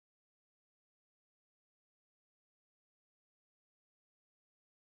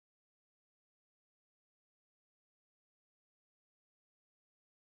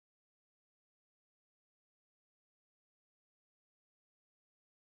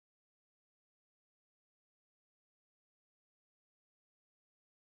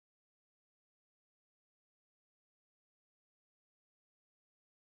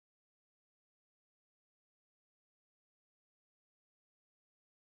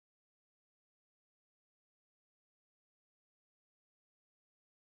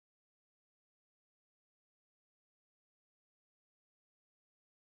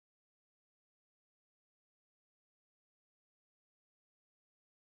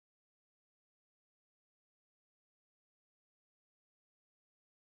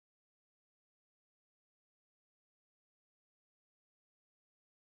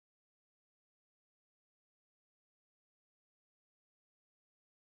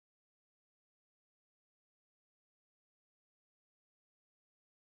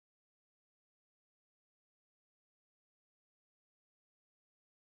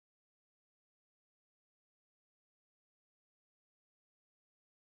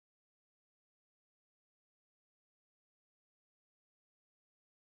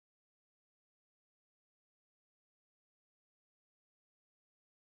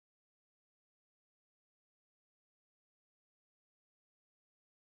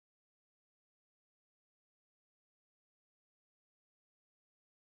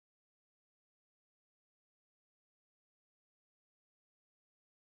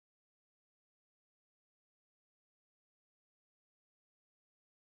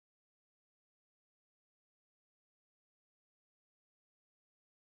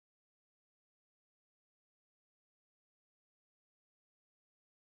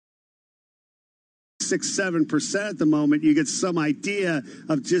6-7% at the moment, you get some idea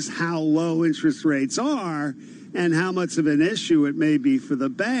of just how low interest rates are and how much of an issue it may be for the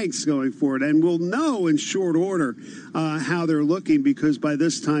banks going forward. And we'll know in short order how they're looking, because by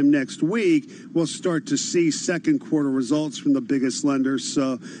this time next week, we'll start to see second quarter results from the biggest lenders.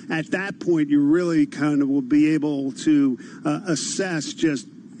 So at that point, you really kind of will be able to assess just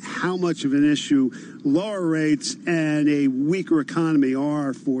how much of an issue lower rates and a weaker economy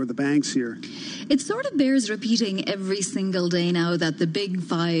are for the banks here. It sort of bears repeating every single day now that the big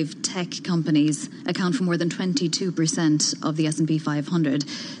five tech companies account for more than 22% of the S&P 500.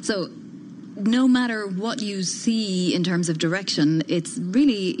 So no matter what you see in terms of direction, it's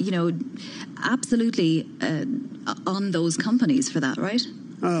really, absolutely on those companies for that, right?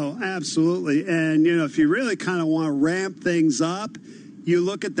 Oh, absolutely. And, if you really kind of want to ramp things up, you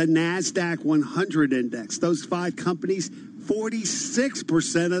look at the NASDAQ 100 index. Those five companies,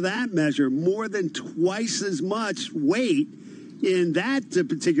 46% of that measure, more than twice as much weight in that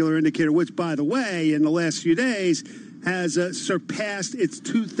particular indicator, which, by the way, in the last few days has surpassed its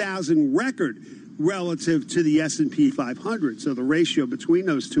 2000 record relative to the S&P 500. So the ratio between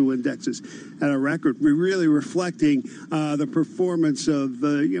those two indexes at a record. We're really reflecting the performance of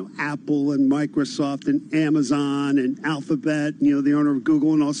Apple and Microsoft and Amazon and Alphabet, the owner of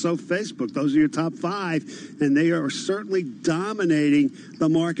Google, and also Facebook. Those are your top five, and they are certainly dominating the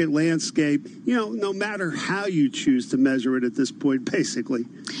market landscape, no matter how you choose to measure it at this point, basically.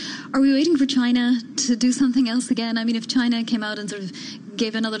 Are we waiting for China to do something else again? I mean, if China came out and sort of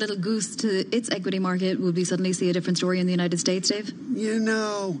gave another little goose to its equity market, would we suddenly see a different story in the United States, Dave?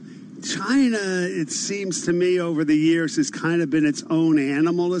 China, it seems to me, over the years has kind of been its own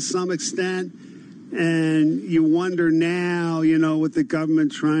animal to some extent. And you wonder now, with the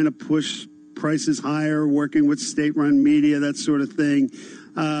government trying to push prices higher, working with state-run media, that sort of thing,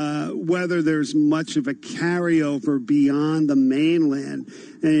 whether there's much of a carryover beyond the mainland.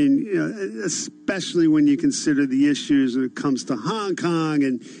 And, especially when you consider the issues when it comes to Hong Kong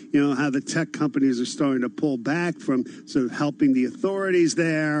and, how the tech companies are starting to pull back from sort of helping the authorities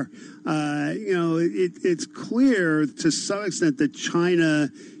there. It's clear to some extent that China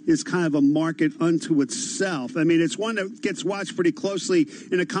is kind of a market unto itself. I mean, it's one that gets watched pretty closely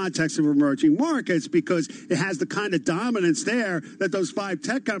in the context of emerging markets because it has the kind of dominance there that those five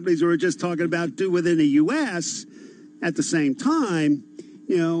tech companies we were just talking about do within the U.S. At the same time,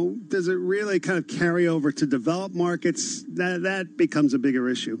 does it really kind of carry over to developed markets? That becomes a bigger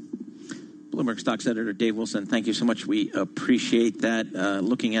issue. Bloomberg Stocks editor Dave Wilson, thank you so much. We appreciate that.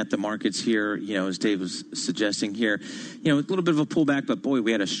 Looking at the markets here, as Dave was suggesting here, a little bit of a pullback, but boy,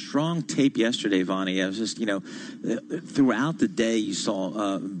 we had a strong tape yesterday, Vonnie. It was just, throughout the day, you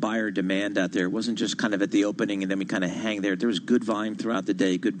saw buyer demand out there. It wasn't just kind of at the opening and then we kind of hang there. There was good volume throughout the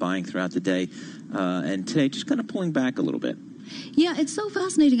day, good buying throughout the day. And today, just kind of pulling back a little bit. Yeah, it's so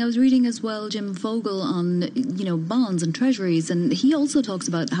fascinating. I was reading as well Jim Vogel on, bonds and treasuries, and he also talks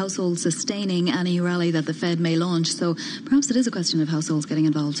about households sustaining any rally that the Fed may launch. So perhaps it is a question of households getting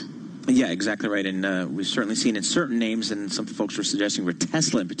involved. Yeah, exactly right. And we've certainly seen in certain names, and some folks were suggesting for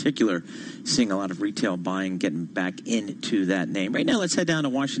Tesla in particular, seeing a lot of retail buying getting back into that name. Right now, let's head down to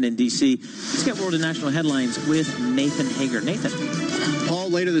Washington, D.C. Let's get world and national headlines with Nathan Hager. Nathan.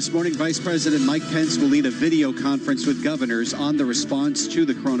 Paul, later this morning, Vice President Mike Pence will lead a video conference with governors on the response to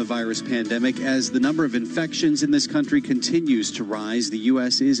the coronavirus pandemic. As the number of infections in this country continues to rise, the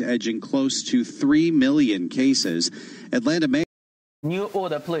U.S. is edging close to 3 million cases. Atlanta Mayor. New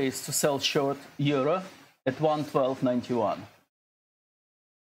order placed to sell short euro at 112.91.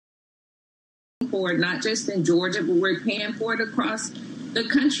 For it, not just in Georgia, but we're paying for it across the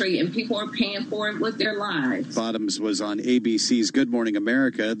country, and people are paying for it with their lives. Bottoms was on ABC's Good Morning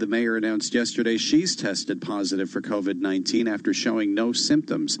America. The mayor announced yesterday she's tested positive for COVID-19 after showing no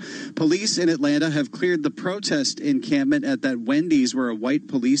symptoms. Police in Atlanta have cleared the protest encampment at that Wendy's where a white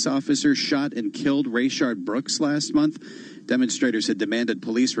police officer shot and killed Rayshard Brooks last month. Demonstrators had demanded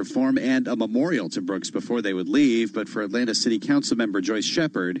police reform and a memorial to Brooks before they would leave. But for Atlanta City Council member Joyce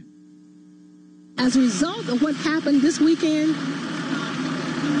Shepard, as a result of what happened this weekend,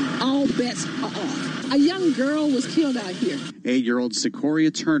 all bets are off. A young girl was killed out here. 8-year-old Secoria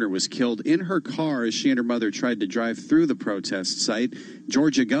Turner was killed in her car as she and her mother tried to drive through the protest site.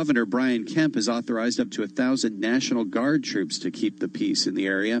 Georgia Governor Brian Kemp has authorized up to 1,000 National Guard troops to keep the peace in the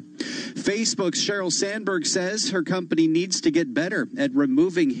area. Facebook's Sheryl Sandberg says her company needs to get better at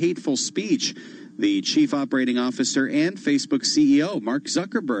removing hateful speech. The chief operating officer and Facebook CEO, Mark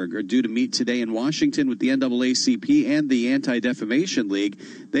Zuckerberg, are due to meet today in Washington with the NAACP and the Anti-Defamation League.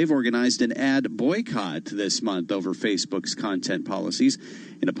 They've organized an ad boycott this month over Facebook's content policies.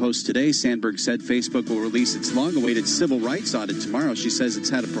 In a post today, Sandberg said Facebook will release its long-awaited civil rights audit tomorrow. She says it's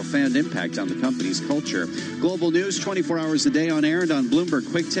had a profound impact on the company's culture. Global news 24 hours a day on air and on Bloomberg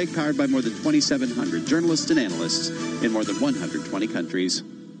Quick Take, powered by more than 2,700 journalists and analysts in more than 120 countries.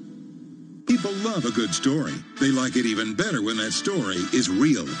 People love a good story. They like it even better when that story is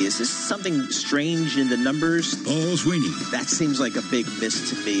real. Is this something strange in the numbers? Paul Sweeney. That seems like a big miss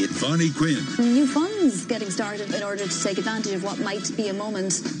to me. Bonnie Quinn. New funds getting started in order to take advantage of what might be a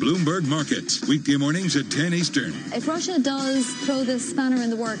moment. Bloomberg Markets, weekday mornings at 10 Eastern. If Russia does throw this spanner in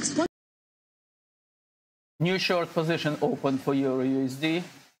the works, what? New short position open for Euro USD,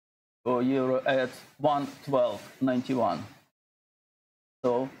 or Euro at 112.91.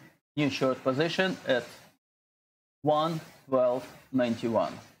 So, new short position at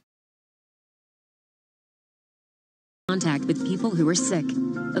 112.91. Contact with people who are sick.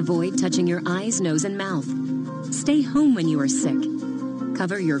 Avoid touching your eyes, nose, and mouth. Stay home when you are sick.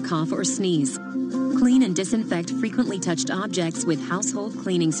 Cover your cough or sneeze. Clean and disinfect frequently touched objects with household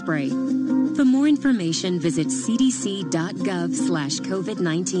cleaning spray. For more information, visit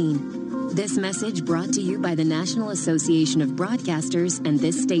cdc.gov/COVID-19. This message brought to you by the National Association of Broadcasters and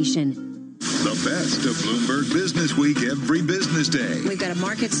this station. The best of Bloomberg Business Week every business day. We've got a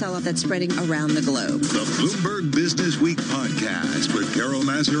market sell-off that's spreading around the globe. The Bloomberg Business Week podcast with Carol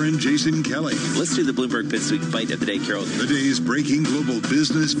Massar and Jason Kelly. Let's do the Bloomberg Business Week bite of the day, Carol. The day's breaking global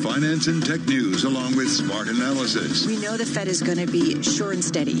business, finance, and tech news, along with smart analysis. We know the Fed is going to be sure and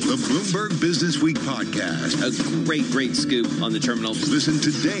steady. The Bloomberg Business Week podcast. A great scoop on the terminal. Listen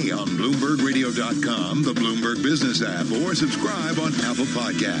today on BloombergRadio.com, the Bloomberg Business app, or subscribe on Apple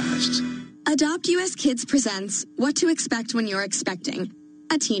Podcasts. Adopt US Kids presents What to Expect When You're Expecting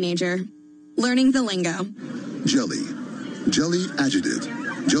a Teenager. Learning the lingo. Jelly. Jelly adjective.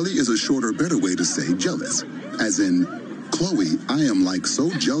 Jelly is a shorter, better way to say jealous. As in, Chloe, I am like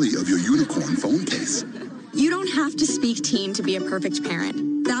so jelly of your unicorn phone case. You don't have to speak teen to be a perfect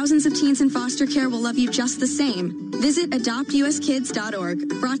parent. Thousands of teens in foster care will love you just the same. Visit adoptuskids.org.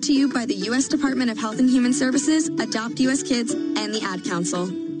 Brought to you by the U.S. Department of Health and Human Services, Adopt US Kids, and the Ad Council.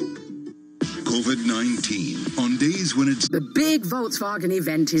 COVID-19. On days when it's... The big Volkswagen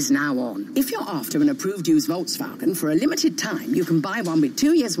event is now on. If you're after an approved used Volkswagen, for a limited time, you can buy one with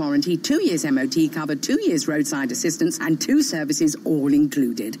 2 years warranty, 2 years MOT cover, 2 years roadside assistance, and 2 services all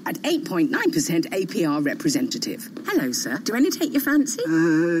included at 8.9% APR representative. Hello, sir. Do any take your fancy?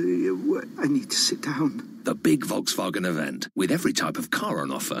 I need to sit down. The big Volkswagen event. With every type of car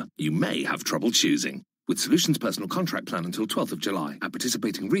on offer, you may have trouble choosing. With Solutions Personal Contract Plan until 12th of July. At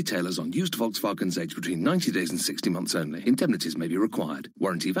participating retailers on used Volkswagens aged between 90 days and 60 months only. Indemnities may be required.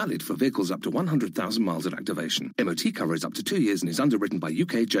 Warranty valid for vehicles up to 100,000 miles at activation. MOT cover is up to 2 years and is underwritten by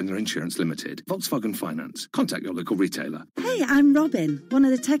UK General Insurance Limited. Volkswagen Finance. Contact your local retailer. Hey, I'm Robin, one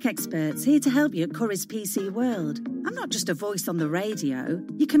of the tech experts here to help you at Curry's PC World. I'm not just a voice on the radio.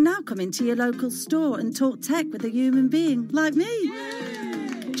 You can now come into your local store and talk tech with a human being like me.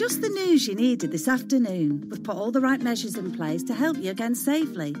 Just the news you needed this afternoon. We've put all the right measures in place to help you again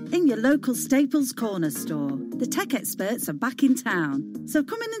safely in your local Staples Corner store. The tech experts are back in town. So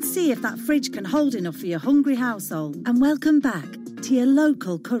come in and see if that fridge can hold enough for your hungry household. And welcome back to your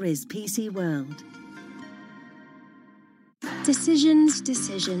local Curry's PC World. Decisions.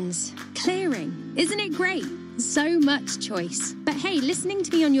 Clearing. Isn't it great? So much choice. But hey, listening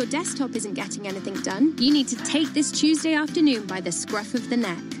to me on your desktop isn't getting anything done. You need to take this Tuesday afternoon by the scruff of the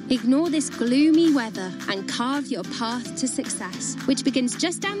neck. Ignore this gloomy weather and carve your path to success, which begins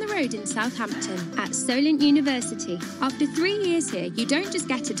just down the road in Southampton at Solent University. After 3 years here, you don't just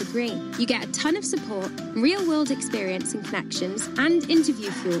get a degree. You get a ton of support, real-world experience and connections, and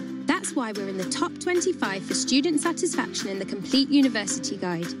interview fuel. That's why we're in the top 25 for student satisfaction in the Complete University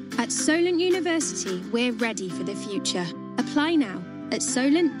Guide. At Solent University, we're ready for the future. Apply now at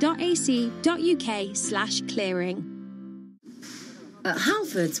solent.ac.uk/clearing. At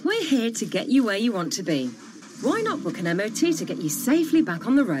Halfords, we're here to get you where you want to be. Why not book an MOT to get you safely back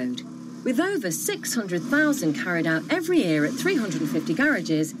on the road? With over 600,000 carried out every year at 350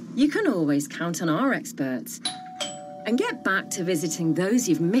 garages, you can always count on our experts. And get back to visiting those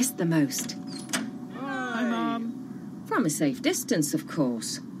you've missed the most. Hi, Mum. From a safe distance, of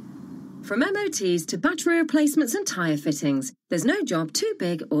course. From MOTs to battery replacements and tyre fittings, there's no job too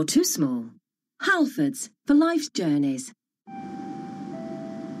big or too small. Halfords, for life's journeys.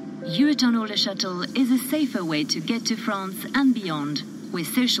 Eurotunnel Le Shuttle is a safer way to get to France and beyond.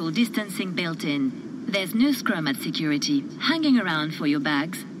 with social distancing built in. There's no scrum at security, hanging around for your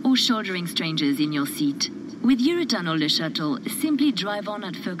bags, or shouldering strangers in your seat. With Eurotunnel Le Shuttle, simply drive on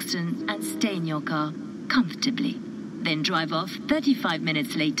at Folkestone and stay in your car, comfortably. Then drive off 35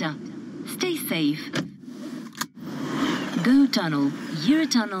 minutes later. Stay safe. Go Tunnel,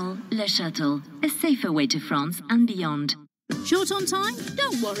 Eurotunnel Le Shuttle, a safer way to France and beyond. Short on time?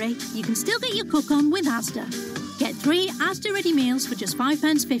 Don't worry. You can still get your cook on with Asda. Get 3 Asda ready meals for just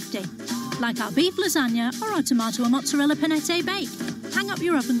 £5.50. Like our beef lasagna or our tomato and mozzarella panette bake. Hang up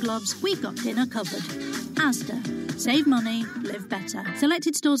your oven gloves, we've got dinner covered. Asda. Save money, live better.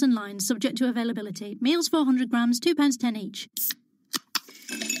 Selected stores and lines, subject to availability. Meals 400 grams, £2.10 each.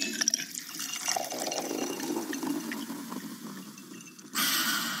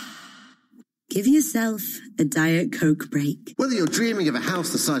 Give yourself a Diet Coke break. Whether you're dreaming of a house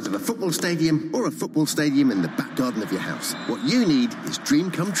the size of a football stadium or a football stadium in the back garden of your house, what you need is dream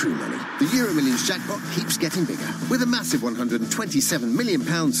come true money. The Euro Millions jackpot keeps getting bigger, with a massive £127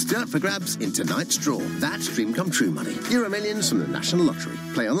 million still up for grabs in tonight's draw. That's dream come true money. Euro Millions from the National Lottery.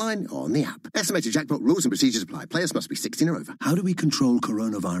 Play online or on the app. Estimated jackpot rules and procedures apply. Players must be 16 or over. How do we control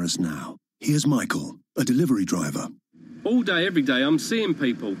coronavirus now? Here's Michael, a delivery driver. All day, every day, I'm seeing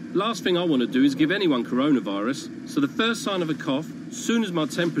people. Last thing I want to do is give anyone coronavirus. So the first sign of a cough, soon as my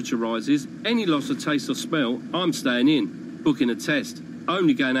temperature rises, any loss of taste or smell, I'm staying in, booking a test,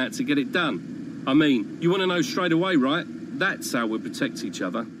 only going out to get it done. I mean, you want to know straight away, right? That's how we protect each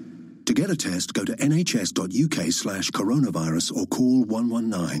other. To get a test, go to nhs.uk/coronavirus or call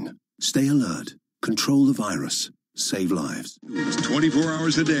 119. Stay alert. Control the virus. Save lives. 24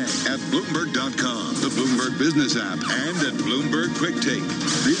 hours a day at Bloomberg.com, the Bloomberg Business app, and at Bloomberg Quick Take.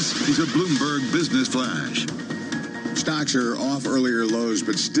 This is a Bloomberg Business Flash. Stocks are off earlier lows,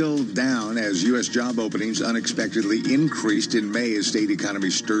 but still down as U.S. job openings unexpectedly increased in May as state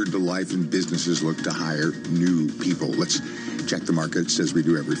economies stirred to life and businesses look to hire new people. Let's check the markets as we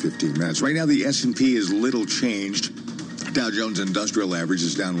do every 15 minutes. Right now, the S&P is little changed. Dow Jones Industrial Average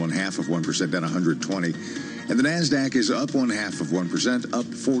is down 0.5%, down 120. And the NASDAQ is up 0.5%, up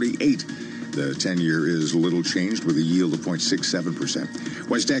 48. The 10-year is little changed with a yield of 0.67%.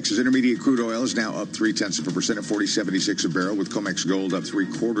 West Texas Intermediate crude oil is now up 0.3% at $40.76 a barrel, with COMEX gold up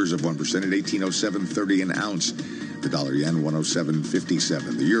 0.75% at $18.0730 an ounce. The dollar yen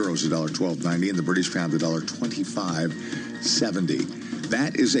 107.57. The euro is $1.1290, and the British pound $1.2570.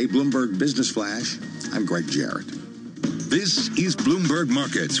 That is a Bloomberg Business Flash. I'm Greg Jarrett. This is Bloomberg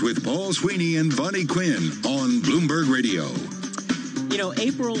Markets with Paul Sweeney and Bonnie Quinn on Bloomberg Radio. You know,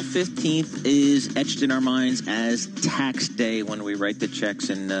 April 15th is etched in our minds as tax day when we write the checks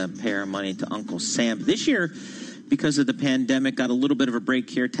and pay our money to Uncle Sam. This year, because of the pandemic, got a little bit of a break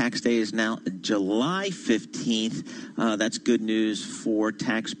here. Tax day is now July 15th. That's good news for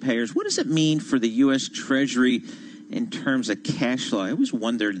taxpayers. What does it mean for the U.S. Treasury in terms of cash flow? I always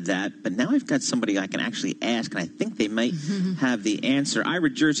wondered that, but now I've got somebody I can actually ask, and I think they might have the answer. Ira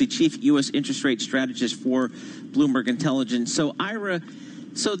Jersey, Chief U.S. Interest Rate Strategist for Bloomberg Intelligence. So, Ira,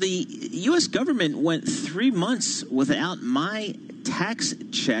 the U.S. government went 3 months without my tax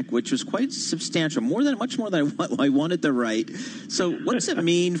check, which was quite substantial, much more than I wanted to write. So what does it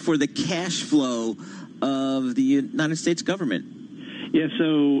mean for the cash flow of the United States government? Yeah,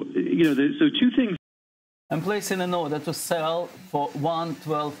 so, so two things. I'm placing an order to sell for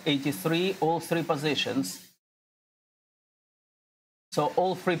 112.83, all 3 positions. So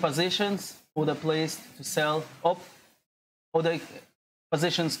all 3 positions, order placed to sell up, order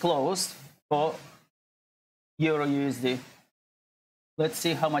positions closed for Euro USD. Let's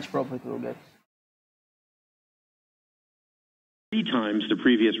see how much profit we'll get. 3 times the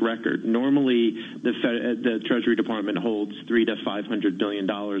previous record. Normally, the Treasury Department holds $300 to $500 billion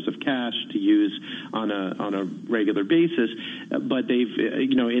of cash to use on a regular basis, but they've,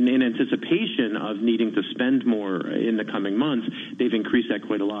 in anticipation of needing to spend more in the coming months, they've increased that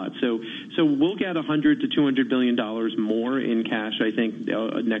quite a lot. So we'll get $100 to $200 billion more in cash, I think,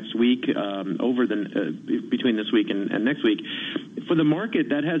 next week, between this week and next week. For the market,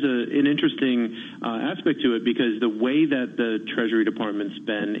 that has an interesting aspect to it, because the way that the Treasury Department's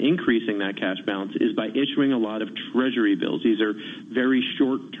been increasing that cash balance is by issuing a lot of Treasury bills. These are very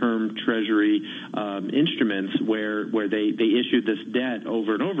short-term Treasury instruments where they issued this debt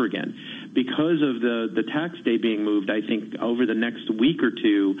over and over again. Because of the tax day being moved, I think over the next week or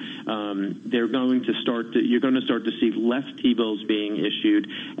two, you're going to start to see less T-bills being issued,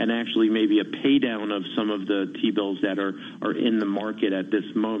 and actually maybe a pay down of some of the T-bills that are in the market at this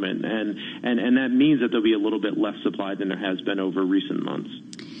moment, and that means that there'll be a little bit less supply than there has been over recent months.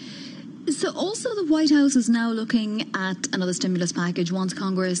 So also the White House is now looking at another stimulus package, wants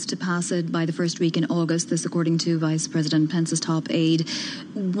Congress to pass it by the first week in August. This according to Vice President Pence's top aide.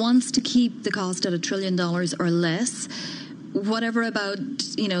 Wants to keep the cost at $1 trillion or less. Whatever about,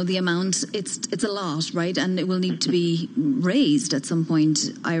 the amount, it's a lot, right? And it will need to be raised at some point,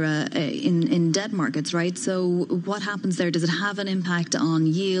 Ira, in debt markets, right? So what happens there? Does it have an impact on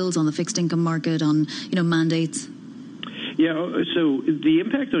yields, on the fixed income market, on, mandates? Yeah, so the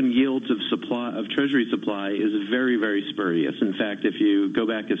impact on yields of Treasury supply is very, very spurious. In fact, if you go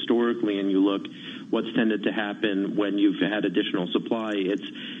back historically and you look what's tended to happen when you've had additional supply, it's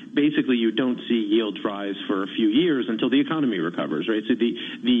basically you don't see yields rise for a few years until the economy recovers, right? So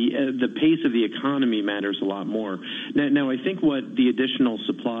the pace of the economy matters a lot more. Now, I think what the additional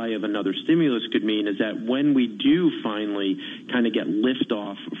supply of another stimulus could mean is that when we do finally kind of get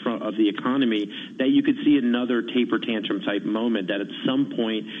liftoff of the economy, that you could see another taper tantrum type moment, that at some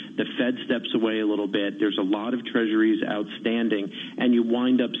point the Fed steps away a little bit, there's a lot of treasuries outstanding, and you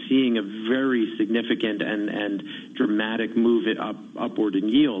wind up seeing a very significant and dramatic move upward in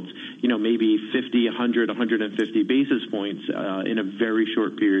yields, maybe 50, 100, 150 basis points in a very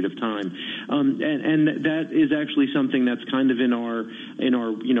short period of time. And that is actually something that's kind of in our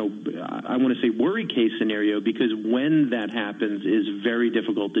I want to say worry case scenario, because when that happens is very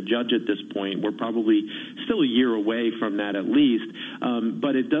difficult to judge at this point. We're probably still a year away from that at least.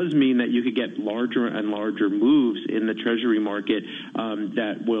 But it does mean that you could get larger and larger moves in the Treasury market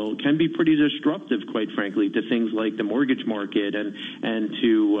that can be pretty disruptive, quite frankly, to things like the mortgage market and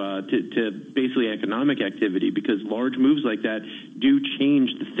to basically economic activity, because large moves like that do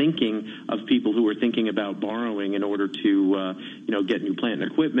change the thinking of people who are thinking about borrowing in order to get new plant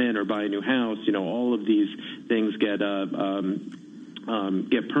and equipment or buy a new house. All of these things get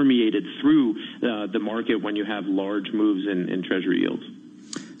permeated through the market when you have large moves in Treasury yields.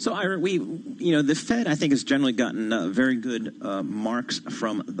 So, Ira, the Fed, I think, has generally gotten very good marks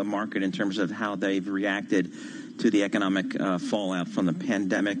from the market in terms of how they've reacted to the economic fallout from the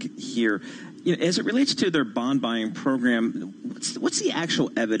pandemic here. As it relates to their bond buying program, what's the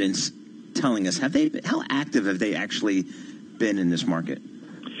actual evidence telling us? How active have they actually been in this market?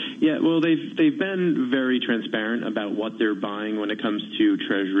 Yeah, well, they've been very transparent about what they're buying when it comes to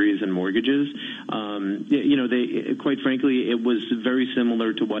treasuries and mortgages. They quite frankly, it was very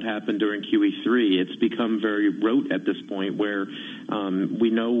similar to what happened during QE3. It's become very rote at this point, where we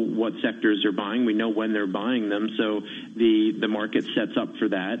know what sectors they're buying, we know when they're buying them, so the market sets up for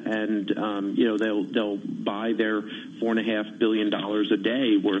that, and they'll buy their $4.5 billion a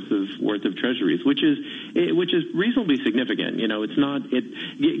day worth of treasuries, which is reasonably significant. It's not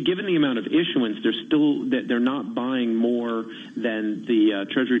given the amount of issuance, they're not buying more than the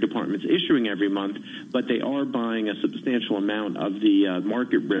Treasury Department's issuing every month, but they are buying a substantial amount of the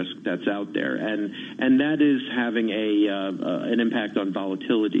market risk that's out there, and that is having an impact on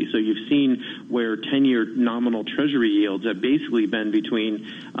volatility. So you've seen where 10-year nominal Treasury yields have basically been between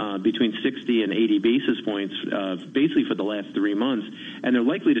 60 and 80 basis points, basically for the last 3 months, and they're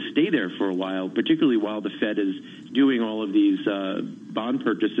likely to stay there for a while, particularly while the Fed is doing all of these bond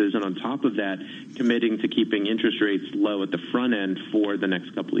purchases, and on top of that, committing to keeping interest rates low at the front end for the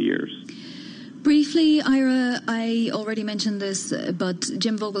next couple of years. Briefly, Ira, I already mentioned this, but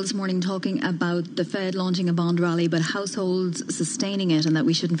Jim Vogel this morning talking about the Fed launching a bond rally, but households sustaining it, and that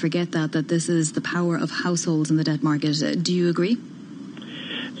we shouldn't forget that this is the power of households in the debt market. Do you agree?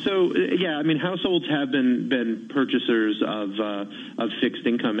 So, yeah, I mean, households have been purchasers of fixed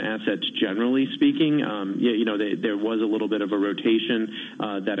income assets, generally speaking. There was a little bit of a rotation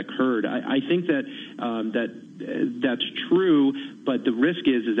that occurred. I think that's true, but the risk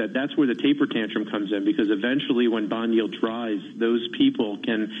is that that's where the taper tantrum comes in, because eventually when bond yields rise, those people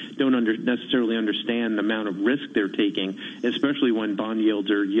don't necessarily understand the amount of risk they're taking, especially when bond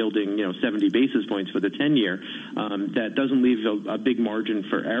yields are yielding 70 basis points for the 10-year. That doesn't leave a big margin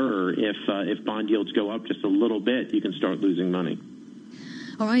for error. If bond yields go up just a little bit, you can start losing money.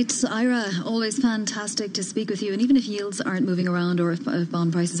 All right, Ira, always fantastic to speak with you. And even if yields aren't moving around, or if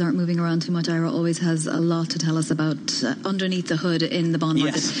bond prices aren't moving around too much, Ira always has a lot to tell us about underneath the hood in the bond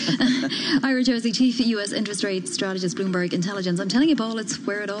market. Yes. Ira Jersey, Chief U.S. Interest Rate Strategist, Bloomberg Intelligence. I'm telling you, Paul, it's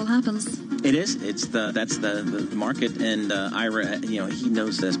where it all happens. It is. That's the market, and Ira, he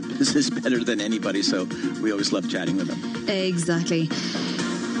knows this better than anybody, so we always love chatting with him. Exactly.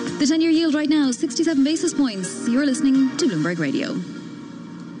 The 10-year yield right now, 67 basis points. You're listening to Bloomberg Radio.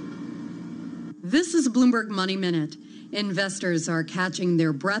 This is Bloomberg Money Minute. Investors are catching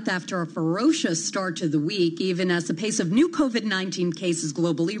their breath after a ferocious start to the week, even as the pace of new COVID-19 cases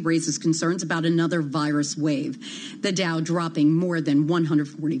globally raises concerns about another virus wave. The Dow dropping more than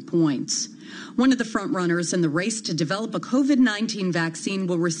 140 points. One of the frontrunners in the race to develop a COVID-19 vaccine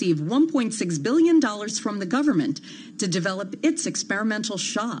will receive $1.6 billion from the government to develop its experimental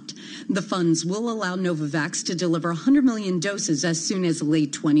shot. The funds will allow Novavax to deliver 100 million doses as soon as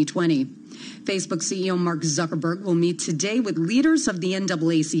late 2020. Facebook CEO Mark Zuckerberg will meet today with leaders of the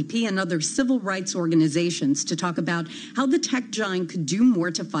NAACP and other civil rights organizations to talk about how the tech giant could do more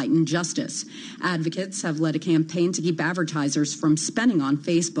to fight injustice. Advocates have led a campaign to keep advertisers from spending on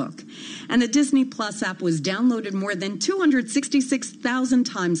Facebook. And the Disney Plus app was downloaded more than 266,000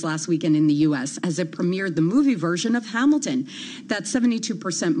 times last weekend in the U.S. as it premiered the movie version of Hamilton. That's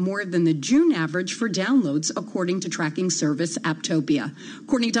 72% more than the June average for downloads, according to tracking service Apptopia.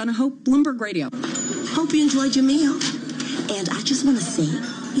 Courtney Donahoe, Bloomberg Radio. Hope you enjoyed your meal. And I just want to say,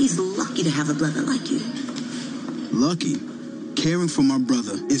 he's lucky to have a brother like you. Lucky? Caring for my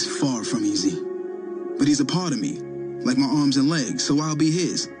brother is far from easy. But he's a part of me, like my arms and legs, so I'll be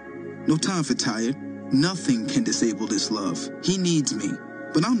his. No time for tired. Nothing can disable this love. He needs me,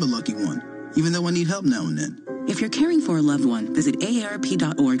 but I'm the lucky one, even though I need help now and then. If you're caring for a loved one, visit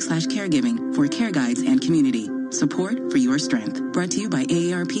aarp.org/caregiving for care guides and community. Support for your strength. Brought to you by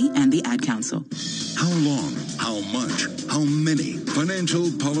AARP and the Ad Council. How long? How much? How many?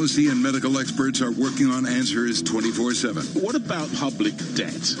 Financial, policy, and medical experts are working on answers 24/7. What about public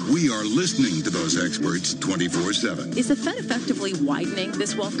debt? We are listening to those experts 24/7. Is the Fed effectively widening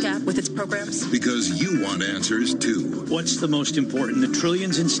this wealth gap with its programs? Because you want answers too. What's the most important, the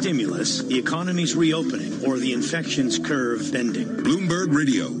trillions in stimulus, the economy's reopening, or the infections curve bending? Bloomberg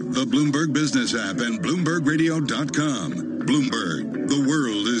Radio, the Bloomberg Business app, and BloombergRadio.com. Bloomberg, the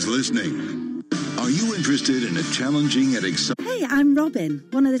world is listening. Are you interested in a challenging and exciting... Hey, I'm Robin,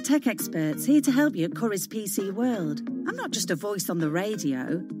 one of the tech experts here to help you at Curry's PC World. I'm not just a voice on the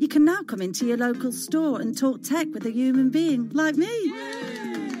radio. You can now come into your local store and talk tech with a human being like me.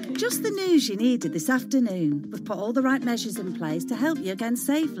 Just the news you needed this afternoon. We've put all the right measures in place to help you again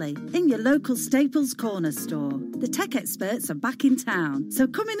safely in your local Staples Corner store. The tech experts are back in town, so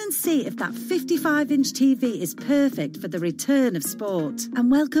come in and see if that 55-inch TV is perfect for the return of sport.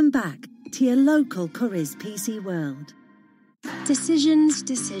 And welcome back to your local Curry's PC World. Decisions.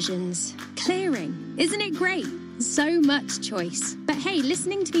 Clearing. Isn't it great? So much choice. But hey,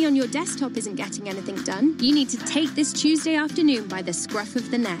 listening to me on your desktop isn't getting anything done. You need to take this Tuesday afternoon by the scruff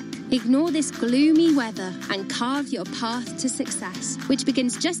of the neck. Ignore this gloomy weather and carve your path to success, which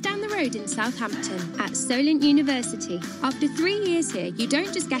begins just down the road in Southampton at Solent University. After 3 years here, you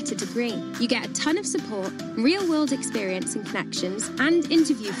don't just get a degree. You get a ton of support, real-world experience and connections, and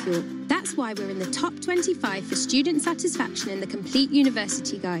interview fuel. That's why we're in the top 25 for student satisfaction in the Complete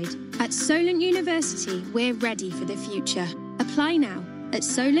University Guide. At Solent University, we're ready for the future. Apply now at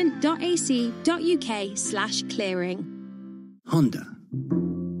solent.ac.uk/clearing. Honda.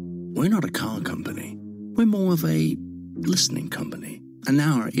 We're not a car company. We're more of a listening company. And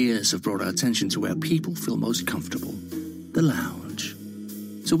now our ears have brought our attention to where people feel most comfortable, the lounge.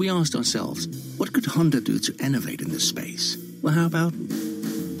 So we asked ourselves, what could Honda do to innovate in this space? Well, how about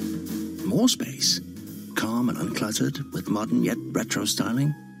more space? Calm and uncluttered, with modern yet retro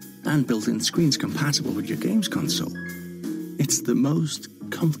styling, and built-in screens compatible with your games console. It's the most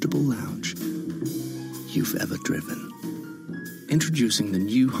comfortable lounge you've ever driven. Introducing the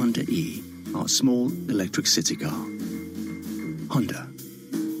new Honda E, our small electric city car. Honda,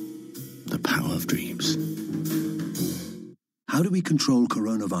 the power of dreams. How do we control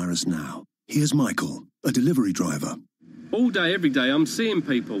coronavirus now? Here's Michael, a delivery driver. All day, every day, I'm seeing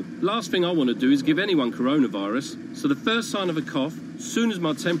people. Last thing I want to do is give anyone coronavirus. So the first sign of a cough, soon as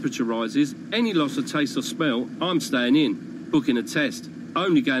my temperature rises, any loss of taste or smell, I'm staying in, booking a test,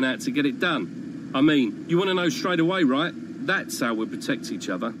 only going out to get it done. I mean, you want to know straight away, right? That's how we protect each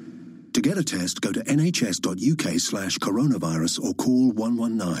other. To get a test, go to nhs.uk/coronavirus or call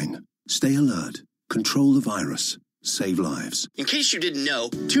 119. Stay alert. Control the virus. Save lives. In case you didn't know,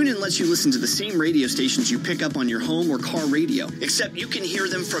 TuneIn lets you listen to the same radio stations you pick up on your home or car radio, except you can hear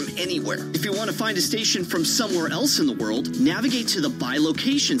them from anywhere. If you want to find a station from somewhere else in the world, navigate to the By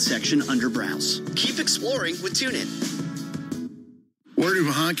Location section under Browse. Keep exploring with TuneIn. Where do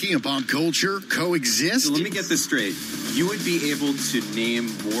hockey and pop culture coexist? So let me get this straight. you would be able to name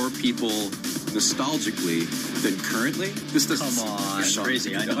more people nostalgically than currently. This doesn't. Come on, it's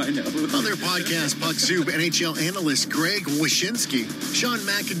crazy. I know. Other podcast, Puck Soup NHL analyst Greg Wyshynski, Sean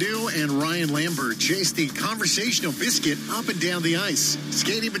McAdoo, and Ryan Lambert chase the conversational biscuit up and down the ice,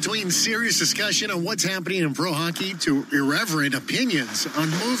 skating between serious discussion on what's happening in pro hockey to irreverent opinions on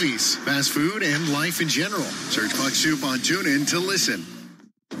movies, fast food, and life in general. Search Puck Soup on TuneIn to listen.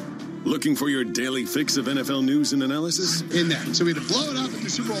 Looking for your daily fix of NFL news and analysis? In there. So we had to blow it up and do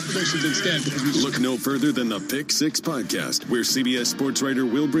Super Bowl predictions instead. Look no further than the Pick Six podcast, where CBS sports writer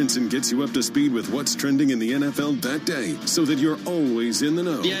Will Brinson gets you up to speed with what's trending in the NFL that day, so that you're always in the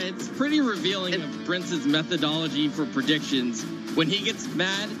know. Yeah, it's pretty revealing of Brinson's methodology for predictions. When he gets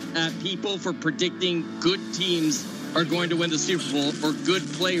mad at people for predicting good teams are going to win the Super Bowl or good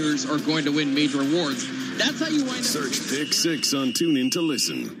players are going to win major awards. That's how you wind up. Search Pick Six on TuneIn to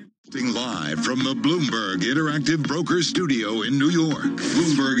listen. Live from the Bloomberg Interactive Brokers Studio in New York.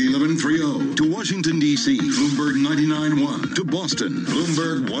 Bloomberg 1130 to Washington, D.C. Bloomberg 99.1 to Boston.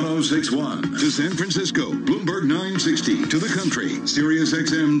 Bloomberg 106.1 to San Francisco. Bloomberg 960 to the country. Sirius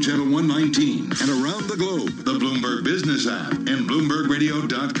XM Channel 119. And around the globe, the Bloomberg Business app and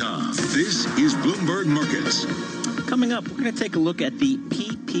BloombergRadio.com. This is Bloomberg Markets. Coming up, we're going to take a look at the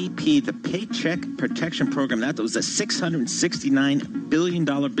PPP, the Paycheck Protection Program. That was a $669 billion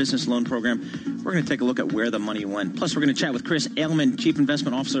business loan program. We're going to take a look at where the money went. Plus, we're going to chat with Chris Ailman, Chief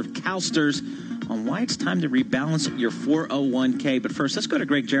Investment Officer of CalSTRS, on why it's time to rebalance your 401k. But first, let's go to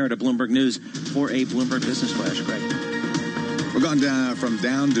Greg Jarrett of Bloomberg News for a Bloomberg Business Flash. Greg. We've gone from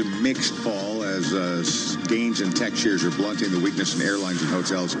down to mixed fall as gains in tech shares are blunting the weakness in airlines and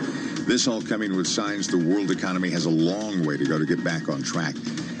hotels. This all coming with signs the world economy has a long way to go to get back on track.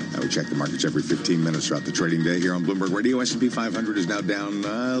 We check the markets every 15 minutes throughout the trading day here on Bloomberg Radio. S&P 500 is now down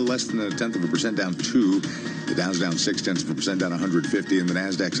less than 0.1%, down 2. The Dow's down 0.6%, down 150, and the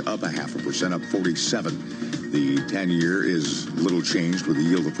Nasdaq's up 0.5%, up 47. The 10-year is little changed with a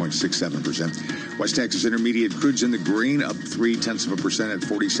yield of 0.67%. West Texas Intermediate crude's in the green, up 0.3% at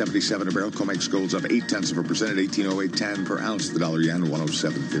 40.77 a barrel. COMEX gold's up 0.8% at 18.0810 per ounce. The dollar yen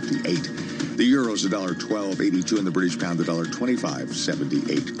 107.58. The euro's $1.12.82 and the British pound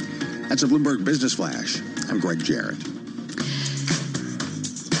 $1.25.78. That's a Bloomberg Business Flash. I'm Greg Jarrett.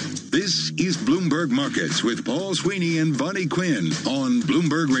 This is Bloomberg Markets with Paul Sweeney and Bonnie Quinn on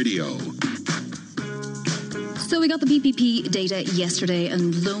Bloomberg Radio. So we got the PPP data yesterday,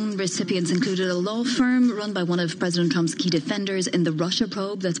 and loan recipients included a law firm run by one of President Trump's key defenders in the Russia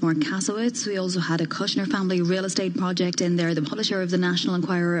probe. That's Mark Kasowitz. We also had a Kushner family real estate project in there, the publisher of the National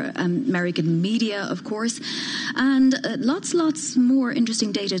Enquirer, American Media, of course, and lots more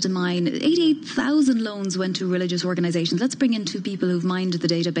interesting data to mine. 88,000 loans went to religious organizations. Let's bring in two people who've mined the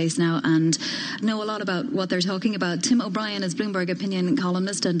database now and know a lot about what they're talking about. Tim O'Brien is Bloomberg opinion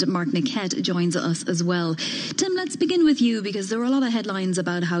columnist, and Mark Niquette joins us as well. Tim, let's begin with you, because there were a lot of headlines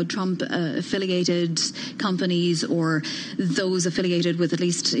about how Trump-affiliated companies, or those affiliated with at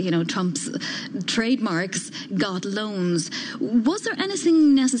least, Trump's trademarks, got loans. Was there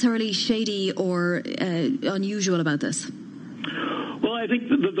anything necessarily shady or unusual about this? Well, I think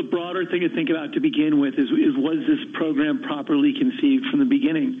the broader thing to think about to begin with is was this program properly conceived from the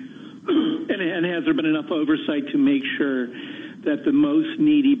beginning? And has there been enough oversight to make sure that the most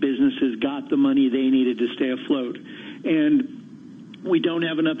needy businesses got the money they needed to stay afloat? And we don't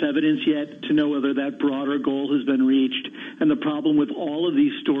have enough evidence yet to know whether that broader goal has been reached. And the problem with all of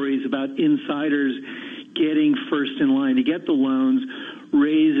these stories about insiders getting first in line to get the loans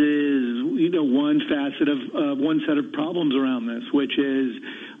raises, one set of problems around this, which is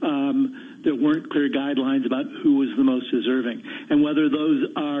there weren't clear guidelines about who was the most deserving. And whether those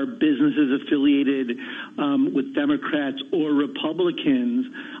are businesses affiliated with Democrats or Republicans,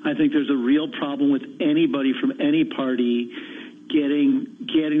 I think there's a real problem with anybody from any party getting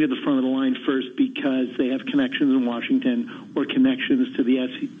to the front of the line first because they have connections in Washington or connections to the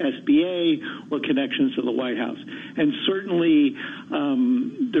SBA or connections to the White House. And certainly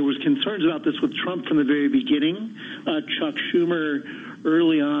there was concerns about this with Trump from the very beginning. Chuck Schumer,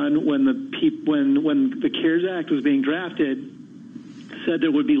 early on when the CARES Act was being drafted, said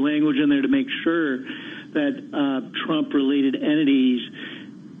there would be language in there to make sure that Trump-related entities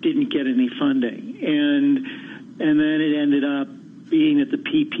didn't get any funding. And then it ended up being that the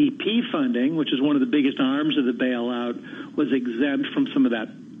PPP funding, which is one of the biggest arms of the bailout, was exempt from some of that.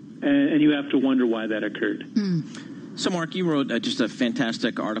 And you have to wonder why that occurred. So, Mark, you wrote just a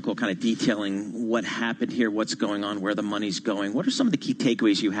fantastic article kind of detailing what happened here, what's going on, where the money's going. What are some of the key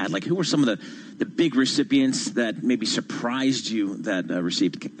takeaways you had? Like, who were some of the big recipients that maybe surprised you that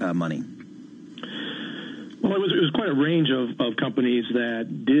received money? Well, Well, it was quite a range of companies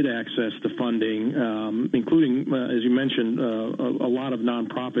that did access the funding, including, as you mentioned, a lot of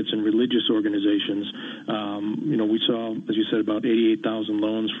nonprofits and religious organizations. We saw, as you said, about 88,000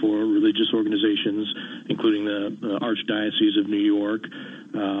 loans for religious organizations, including the Archdiocese of New York,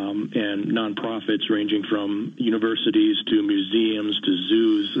 and nonprofits ranging from universities to museums to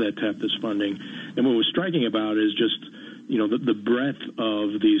zoos that tap this funding. And what was striking about it is just the breadth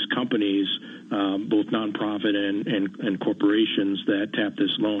of these companies, both nonprofit and corporations that tap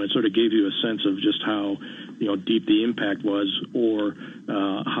this loan. It sort of gave you a sense of just how deep the impact was, or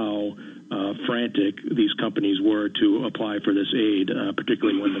how frantic these companies were to apply for this aid,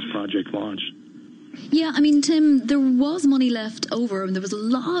 particularly when this project launched. Yeah, I mean, Tim, there was money left over, and there was a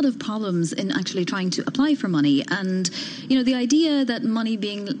lot of problems in actually trying to apply for money. And, the idea that money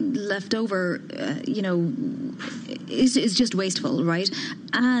being left over, is just wasteful, right?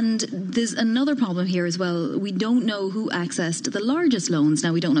 And there's another problem here as well. We don't know who accessed the largest loans.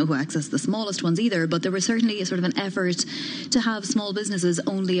 Now, we don't know who accessed the smallest ones either, but there was certainly a sort of an effort to have small businesses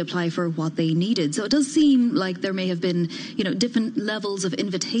only apply for what they needed. So it does seem like there may have been, different levels of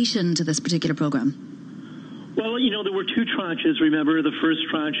invitation to this particular program. Well, there were two tranches. Remember, the first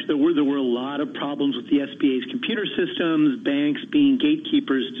tranche, there were a lot of problems with the SBA's computer systems, banks being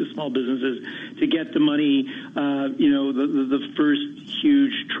gatekeepers to small businesses to get the money. The first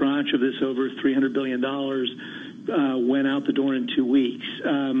huge tranche of this, over $300 billion, went out the door in 2 weeks.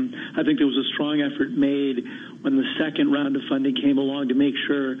 I think there was a strong effort made when the second round of funding came along to make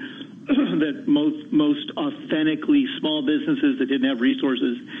sure that most authentically small businesses that didn't have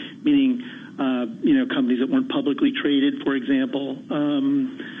resources, meaning companies that weren't publicly traded, for example,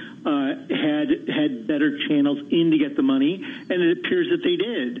 had better channels in to get the money, and it appears that they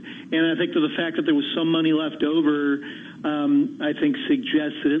did. And I think that the fact that there was some money left over, I think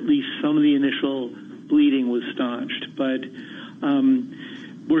suggests that at least some of the initial bleeding was staunched. But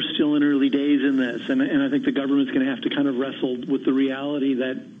we're still in early days in this, and I think the government's going to have to kind of wrestle with the reality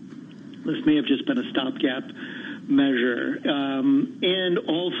that this may have just been a stopgap measure, and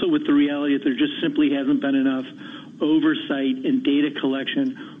also with the reality that there just simply hasn't been enough oversight and data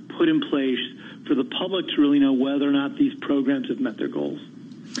collection put in place for the public to really know whether or not these programs have met their goals.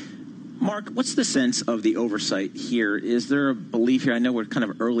 Mark, what's the sense of the oversight here? Is there a belief here? I know we're kind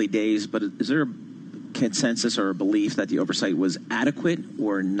of early days, but is there a consensus or a belief that the oversight was adequate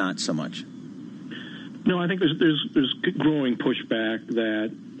or not so much? No, I think there's growing pushback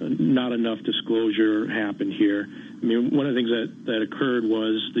that not enough disclosure happened here. I mean, one of the things that occurred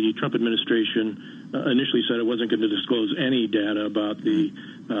was the Trump administration initially said it wasn't going to disclose any data about the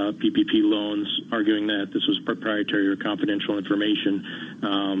PPP loans, arguing that this was proprietary or confidential information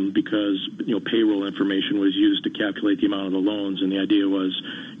because payroll information was used to calculate the amount of the loans, and the idea was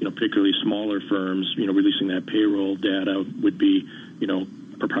particularly smaller firms releasing that payroll data would be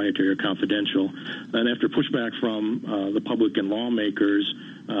proprietary or confidential. And after pushback from the public and lawmakers,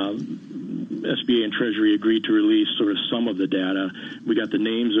 SBA and Treasury agreed to release sort of some of the data. We got the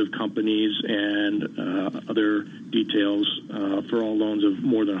names of companies and other details for all loans of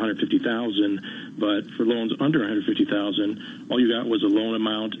more than $150,000, but for loans under $150,000, all you got was a loan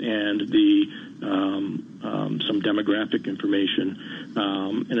amount and some demographic information.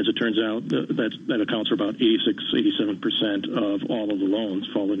 And as it turns out, that accounts for about 87% of all of the loans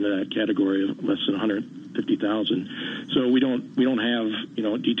fall into that category of less than $150,000. So we don't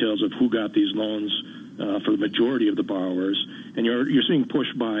have details of who got these loans for the majority of the borrowers, and you're seeing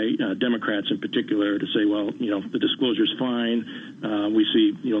push by Democrats in particular to say, well, the disclosure's fine. We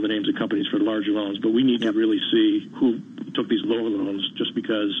see the names of companies for the larger loans, but we need to really see who took these lower loans, just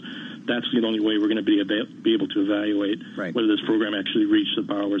because that's the only way we're going to be able to evaluate whether this program actually reached the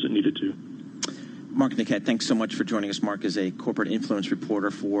borrowers it needed to. Mark Niquette, thanks so much for joining us. Mark is a corporate influence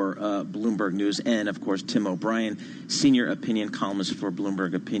reporter for Bloomberg News, and, of course, Tim O'Brien, senior opinion columnist for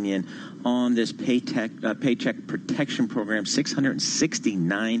Bloomberg Opinion, on this Paycheck Protection Program,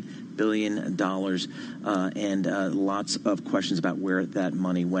 $669 billion, and lots of questions about where that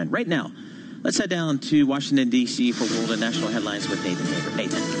money went. Right now, let's head down to Washington, D.C. for world and national headlines with Nathan Haber.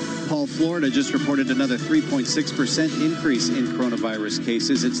 Nathan. Paul, Florida just reported another 3.6% increase in coronavirus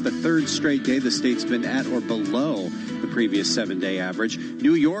cases. It's the third straight day the state's been at or below the previous 7-day average.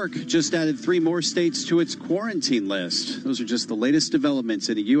 New York just added 3 more states to its quarantine list. Those are just the latest developments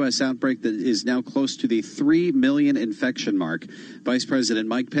in a U.S. outbreak that is now close to the 3 million infection mark. Vice President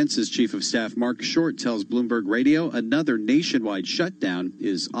Mike Pence's chief of staff, Mark Short, tells Bloomberg Radio another nationwide shutdown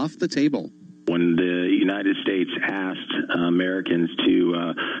is off the table. When the United United States asked Americans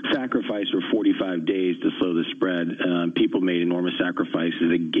to sacrifice for 45 days to slow the spread. People made enormous sacrifices.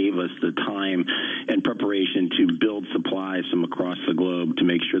 It gave us the time and preparation to build supplies from across the globe to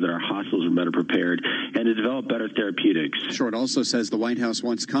make sure that our hospitals are better prepared and to develop better therapeutics. Short also says the White House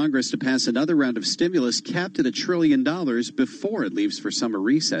wants Congress to pass another round of stimulus capped at $1 trillion before it leaves for summer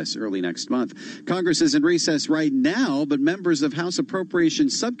recess early next month. Congress is in recess right now, but members of House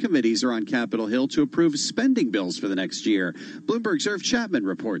Appropriations subcommittees are on Capitol Hill to approve spending bills for the next year. Bloomberg's Irv Chapman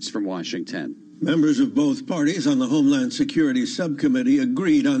reports from Washington. Members of both parties on the Homeland Security Subcommittee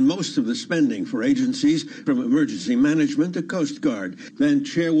agreed on most of the spending for agencies from emergency management to Coast Guard. Then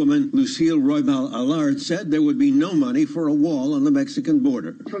Chairwoman Lucille Roybal-Allard said there would be no money for a wall on the Mexican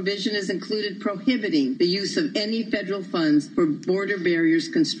border. Provision is included prohibiting the use of any federal funds for border barriers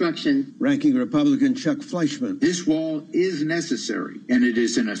construction. Ranking Republican Chuck Fleischman. This wall is necessary, and it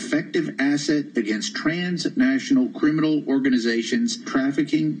is an effective asset against transnational criminal organizations,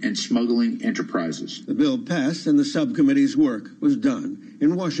 trafficking and smuggling enterprises. The bill passed and the subcommittee's work was done.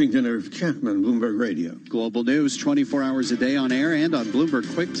 In Washington, Irv Chapman, Bloomberg Radio. Global news 24 hours a day on air and on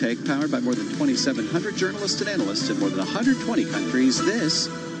Bloomberg Quick Take, powered by more than 2,700 journalists and analysts in more than 120 countries. This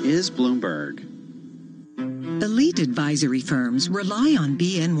is Bloomberg. Elite advisory firms rely on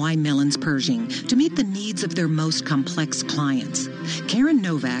BNY Mellon's Pershing to meet the needs of their most complex clients. Karen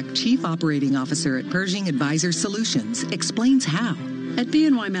Novak, Chief Operating Officer at Pershing Advisor Solutions, explains how. At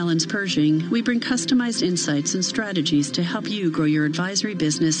BNY Mellon's Pershing, we bring customized insights and strategies to help you grow your advisory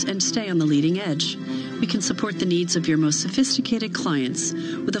business and stay on the leading edge. We can support the needs of your most sophisticated clients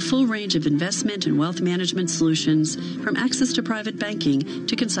with a full range of investment and wealth management solutions, from access to private banking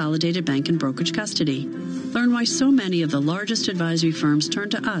to consolidated bank and brokerage custody. Learn why so many of the largest advisory firms turn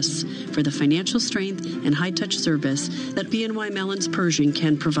to us for the financial strength and high-touch service that BNY Mellon's Pershing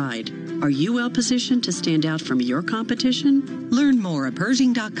can provide. Are you well positioned to stand out from your competition? Learn more at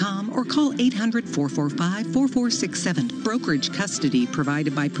Pershing.com or call 800-445-4467. Brokerage custody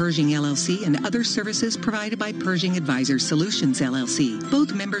provided by Pershing LLC and other services provided by Pershing Advisor Solutions LLC.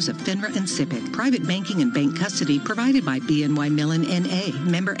 Both members of FINRA and SIPC. Private banking and bank custody provided by BNY Mellon NA.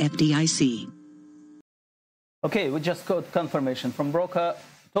 Member FDIC. Okay, we just got confirmation from broker.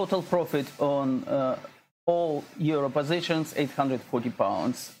 Total profit on all euro positions,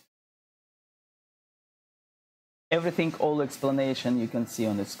 £840. Everything, all explanation you can see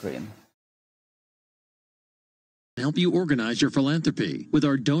on the screen. Help you organize your philanthropy with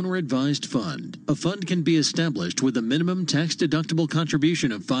our donor-advised fund. A fund can be established with a minimum tax-deductible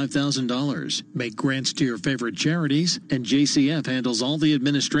contribution of $5,000. Make grants to your favorite charities, and JCF handles all the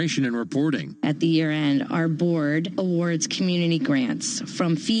administration and reporting. At the year end, our board awards community grants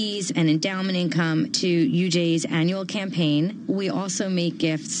from fees and endowment income to UJ's annual campaign. We also make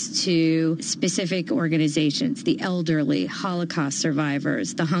gifts to specific organizations, the elderly, Holocaust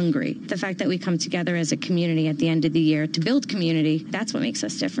survivors, the hungry. The fact that we come together as a community at the end of the year to build community, that's what makes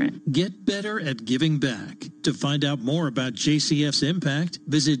us different. Get better at giving back. To find out more about JCF's impact,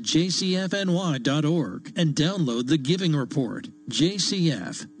 visit jcfny.org and download the Giving Report.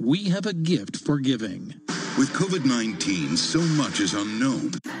 JCF, we have a gift for giving. With COVID-19, so much is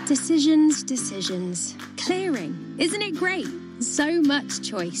unknown. Decisions. Clearing. Isn't it great? So much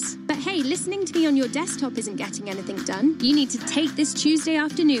choice. But hey, listening to me on your desktop isn't getting anything done. You need to take this Tuesday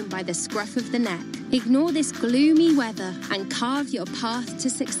afternoon by the scruff of the neck. Ignore this gloomy weather and carve your path to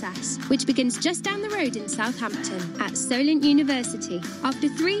success, which begins just down the road in Southampton at Solent University. After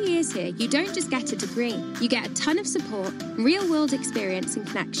 3 years here, you don't just get a degree. You get a ton of support, real-world experience and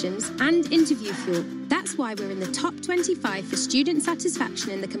connections, and interview fuel. That's why we're in the top 25 for student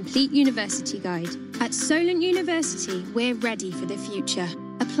satisfaction in the Complete University Guide. At Solent University, we're ready for the future.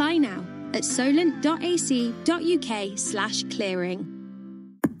 Apply now at solent.ac.uk/clearing.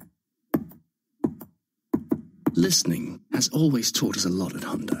 Listening has always taught us a lot at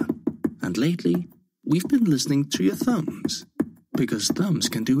Honda. And lately, we've been listening to your thumbs. Because thumbs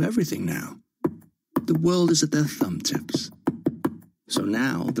can do everything now. The world is at their thumb tips. So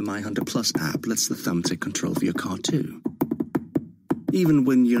now, the My Honda Plus app lets the thumb take control of your car too. Even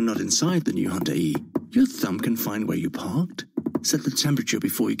when you're not inside the new Honda E, your thumb can find where you parked, set the temperature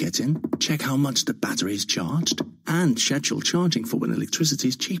before you get in, check how much the battery is charged, and schedule charging for when electricity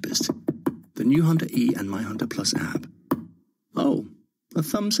is cheapest. The new Honda E and My Honda Plus app. Oh, a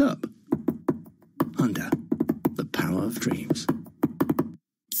thumbs up. Honda, the power of dreams.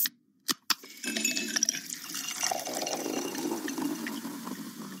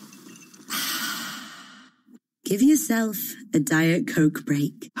 Give yourself a Diet Coke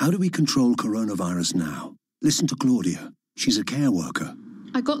break. How do we control coronavirus now? Listen to Claudia. She's a care worker.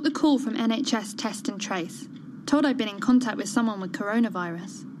 I got the call from NHS Test and Trace. Told I'd been in contact with someone with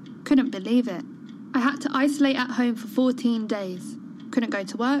coronavirus. Couldn't believe it. I had to isolate at home for 14 days. Couldn't go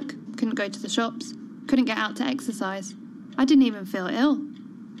to work, couldn't go to the shops, couldn't get out to exercise. I didn't even feel ill.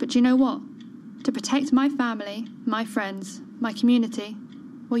 But you know what? To protect my family, my friends, my community,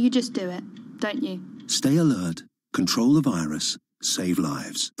 well, you just do it, don't you? Stay alert, control the virus, save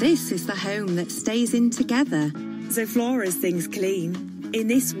lives. This is the home that stays in together. Zoflora's things clean in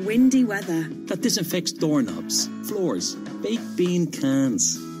this windy weather. That disinfects doorknobs, floors, baked bean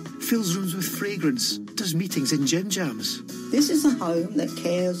cans. Fills rooms with fragrance, does meetings in gin jams. This is a home that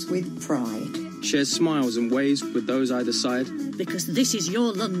cares with pride. Shares smiles and waves with those either side. Because this is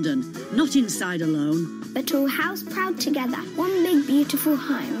your London, not inside alone. But all house proud together, one big beautiful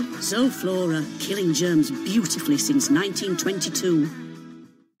home. Zoflora, killing germs beautifully since 1922.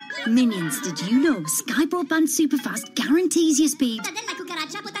 Minions, did you know Sky Broadband Superfast guarantees your speed?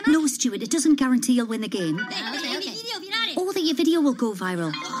 No, Stuart, it doesn't guarantee you'll win the game. Or that your video will go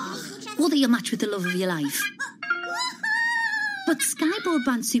viral. Or that you'll match with the love of your life. But Sky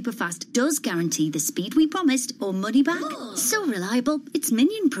Broadband Superfast does guarantee the speed we promised or money back. So reliable, it's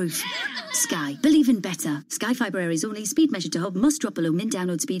minion-proof. Sky, believe in better. Sky Fibre areas only. Speed measured to hub. Must drop below min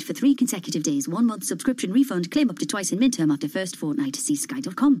download speed for 3 consecutive days. 1 month subscription refund. Claim up to twice in midterm after first fortnight. See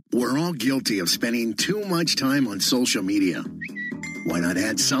sky.com. We're all guilty of spending too much time on social media. Why not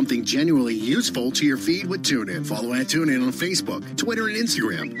add something genuinely useful to your feed with TuneIn? Follow at TuneIn on Facebook, Twitter, and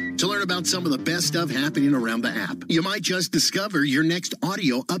Instagram to learn about some of the best stuff happening around the app. You might just discover your next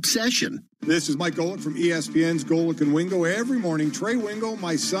audio obsession. This is Mike Golick from ESPN's Golick and Wingo. Every morning, Trey Wingo,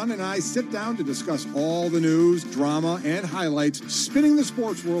 my son, and I sit down to discuss all the news, drama, and highlights spinning the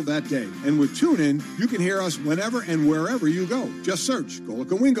sports world that day. And with TuneIn, you can hear us whenever and wherever you go. Just search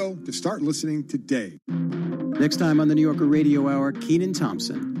Golick and Wingo to start listening today. Next time on the New Yorker Radio Hour, Kenan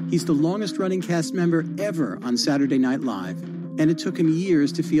Thompson. He's the longest-running cast member ever on Saturday Night Live, and it took him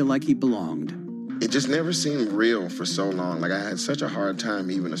years to feel like he belonged. It just never seemed real for so long. Like, I had such a hard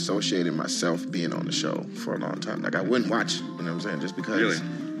time even associating myself being on the show for a long time. Like, I wouldn't watch, you know what I'm saying, just because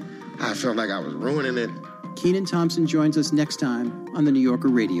I felt like I was ruining it. Kenan Thompson joins us next time on the New Yorker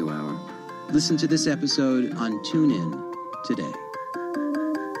Radio Hour. Listen to this episode on TuneIn today.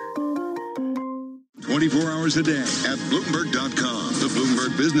 24 hours a day at Bloomberg.com, the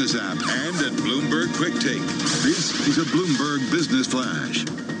Bloomberg Business app, and at Bloomberg Quick Take. This is a Bloomberg Business Flash.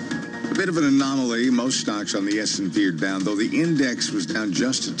 A bit of an anomaly. Most stocks on the S&P are down, though the index was down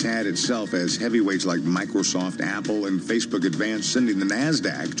just a tad itself as heavyweights like Microsoft, Apple, and Facebook advanced, sending the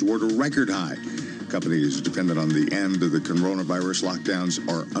NASDAQ toward a record high. Companies dependent on the end of the coronavirus lockdowns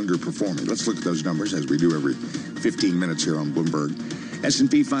are underperforming. Let's look at those numbers as we do every 15 minutes here on Bloomberg.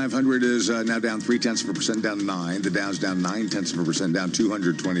 S&P 500 is now down 0.3%, down 9. The Dow's down 0.9%, down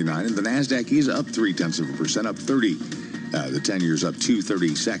 229. And the NASDAQ is up 0.3%, up 30. The 10-year's up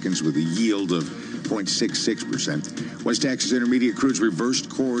 2/30 seconds with a yield of 0.66%. West Texas Intermediate crude's reversed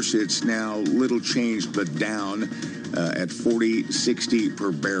course. It's now little changed but down at $40.60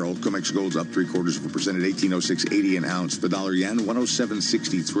 per barrel. COMEX gold's up 0.75% at $18.0680 an ounce. The dollar yen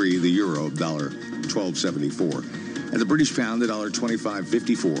 107.63. The euro $1.1274. And the British pound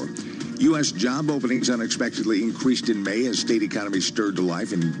 $1.2554. U.S. job openings unexpectedly increased in May as state economies stirred to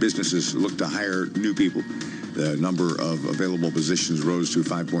life and businesses looked to hire new people. The number of available positions rose to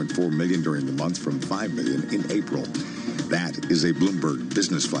 5.4 million during the month from 5 million in April. That is a Bloomberg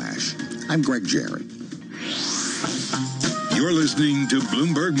Business Flash. I'm Greg Jarrett. You're listening to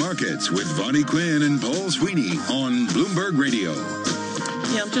Bloomberg Markets with Vonnie Quinn and Paul Sweeney on Bloomberg Radio.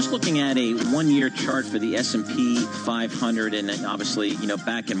 Yeah, I'm just looking at a one-year chart for the S&P 500, and obviously,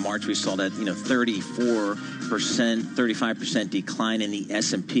 back in March we saw that, 35% decline in the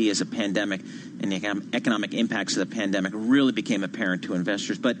S&P as a pandemic and the economic impacts of the pandemic really became apparent to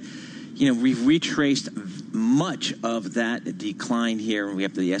investors. But, we've retraced much of that decline here. We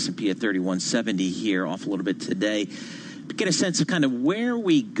have the S&P at 3170 here, off a little bit today. Get a sense of kind of where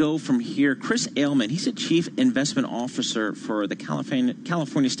we go from here. Chris Ailman, he's a chief investment officer for the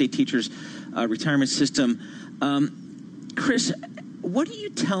California State Teachers Retirement System. Chris, what are you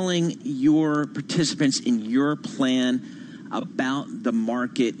telling your participants in your plan about the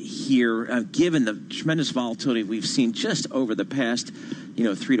market here, given the tremendous volatility we've seen just over the past,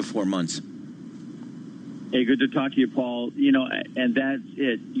 3 to 4 months? Hey, good to talk to you, Paul. And that's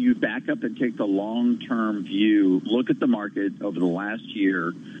it. You back up and take the long-term view. Look at the market over the last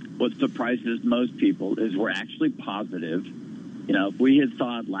year. What surprises most people is we're actually positive. If we had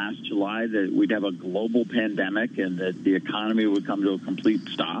thought last July that we'd have a global pandemic and that the economy would come to a complete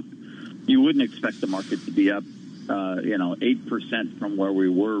stop, you wouldn't expect the market to be up 8% from where we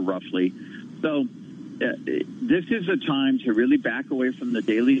were roughly. So this is a time to really back away from the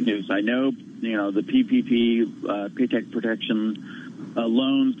daily news. I know, the PPP, Paycheck Protection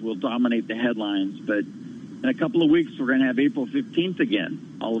loans will dominate the headlines, but in a couple of weeks, we're going to have April 15th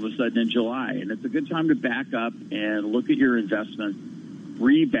again, all of a sudden in July. And it's a good time to back up and look at your investments,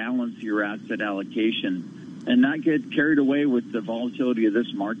 rebalance your asset allocation, and not get carried away with the volatility of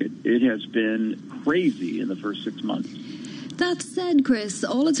this market. It has been crazy in the first 6 months. That said, Chris,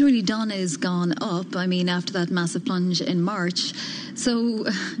 all it's really done is gone up. I mean, after that massive plunge in March. So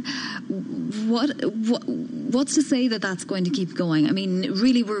what's to say that that's going to keep going? I mean,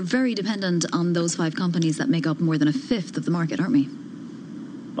 really, we're very dependent on those 5 companies that make up more than a fifth of the market, aren't we?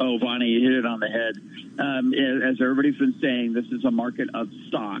 Oh, Vonnie, you hit it on the head. As everybody's been saying, this is a market of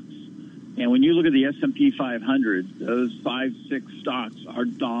stocks. And when you look at the S&P 500, those 5-6 stocks are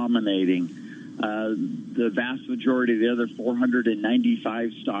dominating. The vast majority of the other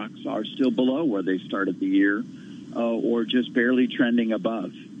 495 stocks are still below where they started the year, or just barely trending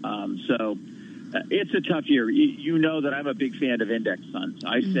above. So it's a tough year. You know that I'm a big fan of index funds.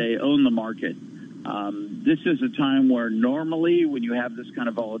 I say own the market. This is a time where normally when you have this kind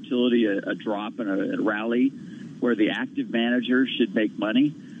of volatility, a drop and a rally, where the active manager should make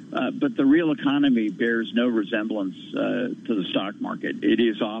money. But the real economy bears no resemblance to the stock market. It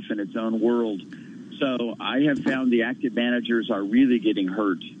is off in its own world. So I have found the active managers are really getting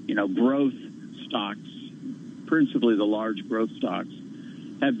hurt. Growth stocks, principally the large growth stocks,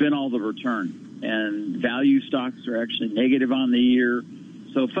 have been all the return. And value stocks are actually negative on the year.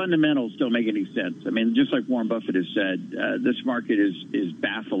 So fundamentals don't make any sense. I mean, just like Warren Buffett has said, this market is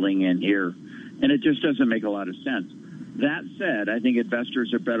baffling in here. And it just doesn't make a lot of sense. That said, I think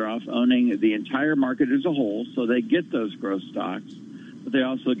investors are better off owning the entire market as a whole, so they get those growth stocks, but they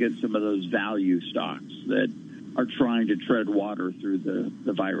also get some of those value stocks that are trying to tread water through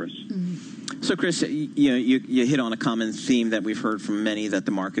the virus. Mm-hmm. So, Chris, you hit on a common theme that we've heard from many, that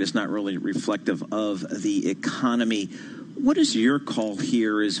the market is not really reflective of the economy. What is your call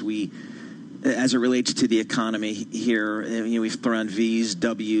here as it relates to the economy here? We've thrown V's,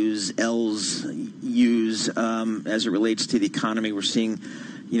 W's, L's, U's. As it relates to the economy, we're seeing,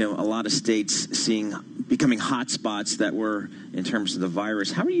 a lot of states becoming hot spots that were in terms of the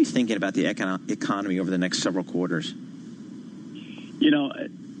virus. How are you thinking about the economy over the next several quarters?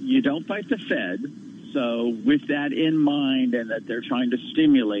 You don't fight the Fed. So with that in mind, and that they're trying to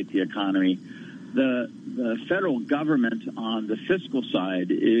stimulate the economy, the federal government on the fiscal side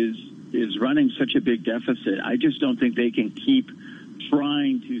is running such a big deficit. I just don't think they can keep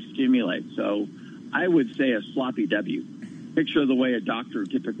trying to stimulate. So I would say a sloppy W. Picture the way a doctor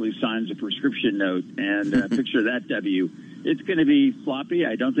typically signs a prescription note, and picture that W. It's going to be sloppy.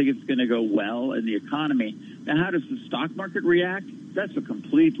 I don't think it's going to go well in the economy. Now, how does the stock market react? That's a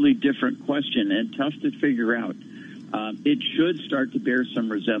completely different question and tough to figure out. It should start to bear some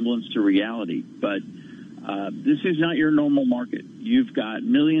resemblance to reality, but this is not your normal market. You've got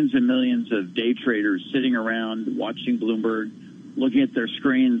millions and millions of day traders sitting around watching Bloomberg, looking at their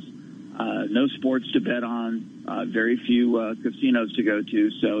screens, no sports to bet on, very few casinos to go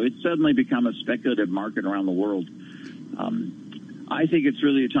to. So it's suddenly become a speculative market around the world. I think it's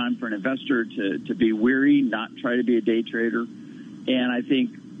really a time for an investor to be wary, not try to be a day trader. And I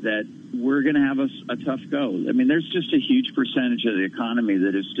think that we're going to have a tough go. I mean, there's just a huge percentage of the economy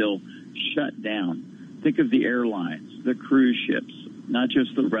that is still shut down. Think of the airlines, the cruise ships, not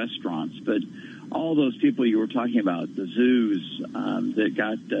just the restaurants, but all those people you were talking about, the zoos that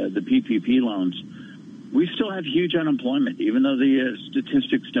got the PPP loans. We still have huge unemployment, even though the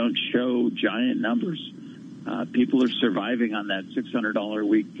statistics don't show giant numbers. People are surviving on that $600 a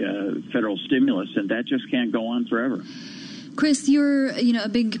week federal stimulus, and that just can't go on forever. Chris, you're a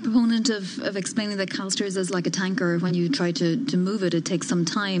big proponent of explaining that CalSTRS is like a tanker. When you try to move it, it takes some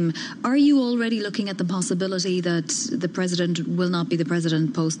time. Are you already looking at the possibility that the president will not be the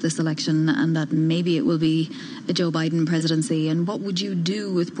president post this election, and that maybe it will be a Joe Biden presidency? And what would you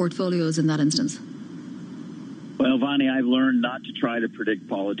do with portfolios in that instance? Well, Vonnie, I've learned not to try to predict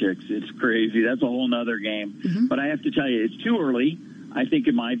politics. It's crazy. That's a whole nother game. Mm-hmm. But I have to tell you, it's too early, I think,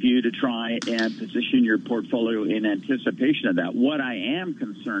 in my view, to try and position your portfolio in anticipation of that. What I am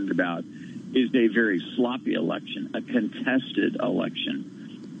concerned about is a very sloppy election, a contested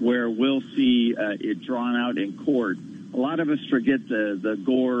election, where we'll see it drawn out in court. A lot of us forget the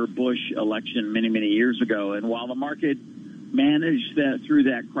Gore-Bush election many, many years ago. And while the market managed that through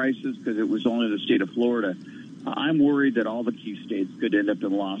that crisis because it was only the state of Florida, I'm worried that all the key states could end up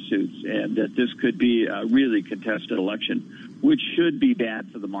in lawsuits and that this could be a really contested election, which should be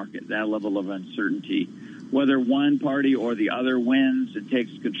bad for the market, that level of uncertainty. whether one party or the other wins and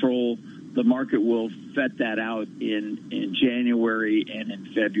takes control, the market will vet that out in January and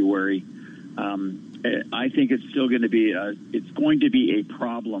in February. I think it's still going to be a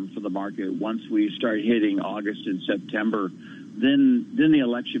problem for the market once we start hitting August and September. Then the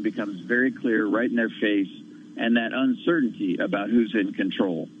election becomes very clear, right in their face, and that uncertainty about who's in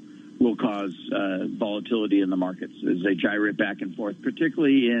control will cause volatility in the markets as they gyrate back and forth,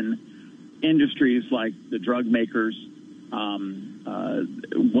 particularly in industries like the drug makers.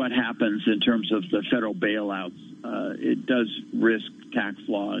 What happens in terms of the federal bailouts? It does risk tax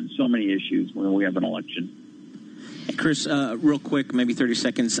law and so many issues when we have an election. Chris, real quick, maybe 30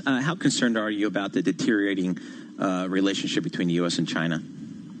 seconds. How concerned are you about the deteriorating relationship between the U.S. and China?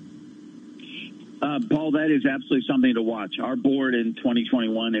 Paul, that is absolutely something to watch. Our board in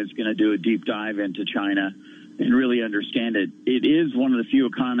 2021 is going to do a deep dive into China and really understand it. It is one of the few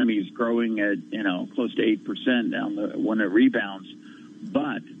economies growing at, close to 8% when it rebounds.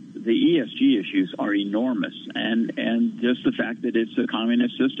 But the ESG issues are enormous. And just the fact that it's a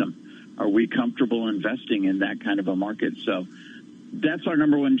communist system. Are we comfortable investing in that kind of a market? So that's our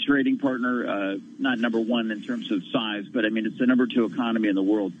number one trading partner, not number one in terms of size, but it's the number 2 economy in the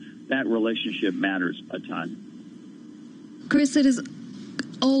world. That relationship matters a ton. Chris, it is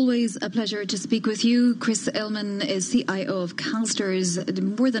always a pleasure to speak with you. Chris Illman is CIO of CalSTRS,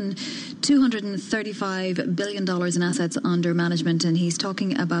 more than $235 billion in assets under management, and he's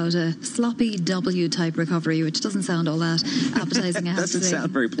talking about a sloppy W-type recovery, which doesn't sound all that appetizing, I have to say. Doesn't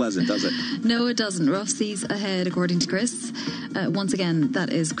sound very pleasant, does it? No, it doesn't. Rough seas ahead, according to Chris. Once again,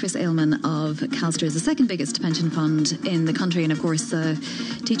 that is Chris Illman of CalSTRS, the second biggest pension fund in the country, and of course,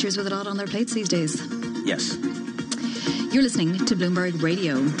 teachers with a lot on their plates these days. Yes. You're listening to Bloomberg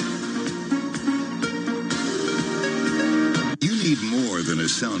Radio. You need more than a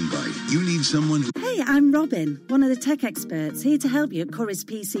soundbite. You need someone who... Hey, I'm Robin, one of the tech experts, here to help you at Curry's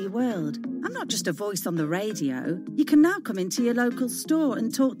PC World. I'm not just a voice on the radio. You can now come into your local store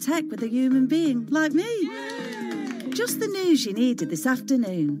and talk tech with a human being like me. Just the news you needed this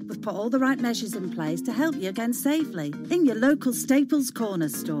afternoon. We've put all the right measures in place to help you again safely in your local Staples Corner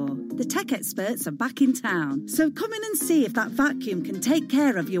store. The tech experts are back in town, so come in and see if that vacuum can take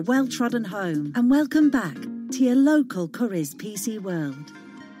care of your well-trodden home. And welcome back to your local Curry's PC World.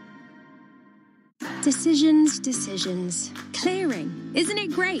 Decisions. Clearing. Isn't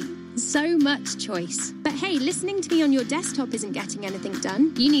it great? So much choice. But hey, listening to me on your desktop isn't getting anything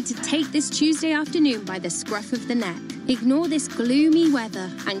done. You need to take this Tuesday afternoon by the scruff of the neck. Ignore this gloomy weather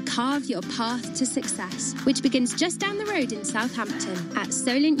and carve your path to success, which begins just down the road in Southampton at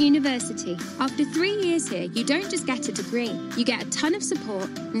Solent University. After 3 years here, you don't just get a degree. You get a ton of support,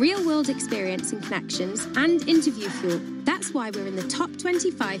 real-world experience and connections, and interview fuel. That's why we're in the top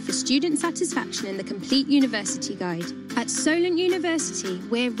 25 for student satisfaction in the Complete University Guide. At Solent University,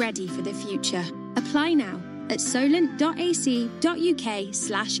 we're ready for the future. Apply now at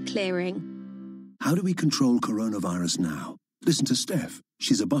solent.ac.uk/clearing. How do we control coronavirus now? Listen to Steph.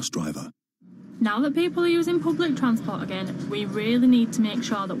 She's a bus driver. Now that people are using public transport again, we really need to make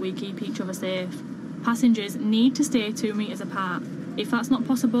sure that we keep each other safe. Passengers need to stay 2 metres apart. If that's not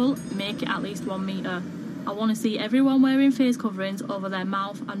possible, make it at least 1 metre. I want to see everyone wearing face coverings over their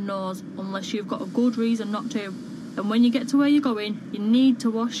mouth and nose unless you've got a good reason not to. And when you get to where you're going, you need to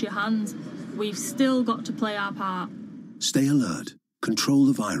wash your hands. We've still got to play our part. Stay alert. Control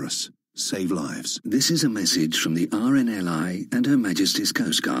the virus. Save lives. This is a message from the RNLI and Her Majesty's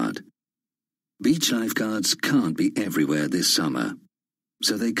Coast Guard. Beach lifeguards can't be everywhere this summer,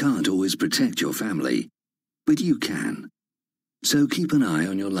 so they can't always protect your family, but you can. So keep an eye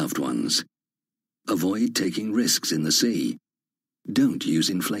on your loved ones. Avoid taking risks in the sea. Don't use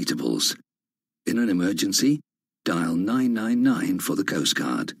inflatables. In an emergency, dial 999 for the Coast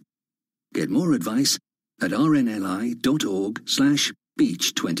Guard. Get more advice at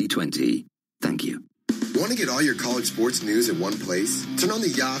rnli.org/Beach 2020. Thank you. Want to get all your college sports news in one place? Turn on the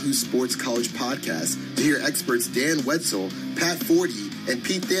Yahoo Sports College podcast to hear experts Dan Wetzel, Pat Forty, and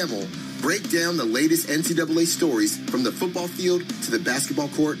Pete Thamel break down the latest NCAA stories from the football field to the basketball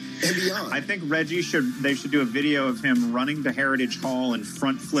court and beyond. I think Reggie should do a video of him running to Heritage Hall and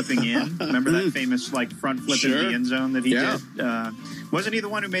front flipping in. Remember that famous front flip in the end zone that he did? Wasn't he the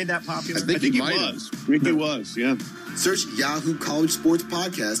one who made that popular? I think he was. I think he was, yeah. Search Yahoo College Sports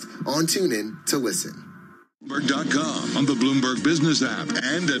Podcast on TuneIn to listen. Bloomberg.com, on the Bloomberg Business app,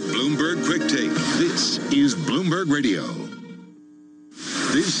 and at Bloomberg Quick Take. This is Bloomberg Radio.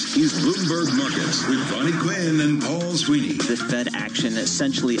 This is Bloomberg Markets with Bonnie Quinn and Paul Sweeney. The Fed action,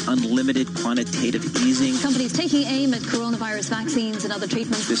 essentially unlimited quantitative easing. Companies taking aim at coronavirus vaccines and other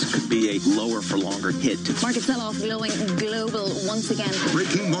treatments. This could be a lower for longer hit. Market sell-off glowing global once again.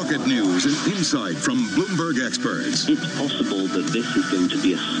 Breaking market news and insight from Bloomberg experts. It's possible that this is going to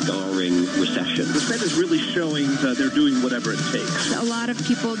be a scarring recession. The Fed is really showing that they're doing whatever it takes. A lot of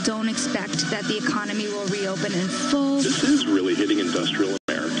people don't expect that the economy will reopen in full. This is really hitting industrial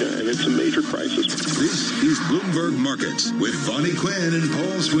America, and it's a major crisis. This is Bloomberg Markets with Bonnie Quinn and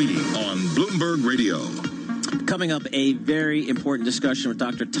Paul Sweeney on Bloomberg Radio. Coming up, a very important discussion with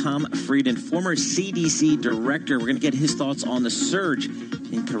Dr. Tom Frieden, former CDC director. We're going to get his thoughts on the surge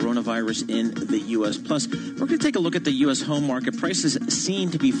in coronavirus in the U.S. Plus, we're going to take a look at the U.S. home market. Prices seem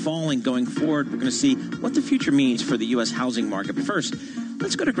to be falling going forward. We're going to see what the future means for the U.S. housing market. But first,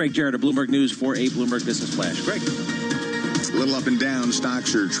 let's go to Greg Jarrett of Bloomberg News for a Bloomberg Business Flash. Greg. A little up and down.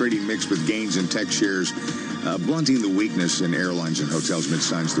 Stocks are trading mixed with gains in tech shares, blunting the weakness in airlines and hotels amid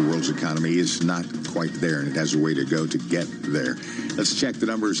signs the world's economy is not quite there, and it has a way to go to get there. Let's check the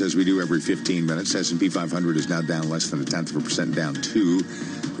numbers as we do every 15 minutes. S&P 500 is now down less than 0.1%, down 2.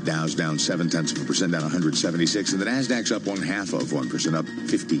 The Dow's down 0.7%, down 176, and the Nasdaq's up 0.5%, up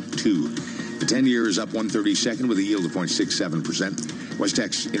 52. The 10-year is up 1/32 with a yield of 0.67%. West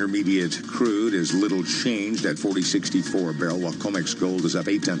Texas Intermediate crude is little changed at $40.64 a barrel, while COMEX gold is up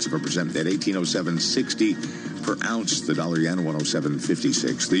 0.8% at $1807.60 per ounce. The dollar yen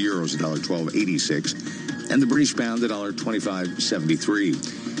 107.56. The euro is $1.12.86, and the British pound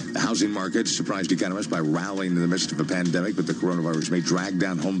 $1.25.73. The housing market surprised economists by rallying in the midst of a pandemic, but the coronavirus may drag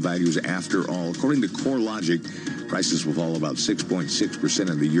down home values after all. According to CoreLogic, prices will fall about 6.6%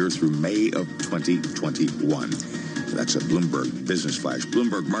 in the year through May of 2021. That's a Bloomberg Business Flash.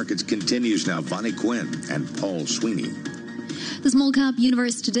 Bloomberg Markets continues now. Bonnie Quinn and Paul Sweeney. The small cap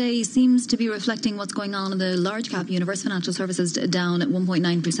universe today seems to be reflecting what's going on in the large cap universe. Financial services down at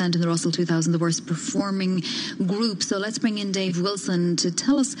 1.9% in the Russell 2000, the worst performing group. So let's bring in Dave Wilson to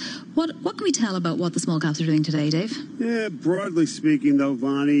tell us what can we tell about what the small caps are doing today, Dave? Yeah, broadly speaking, though,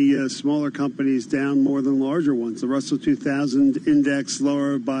 Vonnie, smaller companies down more than larger ones. The Russell 2000 index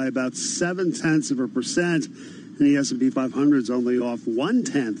lower by about 0.7%, and the S&P 500 is only off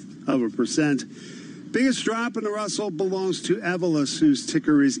 0.1%. Biggest drop in the Russell belongs to Evolus, whose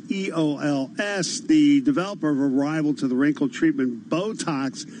ticker is EOLS. The developer of a rival to the wrinkle treatment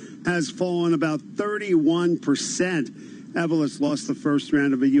Botox has fallen about 31%. Evolus lost the first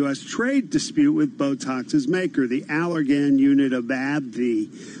round of a U.S. trade dispute with Botox's maker, the Allergan unit of AbbVie.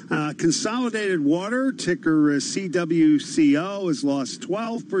 Consolidated Water, ticker CWCO, has lost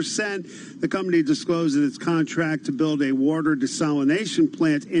 12%. The company disclosed that its contract to build a water desalination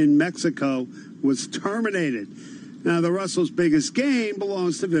plant in Mexico was terminated. Now, the Russell's biggest gain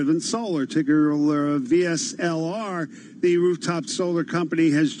belongs to Vivint Solar, ticker VSLR. The rooftop solar company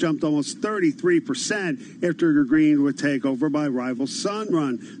has jumped almost 33% after agreeing with takeover by rival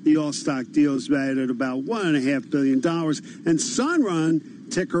Sunrun. The all-stock deal is valued at about $1.5 billion. And Sunrun,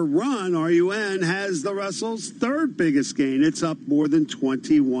 ticker RUN, RUN, has the Russell's third biggest gain. It's up more than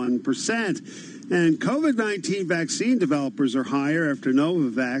 21%. And COVID-19 vaccine developers are higher after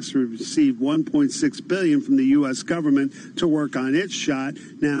Novavax received $1.6 billion from the U.S. government to work on its shot.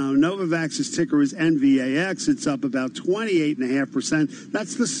 Now, Novavax's ticker is NVAX. It's up about 28.5%.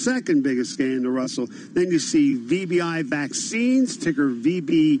 That's the second biggest gain in the Russell. Then you see VBI Vaccines, ticker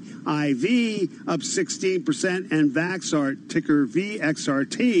VBIV, up 16%, and Vaxart, ticker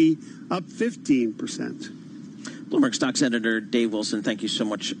VXRT, up 15%. Bloomberg Stocks editor Dave Wilson, thank you so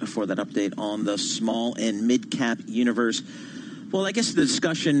much for that update on the small and mid-cap universe. Well, I guess the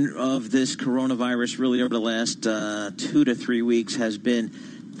discussion of this coronavirus really over the last 2 to 3 weeks has been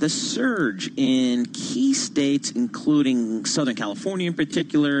the surge in key states, including Southern California in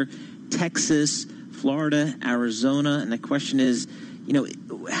particular, Texas, Florida, Arizona. And the question is,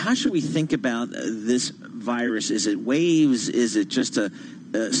 how should we think about this virus? Is it waves? Is it just a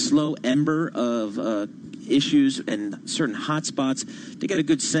slow ember of issues and certain hotspots? To get a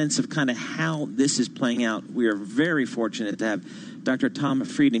good sense of kind of how this is playing out, we are very fortunate to have Dr. Tom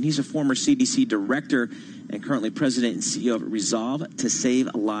Frieden. He's a former CDC director and currently president and CEO of Resolve to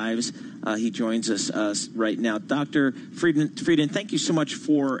Save Lives. He joins us right now. Dr. Frieden, thank you so much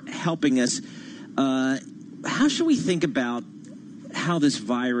for helping us. How should we think about how this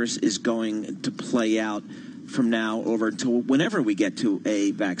virus is going to play out from now over until whenever we get to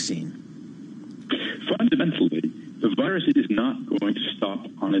a vaccine? Fundamentally, the virus is not going to stop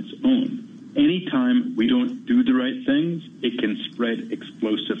on its own. anytime we don't do the right things, it can spread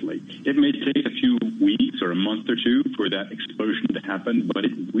explosively. It may take a few weeks or a month or two for that explosion to happen, but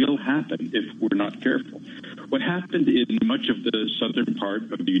it will happen if we're not careful. What happened in much of the southern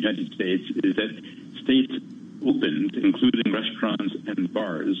part of the United States is that states opened, including restaurants and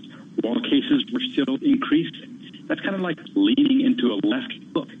bars, while cases were still increasing. That's kind of like leaning into a left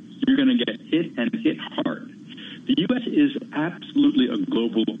hook. You're going to get hit and hit hard. The U.S. is absolutely a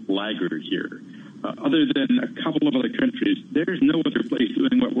global laggard here. Other than a couple of other countries, there's no other place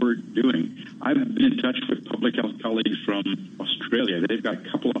doing what we're doing. I've been in touch with public health colleagues from Australia. They've got a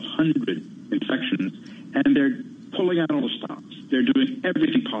couple of hundred infections, and they're pulling out all the stops. They're doing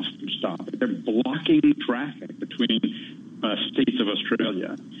everything possible to stop it. They're blocking traffic between states of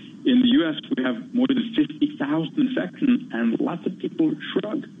Australia. In the U.S., we have more than 50,000 infections, and lots of people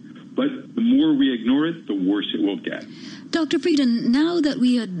shrug. But the more we ignore it, the worse it will get. Dr. Frieden, now that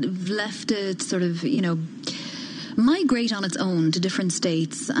we had left it sort of, migrate on its own to different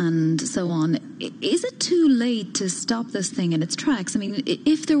states and so on, is it too late to stop this thing in its tracks? I mean,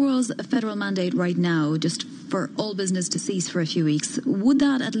 if there was a federal mandate right now just for all business to cease for a few weeks, would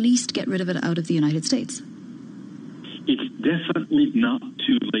that at least get rid of it out of the United States? It's definitely not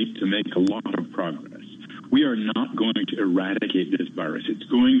too late to make a lot of progress. We are not going to eradicate this virus. It's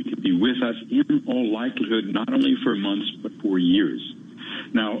going to be with us in all likelihood, not only for months, but for years.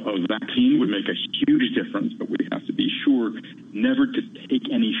 Now, a vaccine would make a huge difference, but we have to be sure never to take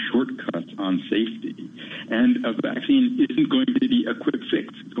any shortcuts on safety. And a vaccine isn't going to be a quick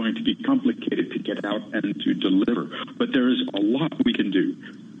fix. It's going to be complicated to get out and to deliver. But there is a lot we can do.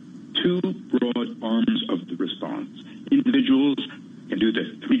 Two broad arms of the response. Individuals can do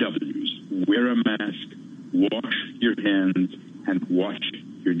the 3 W's. Wear a mask, wash your hands, and watch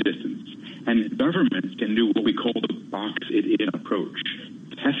your distance. And governments can do what we call the box-it-in approach.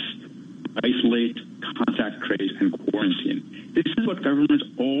 Test, isolate, contact trace, and quarantine. This is what governments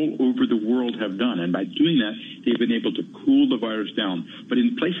all over the world have done. And by doing that, they've been able to cool the virus down. But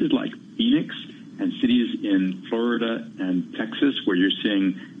in places like Phoenix and cities in Florida and Texas, where you're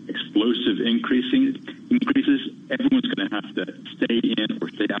seeing explosive increases, everyone's going to have to stay in or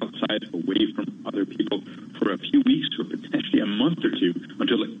stay outside away from other people for a few weeks or potentially a month or two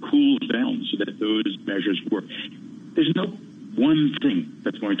until it cools down so that those measures work. There's no one thing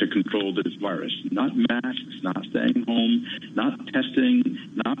that's going to control this virus. Not masks, not staying home, not testing,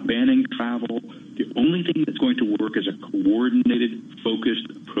 not banning travel. The only thing that's going to work is a coordinated, focused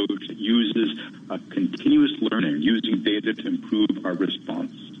approach that uses continuous learning, using data to improve our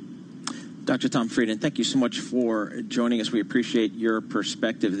response. Dr. Tom Frieden, thank you so much for joining us. We appreciate your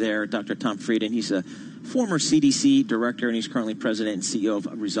perspective there. Dr. Tom Frieden, he's a former CDC director, and he's currently president and CEO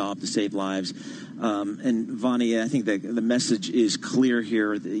of Resolve to Save Lives. And Vani, I think the message is clear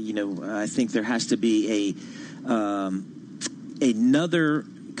here. I think there has to be another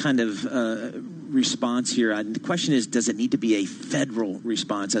kind of response here. And the question is, does it need to be a federal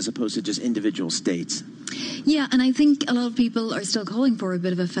response as opposed to just individual states? Yeah, and I think a lot of people are still calling for a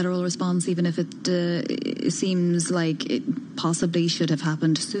bit of a federal response, even if it seems like it possibly should have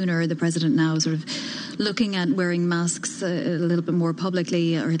happened sooner. The president now sort of looking at wearing masks a little bit more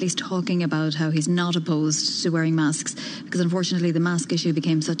publicly, or at least talking about how he's not opposed to wearing masks, because unfortunately the mask issue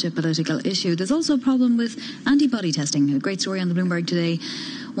became such a political issue. There's also a problem with antibody testing. A great story on the Bloomberg today.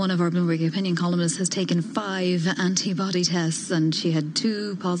 One of our Bloomberg opinion columnists has taken 5 antibody tests, and she had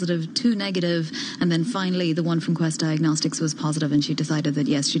 2 positive, 2 negative, and then finally the one from Quest Diagnostics was positive, and she decided that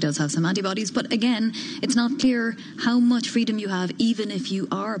yes, she does have some antibodies. But again, it's not clear how much freedom you have, even if you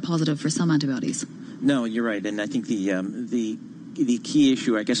are positive for some antibodies. No, you're right, and I think the key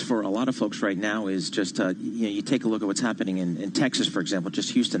issue, I guess, for a lot of folks right now is just, you take a look at what's happening in Texas, for example,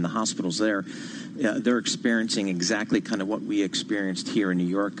 just Houston, the hospitals there, they're experiencing exactly kind of what we experienced here in New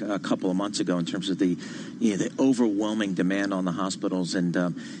York a couple of months ago in terms of the overwhelming demand on the hospitals. And,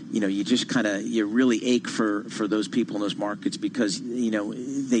 you just you really ache for those people in those markets because,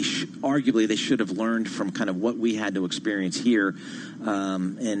 arguably they should have learned from kind of what we had to experience here.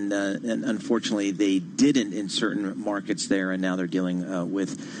 And unfortunately, they didn't in certain markets there, and now they're dealing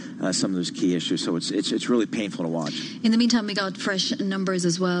with some of those key issues. So it's really painful to watch. In the meantime, we got fresh numbers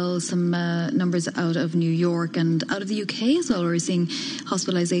as well, some numbers out of New York and out of the UK as well. We're seeing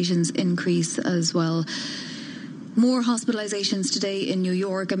hospitalizations increase as well. More hospitalizations today in New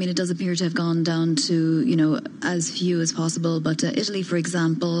York. I mean, it does appear to have gone down to, as few as possible. But Italy, for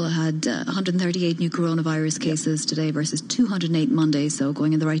example, had 138 new coronavirus cases today versus 208 Monday. So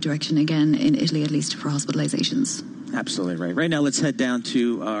going in the right direction again in Italy, at least for hospitalizations. Absolutely right. Right now, let's head down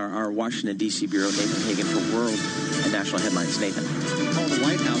to our Washington, D.C. Bureau, Nathan Hagan, for world and national headlines. Nathan. Well, the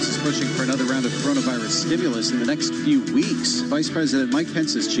White House is pushing for another round of coronavirus stimulus in the next few weeks. Vice President Mike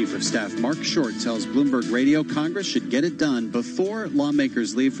Pence's chief of staff, Mark Short, tells Bloomberg Radio Congress should get it done before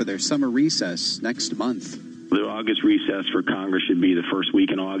lawmakers leave for their summer recess next month. The August recess for Congress should be the first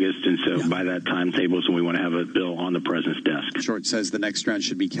week in August, and so by that timetable is when we want to have a bill on the president's desk. Short says the next round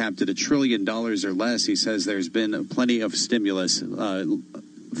should be capped at $1 trillion or less. He says there's been plenty of stimulus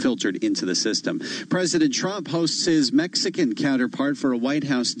filtered into the system. President Trump hosts his Mexican counterpart for a White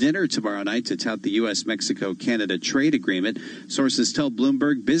House dinner tomorrow night to tout the U.S.-Mexico-Canada trade agreement. Sources tell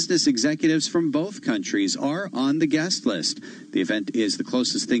Bloomberg business executives from both countries are on the guest list. The event is the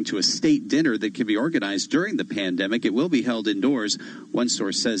closest thing to a state dinner that can be organized during the pandemic. It will be held indoors. One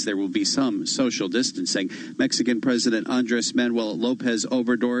source says there will be some social distancing. Mexican President Andres Manuel Lopez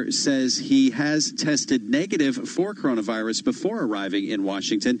Obrador says he has tested negative for coronavirus before arriving in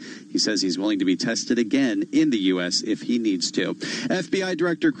Washington. He says he's willing to be tested again in the U.S. if he needs to. FBI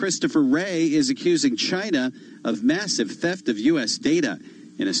Director Christopher Wray is accusing China of massive theft of U.S. data.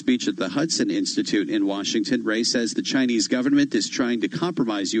 In a speech at the Hudson Institute in Washington, Wray says the Chinese government is trying to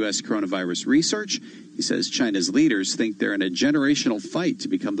compromise U.S. coronavirus research. He says China's leaders think they're in a generational fight to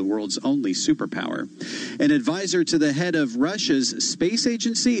become the world's only superpower. An advisor to the head of Russia's space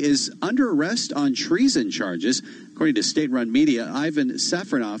agency is under arrest on treason charges. According to state-run media, Ivan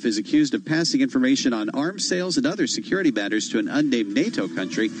Safronov is accused of passing information on arms sales and other security matters to an unnamed NATO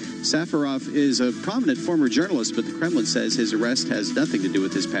country. Safronov is a prominent former journalist, but the Kremlin says his arrest has nothing to do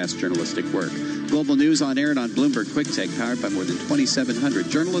with his past journalistic work. Global news on air and on Bloomberg Quick Take, powered by more than 2,700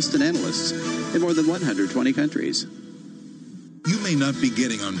 journalists and analysts in more than 120 countries. You may not be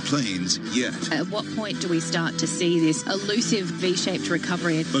getting on planes yet. At what point do we start to see this elusive V-shaped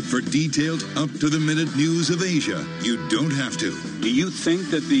recovery? But for detailed, up-to-the-minute news of Asia, you don't have to. Do you think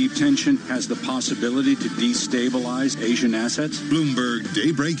that the tension has the possibility to destabilize Asian assets? Bloomberg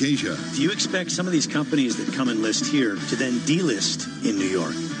Daybreak Asia. Do you expect some of these companies that come and list here to then delist in New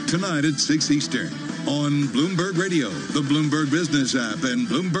York? Tonight at 6 Eastern on Bloomberg Radio, the Bloomberg Business app, and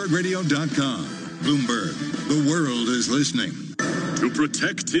BloombergRadio.com. Bloomberg, the world is listening. To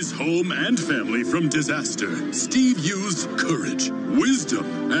protect his home and family from disaster, Steve used courage,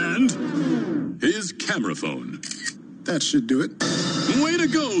 wisdom, and his camera phone. That should do it. Way to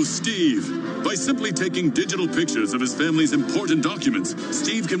go, Steve! By simply taking digital pictures of his family's important documents,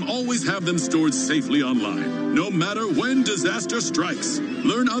 Steve can always have them stored safely online, no matter when disaster strikes.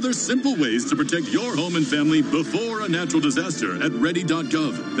 Learn other simple ways to protect your home and family before a natural disaster at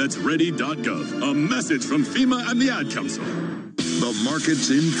ready.gov. That's ready.gov. A message from FEMA and the Ad Council. The market's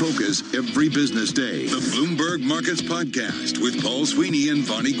in focus every business day. The Bloomberg Markets Podcast with Paul Sweeney and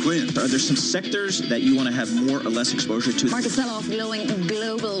Bonnie Quinn. Are there some sectors that you want to have more or less exposure to? Market sell-off glowing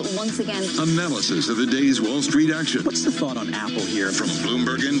global once again. Analysis of the day's Wall Street action. What's the thought on Apple here? From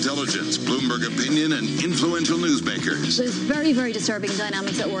Bloomberg Intelligence, Bloomberg Opinion, and influential newsmakers. There's very, very disturbing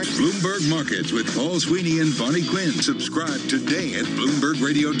dynamics at work. Bloomberg Markets with Paul Sweeney and Bonnie Quinn. Subscribe today at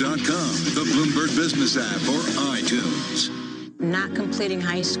BloombergRadio.com, the Bloomberg Business app, or iTunes. Not completing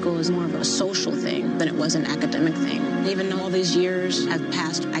high school is more of a social thing than it was an academic thing. Even though all these years have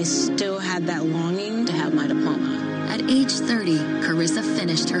passed, I still had that longing to have my diploma. At age 30, Carissa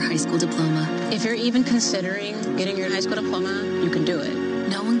finished her high school diploma. If you're even considering getting your high school diploma, you can do it.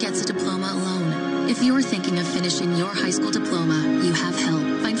 No one gets a diploma alone. If you're thinking of finishing your high school diploma, you have help.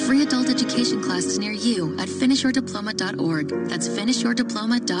 Find free adult education classes near you at finishyourdiploma.org. That's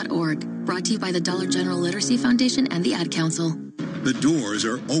finishyourdiploma.org. Brought to you by the Dollar General Literacy Foundation and the Ad Council. The doors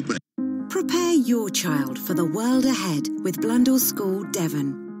are open. Prepare your child for the world ahead with Blundell School,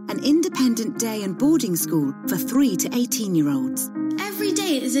 Devon, an independent day and boarding school for 3 to 18-year-olds. Every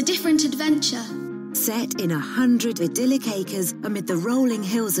day is a different adventure. Set in 100 idyllic acres amid the rolling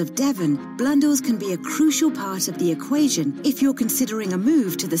hills of Devon, Blundell's can be a crucial part of the equation if you're considering a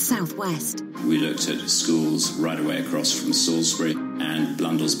move to the southwest. We looked at schools right away across from Salisbury, and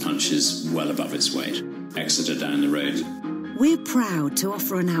Blundell's punches well above its weight. Exeter down the road. We're proud to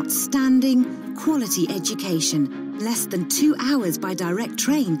offer an outstanding, quality education, less than 2 hours by direct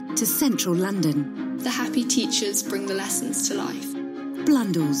train to central London. The happy teachers bring the lessons to life.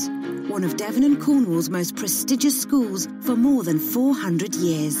 Blundell's, one of Devon and Cornwall's most prestigious schools for more than 400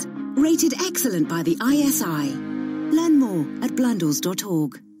 years. Rated excellent by the ISI. Learn more at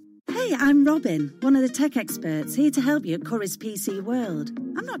blundells.org. Hey, I'm Robin, one of the tech experts here to help you at Curry's PC World.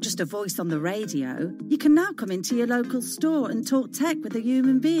 I'm not just a voice on the radio. You can now come into your local store and talk tech with a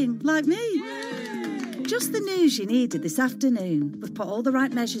human being like me. Just the news you needed this afternoon. We've put all the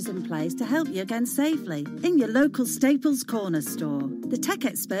right measures in place to help you again safely in your local Staples Corner store. The tech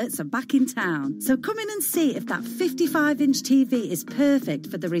experts are back in town, so come in and see if that 55-inch TV is perfect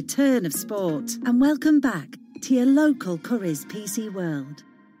for the return of sport. And welcome back to your local Curry's PC World.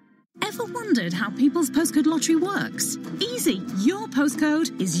 Ever wondered how people's postcode lottery works? Easy. Your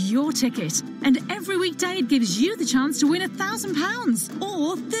postcode is your ticket. And every weekday it gives you the chance to win £1,000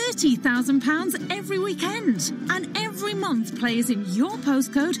 or £30,000 every weekend. And every month players in your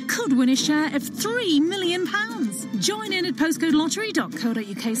postcode could win a share of £3 million. Join in at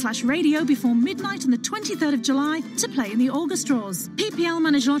postcodelottery.co.uk/radio before midnight on the 23rd of July to play in the August draws. PPL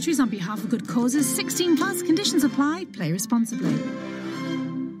manage lotteries on behalf of good causes. 16 plus. Conditions apply. Play responsibly.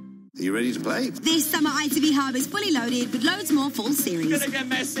 Are you ready to play? This summer, ITV Hub is fully loaded with loads more full series. Gonna get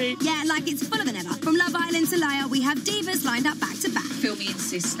messy. Yeah, like it's fuller than ever. From Love Island to Layer, we have divas lined up back to back. Filmy and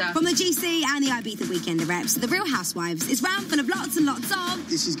Sister. From the GC and the Ibiza Weekender reps to the Real Housewives, it's round full of lots and lots of...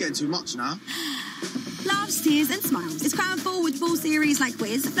 This is getting too much now. Laughs, tears and smiles. It's crammed full with full series like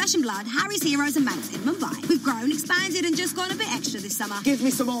Quiz, Flesh and Blood, Harry's Heroes and Manx in Mumbai. We've grown, expanded and just gone a bit extra this summer. Give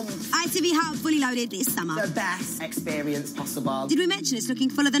me some more. ITV Hub fully loaded this summer. The best experience possible. Did we mention it's looking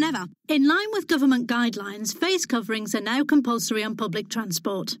fuller than ever? In line with government guidelines, face coverings are now compulsory on public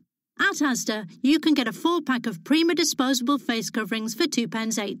transport. At Asda, you can get a 4-pack of Prima disposable face coverings for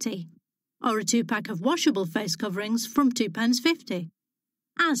 £2.80, or a 2-pack of washable face coverings from £2.50.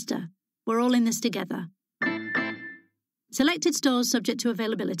 Asda, we're all in this together. Selected stores subject to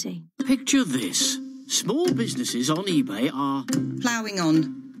availability. Picture this. Small businesses on eBay are... ploughing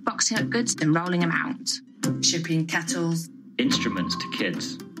on, boxing up goods and rolling them out, shipping kettles, instruments to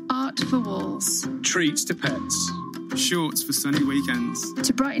kids, art for walls, treats to pets, shorts for sunny weekends,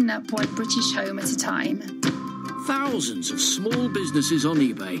 to brighten up one British home at a time. Thousands of small businesses on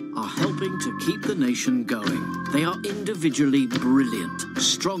eBay are helping to keep the nation going. They are individually brilliant,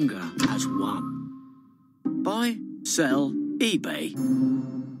 stronger as one. Buy, sell, eBay.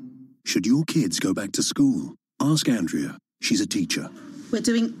 Should your kids go back to school? Ask Andrea. She's a teacher. We're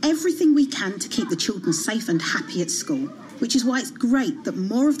doing everything we can to keep the children safe and happy at school, which is why it's great that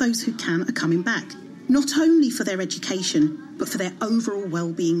more of those who can are coming back, not only for their education, but for their overall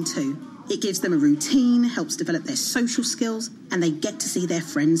well-being too. It gives them a routine, helps develop their social skills, and they get to see their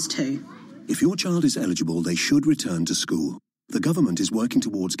friends too. If your child is eligible, they should return to school. The government is working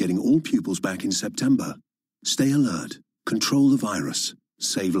towards getting all pupils back in September. Stay alert, control the virus,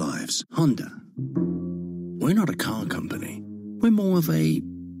 save lives. Honda. We're not a car company. We're more of a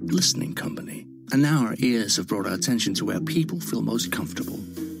listening company. And now our ears have brought our attention to where people feel most comfortable,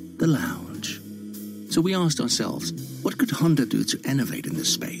 the lounge. So we asked ourselves, what could Honda do to innovate in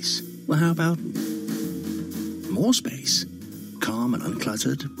this space? Well, how about more space? Calm and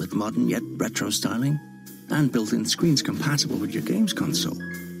uncluttered, with modern yet retro styling, and built-in screens compatible with your games console.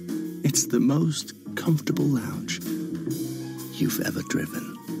 It's the most comfortable lounge you've ever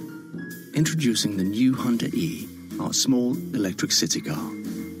driven. Introducing the new Honda E, our small electric city car.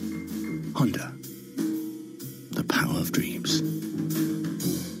 Honda. The power of dreams.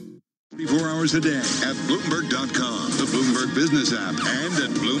 24 hours a day at Bloomberg.com, the Bloomberg Business app, and at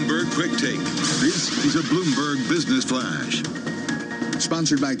Bloomberg Quick Take. This is a Bloomberg Business Flash.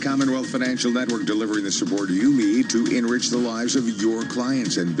 Sponsored by Commonwealth Financial Network, delivering the support you need to enrich the lives of your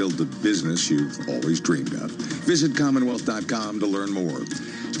clients and build the business you've always dreamed of. Visit Commonwealth.com to learn more.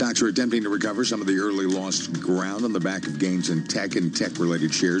 Stocks are attempting to recover some of the early lost ground on the back of gains in tech and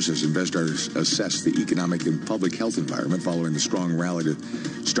tech-related shares as investors assess the economic and public health environment following the strong rally to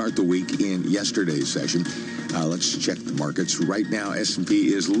start the week in yesterday's session. Let's check the markets. Right now,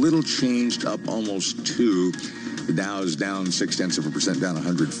 S&P is little changed, up almost 2. The Dow is down 0.6%, down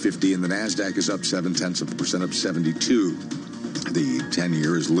 150, and the NASDAQ is up 0.7%, up 72. The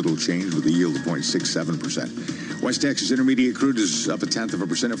 10-year is little changed with a yield of 0.67%. West Texas Intermediate crude is up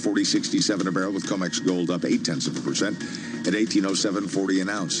 0.1% at $40.67 a barrel, with COMEX gold up 0.8% at $18.0740 an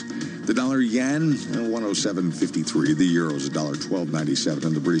ounce. The dollar yen, 107.53. The euro is $1.1297,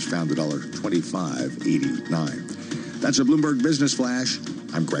 and the British pound $1.2589. That's a Bloomberg Business Flash.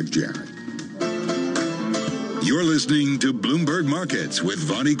 I'm Greg Jarrett. You're listening to Bloomberg Markets with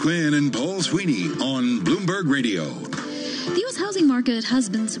Vonnie Quinn and Paul Sweeney on Bloomberg Radio. The U.S. housing market has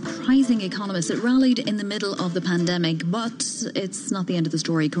been surprising economists. It rallied in the middle of the pandemic, but it's not the end of the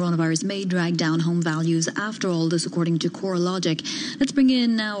story. Coronavirus may drag down home values after all this, according to CoreLogic. Let's bring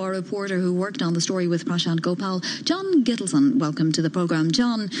in now our reporter who worked on the story with Prashant Gopal, John Gittleson. Welcome to the programme.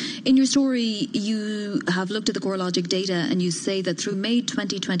 John, in your story, you have looked at the CoreLogic data and you say that through May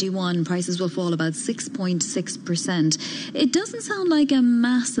 2021, prices will fall about 6.6%. It doesn't sound like a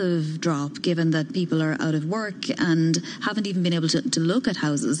massive drop, given that people are out of work and haven't even been able to look at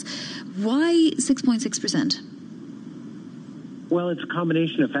houses. Why 6.6%? Well, it's a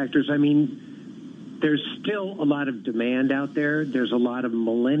combination of factors. I mean, there's still a lot of demand out there. There's a lot of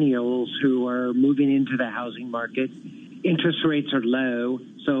millennials who are moving into the housing market. Interest rates are low,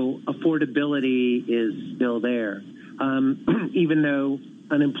 so affordability is still there. Even though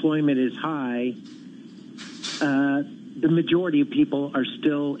unemployment is high, the majority of people are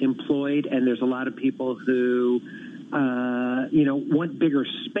still employed, and there's a lot of people who want bigger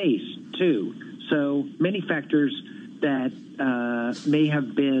space, too. So many factors that may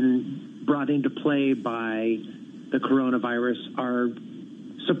have been brought into play by the coronavirus are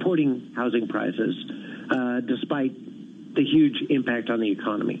supporting housing prices, despite the huge impact on the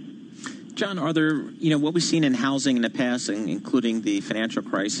economy. John, are there, what we've seen in housing in the past, including the financial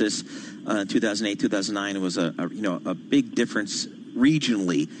crisis, 2008, 2009, was a big difference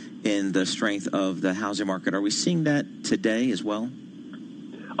regionally in the strength of the housing market. Are we seeing that today as well?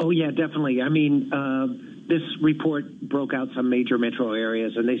 Oh, yeah, definitely. I mean, this report broke out some major metro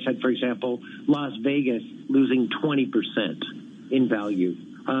areas, and they said, for example, Las Vegas losing 20% in value.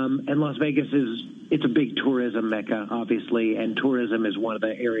 And Las Vegas it's a big tourism mecca, obviously, and tourism is one of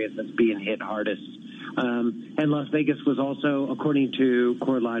the areas that's being hit hardest. And Las Vegas was also, according to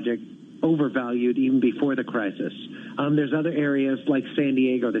CoreLogic, overvalued even before the crisis. There's other areas like San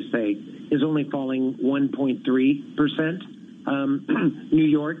Diego, they say, is only falling 1.3%. New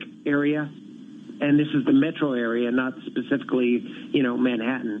York area, and this is the metro area, not specifically,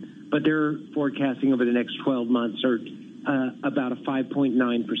 Manhattan, but they're forecasting over the next 12 months or about a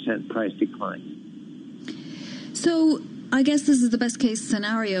 5.9% price decline. So I guess this is the best case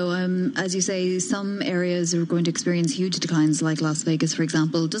scenario. As you say, some areas are going to experience huge declines, like Las Vegas, for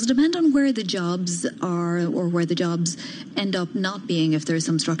example. Does it depend on where the jobs are or where the jobs end up not being if there's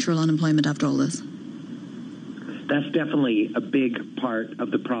some structural unemployment after all this? That's definitely a big part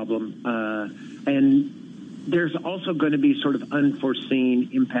of the problem. And there's also going to be sort of unforeseen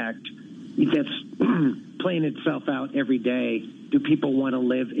impact that's playing itself out every day. Do people want to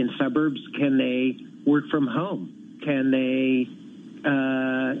live in suburbs? Can they work from home? Can they,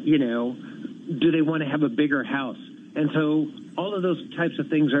 do they want to have a bigger house? And so all of those types of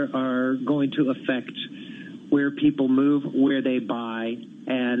things are going to affect where people move, where they buy,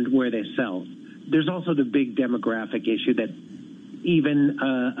 and where they sell. There's also the big demographic issue that even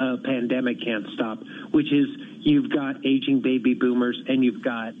a pandemic can't stop, which is you've got aging baby boomers and you've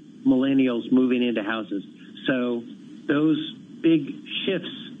got millennials moving into houses. So those big shifts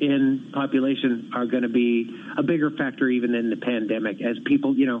in population are going to be a bigger factor even in the pandemic, as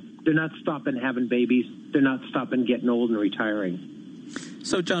people, they're not stopping having babies. They're not stopping getting old and retiring.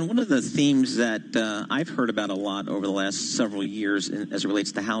 So, John, one of the themes that I've heard about a lot over the last several years as it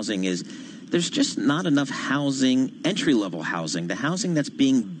relates to housing is there's just not enough housing, entry-level housing. The housing that's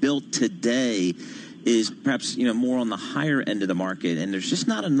being built today is perhaps, more on the higher end of the market, and there's just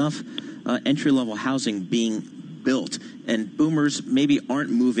not enough entry-level housing being built. And boomers maybe aren't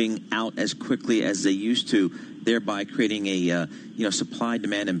moving out as quickly as they used to, thereby creating a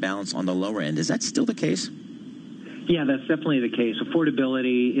supply-demand imbalance on the lower end. Is that still the case? Yeah, that's definitely the case.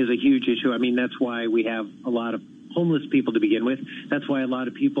 Affordability is a huge issue. I mean, that's why we have a lot of homeless people to begin with. That's why a lot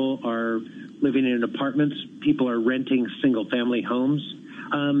of people are living in apartments. People are renting single-family homes.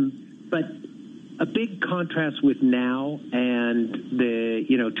 But a big contrast with now and the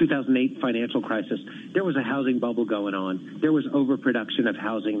 2008 financial crisis, there was a housing bubble going on. There was overproduction of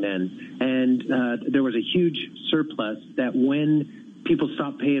housing then, and there was a huge surplus that when people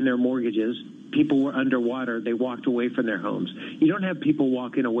stopped paying their mortgages, people were underwater. They walked away from their homes. You don't have people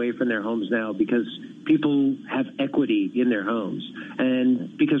walking away from their homes now because people have equity in their homes,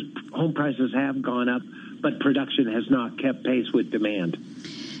 and because home prices have gone up, but production has not kept pace with demand.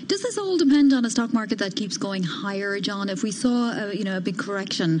 Does this all depend on a stock market that keeps going higher, John? If we saw a big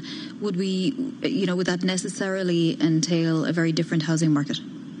correction, would that necessarily entail a very different housing market?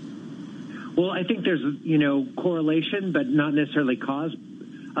 Well, I think there's correlation, but not necessarily cause.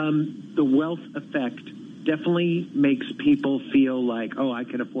 The wealth effect definitely makes people feel like, oh, I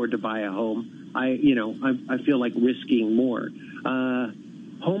can afford to buy a home. I feel like risking more.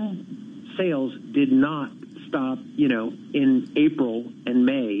 Home sales did not stop, in April and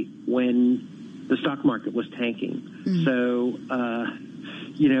May when the stock market was tanking. So,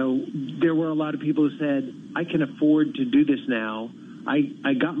 there were a lot of people who said, I can afford to do this now.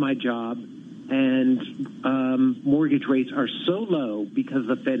 I got my job, and mortgage rates are so low because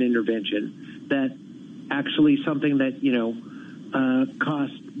of Fed intervention that actually something that,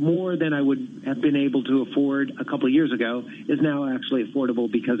 cost more than I would have been able to afford a couple of years ago is now actually affordable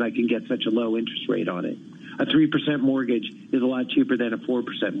because I can get such a low interest rate on it. A 3% mortgage is a lot cheaper than a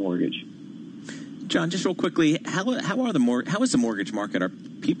 4% mortgage. John, just real quickly, how is the mortgage market? Are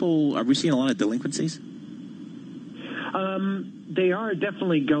we seeing a lot of delinquencies? They are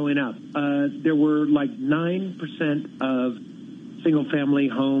definitely going up. There were like 9% of single-family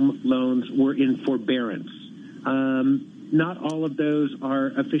home loans were in forbearance. Not all of those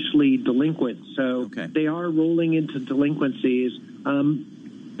are officially delinquent, so they are rolling into delinquencies.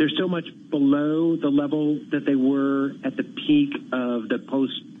 They're still much below the level that they were at the peak of the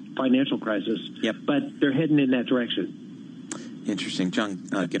post-financial crisis, but they're heading in that direction. Interesting. John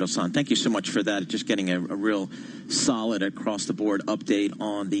Gitto-san, thank you so much for that. Just getting a real solid across-the-board update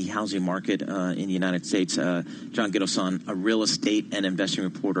on the housing market in the United States. John Gitto-san, a real estate and investing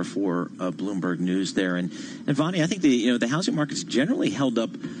reporter for Bloomberg News there. And Vonnie, I think the housing market's generally held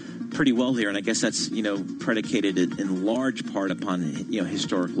up pretty well here, and I guess that's predicated in large part upon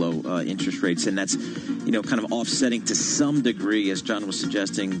historic low interest rates, and that's kind of offsetting to some degree, as John was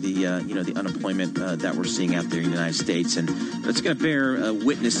suggesting, the unemployment that we're seeing out there in the United States, and it's going to bear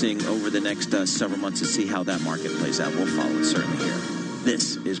witnessing over the next several months to see how that market plays out. We'll follow it certainly here.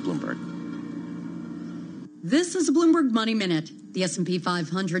 This is Bloomberg. This is a Bloomberg Money Minute. The S&P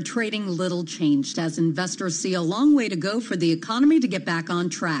 500 trading little changed as investors see a long way to go for the economy to get back on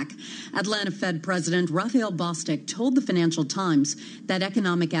track. Atlanta Fed President Raphael Bostic told the Financial Times that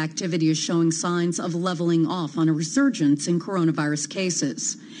economic activity is showing signs of leveling off on a resurgence in coronavirus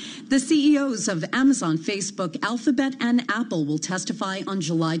cases. The CEOs of Amazon, Facebook, Alphabet, and Apple will testify on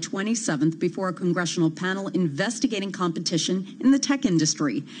July 27th before a congressional panel investigating competition in the tech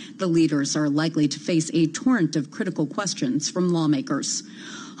industry. The leaders are likely to face a torrent of critical questions from lawmakers.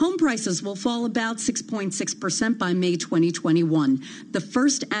 Home prices will fall about 6.6% by May 2021, the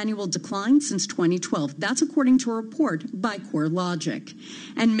first annual decline since 2012. That's according to a report by CoreLogic.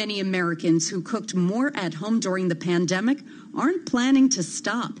 And many Americans who cooked more at home during the pandemic aren't planning to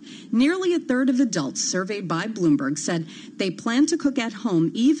stop. Nearly a third of adults surveyed by Bloomberg said they plan to cook at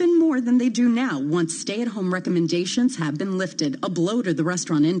home even more than they do now once stay-at-home recommendations have been lifted, a blow to the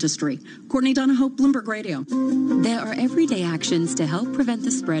restaurant industry. Courtney Donahoe, Bloomberg Radio. There are everyday actions to help prevent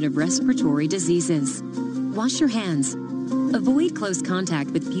the spread of respiratory diseases. Wash your hands. Avoid close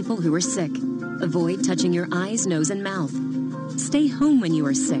contact with people who are sick. Avoid touching your eyes, nose, and mouth. Stay home when you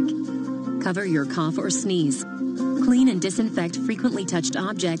are sick. Cover your cough or sneeze. Clean and disinfect frequently touched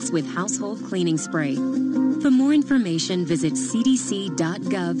objects with household cleaning spray. For more information, visit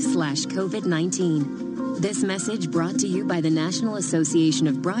cdc.gov/COVID-19. This message brought to you by the National Association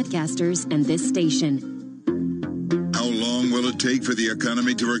of Broadcasters and this station. How long will it take for the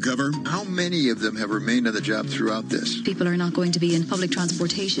economy to recover? How many of them have remained on the job throughout this? People are not going to be in public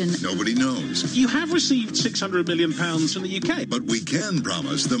transportation. Nobody knows. You have received £600 million from the UK. But we can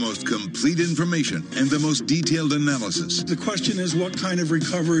promise the most complete information and the most detailed analysis. The question is, what kind of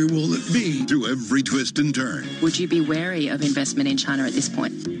recovery will it be? Through every twist and turn. Would you be wary of investment in China at this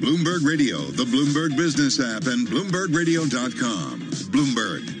point? Bloomberg Radio, the Bloomberg Business app, and BloombergRadio.com.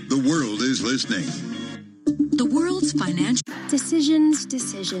 Bloomberg, the world is listening. The world's financial...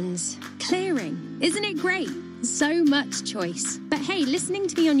 Decisions. Clearing. Isn't it great? So much choice. But hey, listening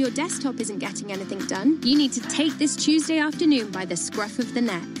to me on your desktop isn't getting anything done. You need to take this Tuesday afternoon by the scruff of the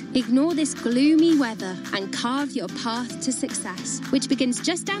neck. Ignore this gloomy weather and carve your path to success, which begins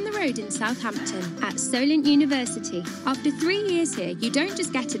just down the road in Southampton at Solent University. After 3 years here, you don't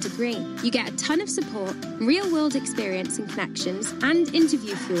just get a degree. You get a ton of support, real-world experience and connections, and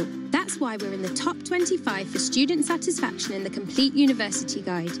interview fuel. That's why we're in the top 25 for student satisfaction in the Complete University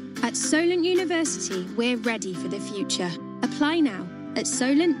Guide. At Solent University, we're ready for the future. Apply now at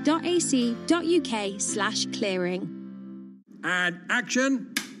solent.ac.uk/clearing. And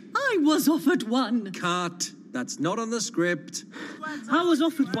action. I was offered one. Cut. That's not on the script. I was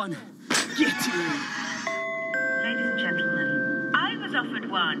offered one. Get in. Ladies and gentlemen, I was offered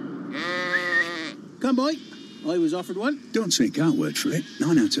one. Come, boy. I was offered one. Don't take our word for it.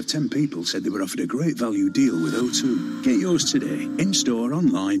 9 out of 10 people said they were offered a great value deal with O2. Get yours today, in-store,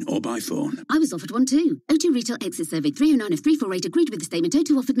 online, or by phone. I was offered one too. O2 Retail Exit Survey 309 of 348 agreed with the statement.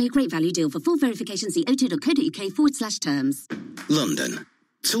 O2 offered me a great value deal. For full verification, see o2.co.uk/terms. London.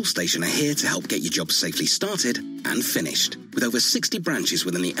 Toolstation are here to help get your job safely started and finished, with over 60 branches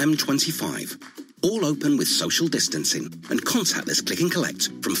within the M25. All open with social distancing and contactless click and collect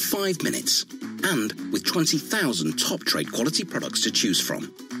from 5 minutes. And with 20,000 top trade quality products to choose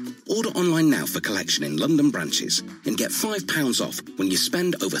from. Order online now for collection in London branches and get £5 off when you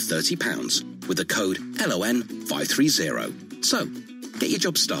spend over £30 with the code LON530. So, get your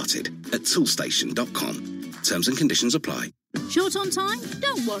job started at toolstation.com. Terms and conditions apply. Short on time?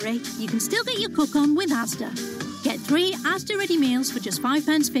 Don't worry. You can still get your cook on with Asda. Get 3 Asda ready meals for just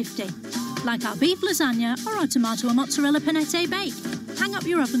 £5.50. Like our beef lasagna or our tomato and mozzarella panette bake. Hang up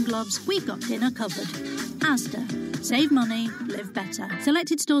your oven gloves. We've got dinner covered. Asda. Save money, live better.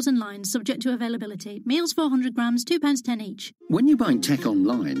 Selected stores and lines subject to availability. Meals 400 grams, £2.10 each. When you're buying tech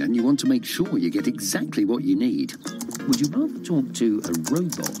online and you want to make sure you get exactly what you need, would you rather talk to a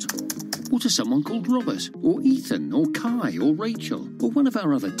robot or to someone called Robert or Ethan or Kai or Rachel or one of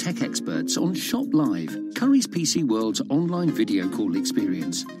our other tech experts on Shop Live, Curry's PC World's online video call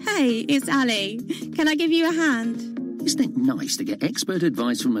experience? Hey, it's Ali. Can I give you a hand? Isn't it nice to get expert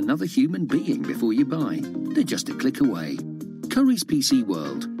advice from another human being before you buy? They're just a click away. Curry's PC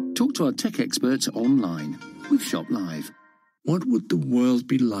World. Talk to our tech experts online with Shop Live. What would the world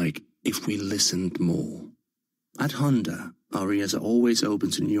be like if we listened more? At Honda, our ears are always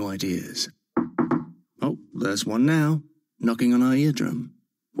open to new ideas. Oh, there's one now, knocking on our eardrum.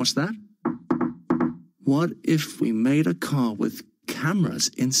 What's that? What if we made a car with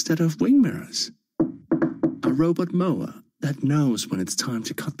cameras instead of wing mirrors? A robot mower that knows when it's time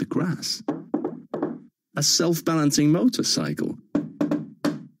to cut the grass. A self-balancing motorcycle.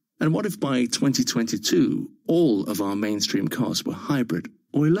 And what if by 2022, all of our mainstream cars were hybrid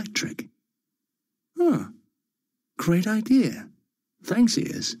or electric? Great idea. Thanks,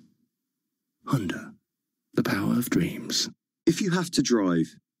 ears. Honda, the power of dreams. If you have to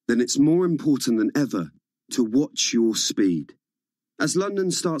drive, then it's more important than ever to watch your speed. As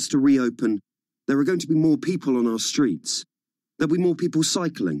London starts to reopen, there are going to be more people on our streets. There'll be more people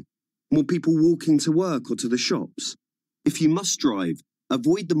cycling, more people walking to work or to the shops. If you must drive,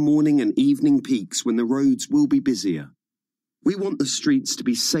 avoid the morning and evening peaks when the roads will be busier. We want the streets to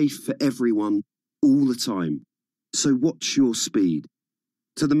be safe for everyone, all the time. So watch your speed.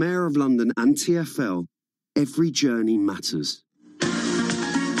 To the Mayor of London and TfL, every journey matters.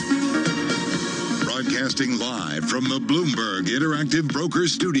 Broadcasting live from the Bloomberg Interactive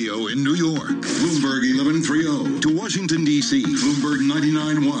Brokers Studio in New York. Bloomberg 1130 to Washington, D.C. Bloomberg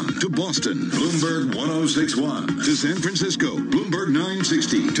 99.1 to Boston. Bloomberg 106.1 to San Francisco. Bloomberg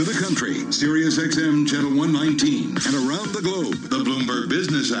 960 to the country. Sirius XM Channel 119. And around the globe, the Bloomberg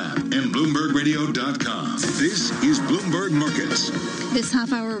Business app and BloombergRadio.com. This is Bloomberg Markets. This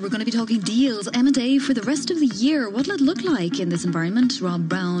half hour, we're going to be talking deals, M&A for the rest of the year. What will it look like in this environment? Rob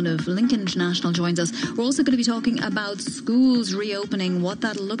Brown of Lincoln International joins us. We're also going to be talking about schools reopening, what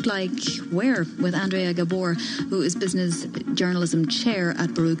that'll look like, where, with Andrea Gabor, who is Business Journalism Chair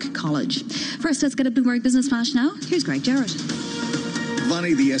at Baruch College. First, let's get a Bloomberg Business Flash now. Here's Greg Jarrett.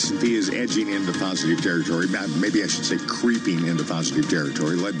 Vonnie, the S&P is edging into positive territory. Maybe I should say creeping into positive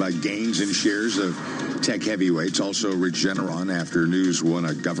territory, led by gains in shares of tech heavyweights. Also, Regeneron, after news won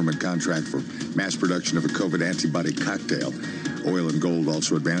a government contract for mass production of a COVID antibody cocktail. Oil and gold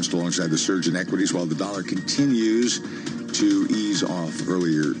also advanced alongside the surge in equities, while the dollar continues to ease off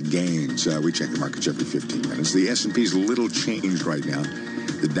earlier gains. We check the markets every 15 minutes. The S&P's little changed right now.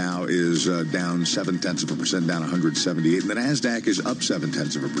 The Dow is down 0.7%, down 178, and the NASDAQ is up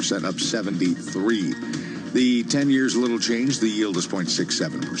 0.7%, up 73. The 10 years little change. The yield is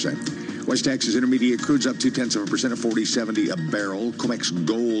 0.67%. West Texas Intermediate crude's up 0.2% at 40.70 a barrel. COMEX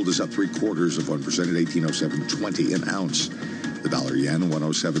gold is up 0.75% at 1807.20 an ounce. The dollar yen,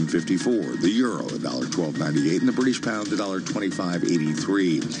 107.54. The euro, $1.1298. And the British pound,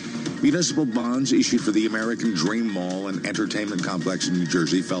 $1.2583. Municipal bonds issued for the American Dream Mall and Entertainment Complex in New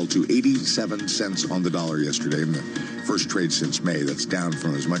Jersey fell to 87 cents on the dollar yesterday in the first trade since May. That's down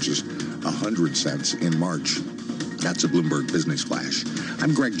from as much as 100 cents in March. That's a Bloomberg Business Flash.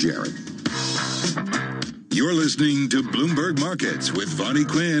 I'm Greg Jarrett. You're listening to Bloomberg Markets with Vonnie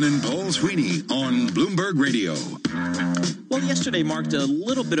Quinn and Paul Sweeney on Bloomberg Radio. Well, yesterday marked a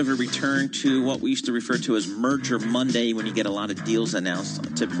little bit of a return to what we used to refer to as Merger Monday, when you get a lot of deals announced,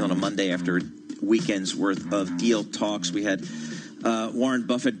 typically on a Monday after a weekend's worth of deal talks. We had Warren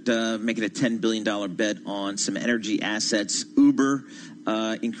Buffett making a $10 billion bet on some energy assets. Uber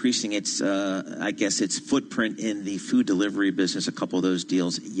increasing its footprint in the food delivery business. A couple of those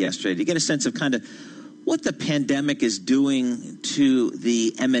deals yesterday to get a sense of kind of what the pandemic is doing to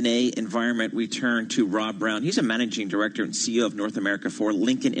the M&A environment, we turn to Rob Brown. He's a managing director and CEO of North America for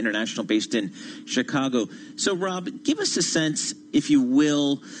Lincoln International based in Chicago. So, Rob, give us a sense, if you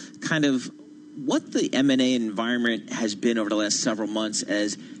will, kind of what the M&A environment has been over the last several months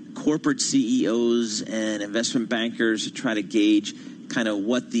as corporate CEOs and investment bankers try to gauge kind of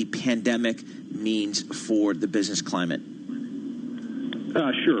what the pandemic means for the business climate.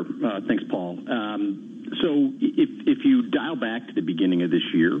 Sure. Thanks, Paul. So if you dial back to the beginning of this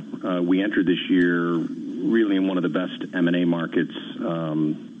year, we entered this year really in one of the best M&A markets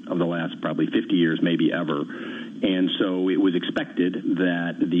of the last probably 50 years, maybe ever. And so it was expected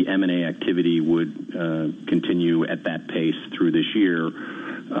that the M&A activity would continue at that pace through this year.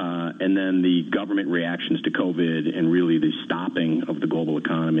 And then the government reactions to COVID and really the stopping of the global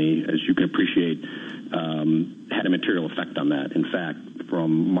economy, as you can appreciate, had a material effect on that. In fact,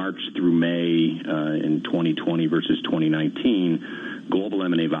 from March through May in 2020 versus 2019, global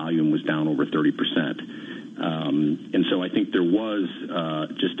M&A volume was down over 30%. And so I think there was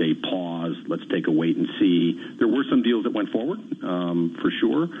just a pause. Let's take a wait and see. There were some deals that went forward, for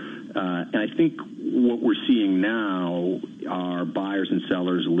sure. And I think what we're seeing now are buyers and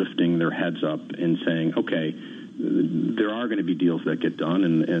sellers lifting their heads up and saying, okay, there are going to be deals that get done,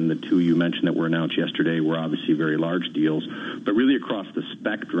 and the two you mentioned that were announced yesterday were obviously very large deals. But really across the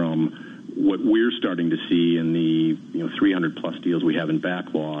spectrum, what we're starting to see in the 300-plus deals we have in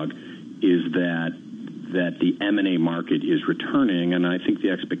backlog is that the M&A market is returning, and I think the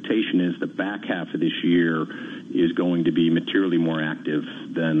expectation is the back half of this year is going to be materially more active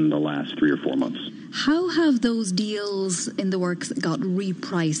than the last 3 or 4 months. How have those deals in the works got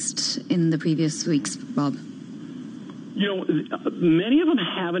repriced in the previous weeks, Rob? Many of them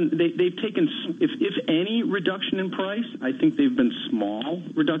haven't. They've taken, if any, reduction in price. I think they've been small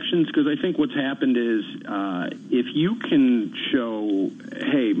reductions, because I think what's happened is if you can show,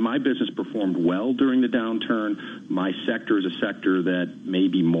 hey, my business performed well during the downturn, my sector is a sector that may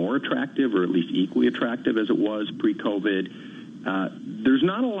be more attractive or at least equally attractive as it was pre-COVID, there's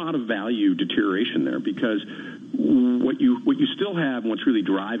not a lot of value deterioration there, because what you still have, and what's really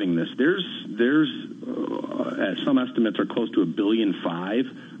driving this, there's some estimates are close to $1.5 billion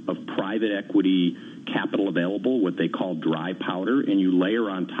of private equity capital available, what they call dry powder, and you layer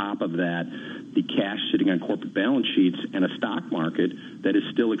on top of that the cash sitting on corporate balance sheets and a stock market that is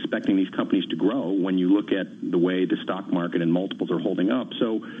still expecting these companies to grow when you look at the way the stock market and multiples are holding up.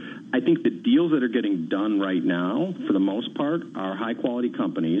 So I think the deals that are getting done right now, for the most part, are high-quality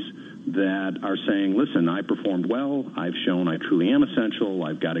companies that are saying, listen, I performed well, I've shown I truly am essential,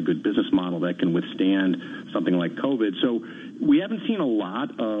 I've got a good business model that can withstand something like COVID. So we haven't seen a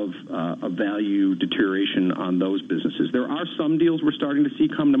lot of value deterioration on those businesses. There are some deals we're starting to see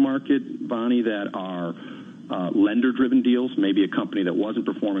come to market, Bonnie, that are lender-driven deals, maybe a company that wasn't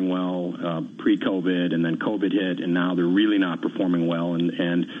performing well pre-COVID, and then COVID hit, and now they're really not performing well,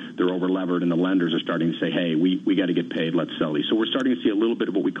 and they're over-levered, and the lenders are starting to say, hey, we got to get paid, let's sell these. So we're starting to see a little bit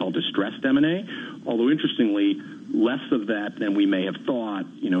of what we call distressed M&A, although interestingly, less of that than we may have thought,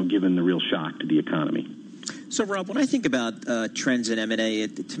 given the real shock to the economy. So, Rob, when I think about trends in M&A,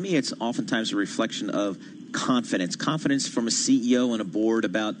 to me it's oftentimes a reflection of confidence from a CEO and a board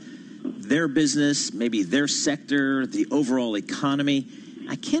about their business, maybe their sector, the overall economy.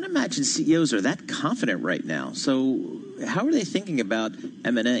 I can't imagine CEOs are that confident right now. So how are they thinking about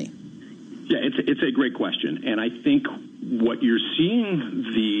M&A? Yeah, it's a great question. And I think what you're seeing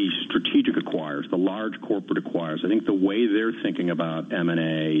the strategic acquirers, the large corporate acquirers, I think the way they're thinking about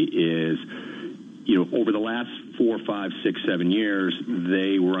M&A is, over the last 4, 5, 6, 7 years,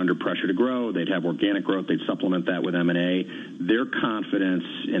 they were under pressure to grow. They'd have organic growth. They'd supplement that with M&A. Their confidence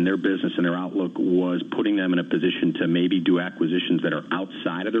in their business and their outlook was putting them in a position to maybe do acquisitions that are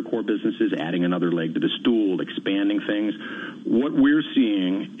outside of their core businesses, adding another leg to the stool, expanding things. What we're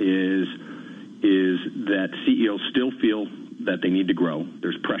seeing is that CEOs still feel that they need to grow.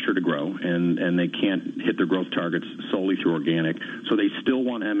 There's pressure to grow, and they can't hit their growth targets solely through organic. So they still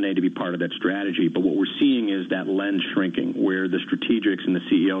want M&A to be part of that strategy. But what we're seeing is that lens shrinking, where the strategics and the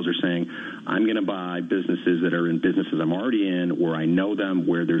CEOs are saying, I'm going to buy businesses that are in businesses I'm already in, where I know them,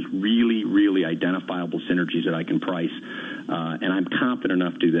 where there's really, really identifiable synergies that I can price, and I'm confident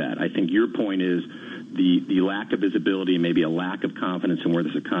enough to do that. I think your point is the lack of visibility and maybe a lack of confidence in where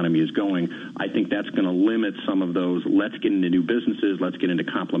this economy is going. I think that's going to limit some of those, let's get into new businesses, let's get into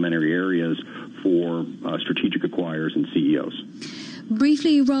complementary areas for strategic acquirers and CEOs.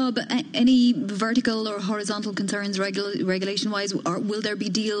 Briefly, Rob, any vertical or horizontal concerns regulation-wise? Or will there be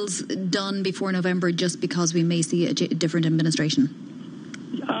deals done before November just because we may see a different administration?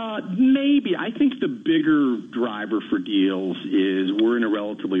 Maybe. I think the bigger driver for deals is we're in a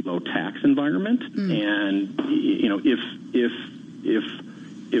relatively low tax environment, and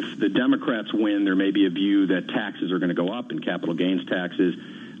if the Democrats win, there may be a view that taxes are going to go up and capital gains taxes.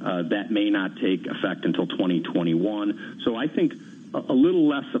 That may not take effect until 2021. So I think a little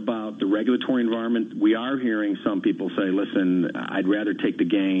less about the regulatory environment. We are hearing some people say, listen, I'd rather take the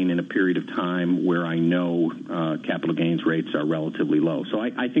gain in a period of time where I know capital gains rates are relatively low. So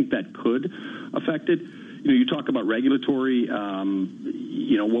I think that could affect it. You talk about regulatory,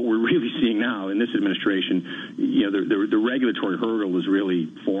 what we're really seeing now in this administration, the regulatory hurdle is really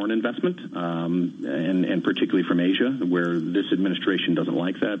foreign investment, and particularly from Asia, where this administration doesn't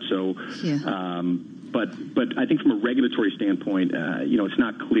like that. So, But I think from a regulatory standpoint, it's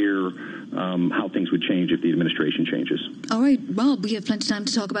not clear how things would change if the administration changes. All right, Rob, we have plenty of time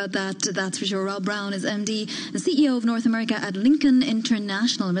to talk about that. That's for sure. Rob Brown is MD and CEO of North America at Lincoln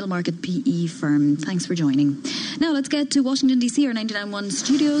International, a middle market PE firm. Thanks for joining. Now let's get to Washington, D.C., our 99.1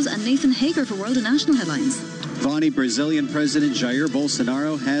 studios, and Nathan Hager for World and National Headlines. Vonnie, Brazilian President Jair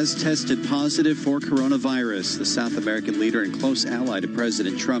Bolsonaro has tested positive for coronavirus. The South American leader and close ally to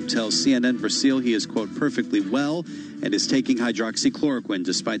President Trump tells CNN Brazil he is, quote, perfectly well and is taking hydroxychloroquine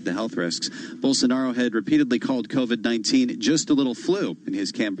despite the health risks. Bolsonaro had repeatedly called COVID-19 just a little flu in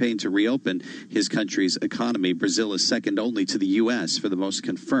his campaign to reopen his country's economy. Brazil is second only to the U.S. for the most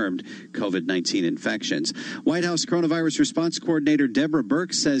confirmed COVID-19 infections. White House Coronavirus Response Coordinator Deborah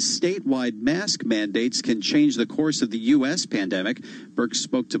Birx says statewide mask mandates can change the course of the U.S. pandemic. Birx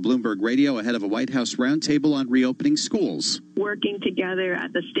spoke to Bloomberg Radio ahead of a White House roundtable on reopening schools. Working together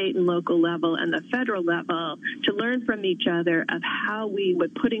at the state and local level and the federal level to learn from each other of how we,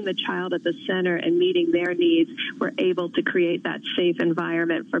 with putting the child at the center and meeting their needs, were able to create that safe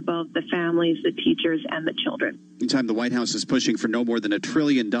environment for both the families, the teachers, and the children. Meantime, the White House is pushing for no more than $1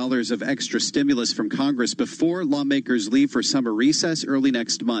 trillion of extra stimulus from Congress before lawmakers leave for summer recess early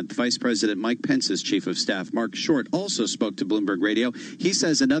next month. Vice President Mike Pence's chief of staff, Mark Short, also spoke to Bloomberg Radio. He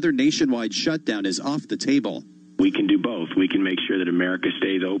says another nationwide shutdown is off the table. We can do both. We can make sure that America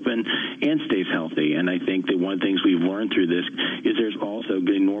stays open and stays healthy. And I think that one of the things we've learned through this is there's also an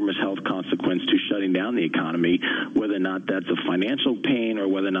enormous health consequence to shutting down the economy, whether or not that's a financial pain or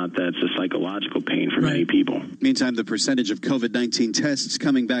whether or not that's a psychological pain for many people. Meantime, the percentage of COVID-19 tests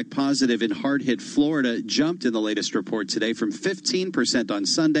coming back positive in hard-hit Florida jumped in the latest report today from 15% on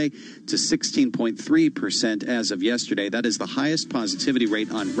Sunday to 16.3% as of yesterday. That is the highest positivity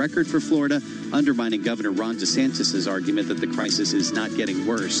rate on record for Florida, undermining Governor Ron DeSantis' argument that the crisis is not getting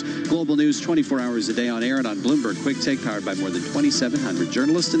worse. Global news 24 hours a day on air and on Bloomberg Quick Take, powered by more than 2,700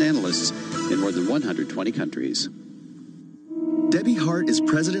 journalists and analysts in more than 120 countries. Debbie Hart is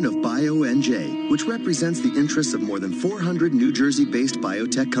president of BioNJ, which represents the interests of more than 400 New Jersey-based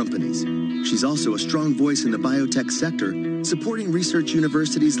biotech companies. She's also a strong voice in the biotech sector, supporting research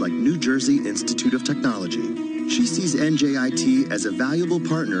universities like New Jersey Institute of Technology. She sees NJIT as a valuable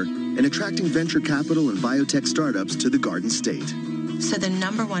partner in attracting venture capital and biotech startups to the Garden State. So the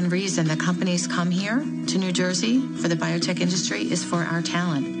number one reason that companies come here to New Jersey for the biotech industry is for our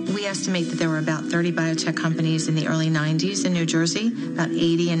talent. We estimate that there were about 30 biotech companies in the early 90s in New Jersey, about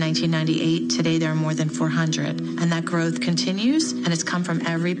 80 in 1998. Today there are more than 400. And that growth continues, and it's come from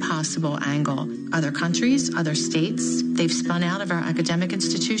every possible angle. Other countries, other states, they've spun out of our academic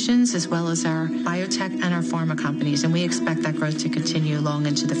institutions as well as our biotech and our pharma companies, and we expect that growth to continue long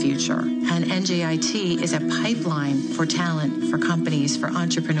into the future. And NJIT is a pipeline for talent, for companies, for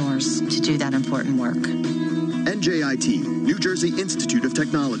entrepreneurs to do that important work. NJIT, New Jersey Institute of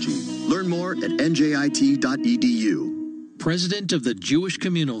Technology. Learn more at njit.edu. President of the Jewish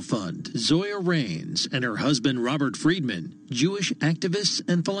Communal Fund, Zoya Raines, and her husband, Robert Friedman, Jewish activists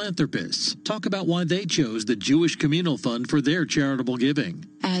and philanthropists, talk about why they chose the Jewish Communal Fund for their charitable giving.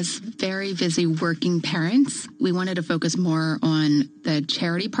 As very busy working parents, we wanted to focus more on the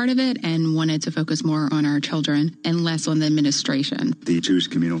charity part of it and wanted to focus more on our children and less on the administration. The Jewish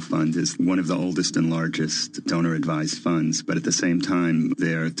Communal Fund is one of the oldest and largest donor-advised funds, but at the same time,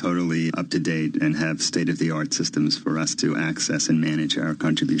 they're totally up to date and have state-of-the-art systems for us to access and manage our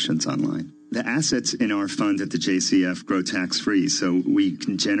contributions online. The assets in our fund at the JCF grow tax-free, so we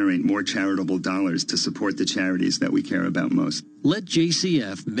can generate more charitable dollars to support the charities that we care about most. Let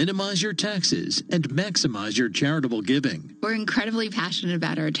JCF minimize your taxes and maximize your charitable giving. We're incredibly passionate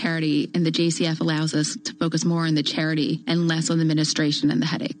about our charity, and the JCF allows us to focus more on the charity and less on the administration and the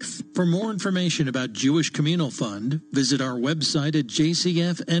headaches. For more information about Jewish Communal Fund, visit our website at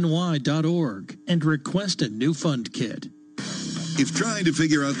jcfny.org and request a new fund kit. If trying to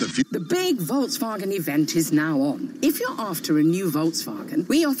figure out the future... The big Volkswagen event is now on. If you're after a new Volkswagen,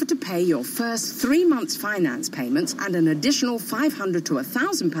 we offer to pay your first 3 months finance payments and an additional £500 to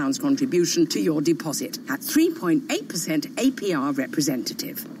 £1,000 contribution to your deposit at 3.8% APR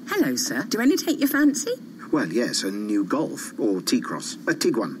representative. Hello, sir. Do any take your fancy? Well, yes, a new Golf or T-Cross. A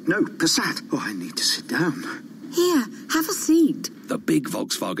Tiguan. No, Passat. Oh, I need to sit down. Here, have a seat. The big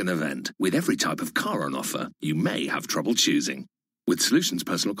Volkswagen event. With every type of car on offer, you may have trouble choosing. With Solutions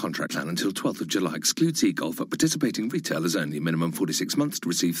Personal Contract Plan until 12th of July excludes e-Golf at participating retailers only. Minimum 46 months to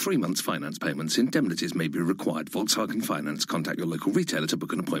receive 3 months finance payments. Indemnities may be required. Volkswagen Finance. Contact your local retailer to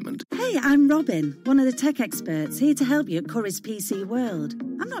book an appointment. Hey, I'm Robin, one of the tech experts here to help you at Curry's PC World.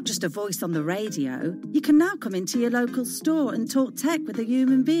 I'm not just a voice on the radio. You can now come into your local store and talk tech with a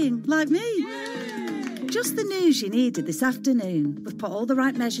human being like me. Just the news you needed this afternoon. We've put all the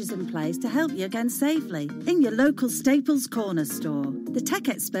right measures in place to help you again safely in your local Staples Corner store. The tech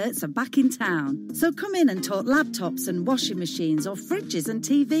experts are back in town, so come in and talk laptops and washing machines or fridges and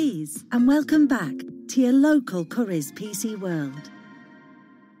TVs. And welcome back to your local Curry's PC World.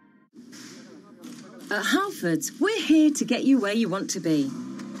 At Halfords, we're here to get you where you want to be.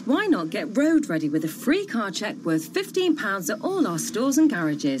 Why not get road ready with a free car check worth £15 at all our stores and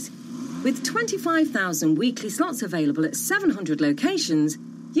garages? With 25,000 weekly slots available at 700 locations,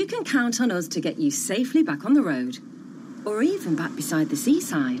 you can count on us to get you safely back on the road. Or even back beside the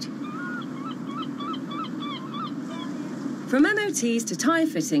seaside. From MOTs to tyre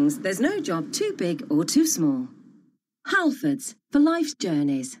fittings, there's no job too big or too small. Halfords, for life's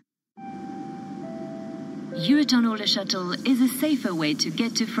journeys. Eurotunnel Le Shuttle is a safer way to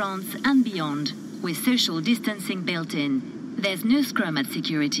get to France and beyond, with social distancing built in. There's no scrum at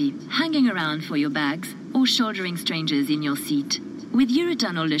security, hanging around for your bags, or shouldering strangers in your seat. With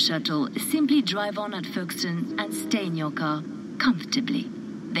Eurotunnel Le Shuttle, simply drive on at Folkestone and stay in your car, comfortably.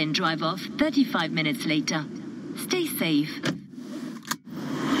 Then drive off 35 minutes later. Stay safe.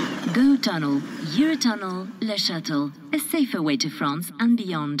 Go Tunnel, Eurotunnel Le Shuttle, a safer way to France and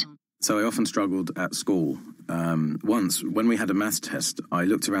beyond. So I often struggled at school. Once, when we had a maths test, I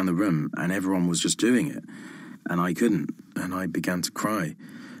looked around the room and everyone was just doing it. And I couldn't, and I began to cry.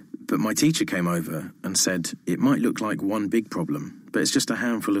 But my teacher came over and said, it might look like one big problem, but it's just a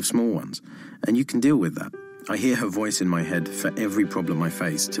handful of small ones, and you can deal with that. I hear her voice in my head for every problem I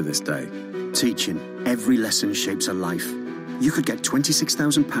face to this day. Teaching. Every lesson shapes a life. You could get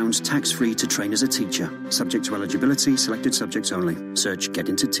 £26,000 tax-free to train as a teacher. Subject to eligibility, selected subjects only. Search Get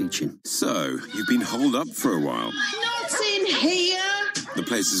Into Teaching. So, you've been holed up for a while. Not in here! The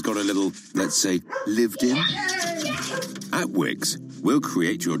place has got a little, let's say, lived in. At Wix, we'll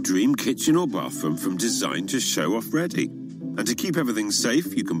create your dream kitchen or bathroom from design to show-off ready. And to keep everything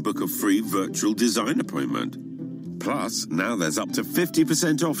safe, you can book a free virtual design appointment. Plus, now there's up to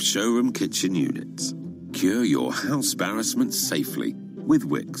 50% off showroom kitchen units. Cure your house embarrassment safely with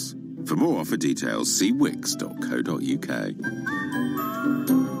Wix. For more offer details, see wix.co.uk.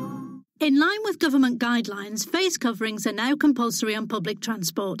 In line with government guidelines, face coverings are now compulsory on public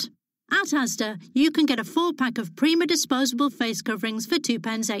transport. At Asda, you can get a 4-pack of Prima disposable face coverings for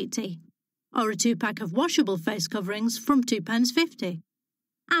 £2.80, or a 2-pack of washable face coverings from £2.50.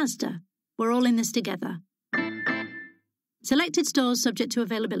 Asda, we're all in this together. Selected stores subject to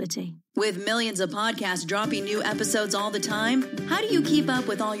availability. With millions of podcasts dropping new episodes all the time, how do you keep up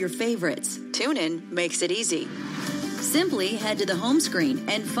with all your favorites? TuneIn makes it easy. Simply head to the home screen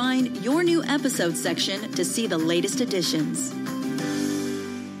and find your new episode section to see the latest editions.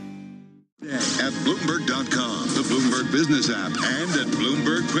 At Bloomberg.com, the Bloomberg Business app, and at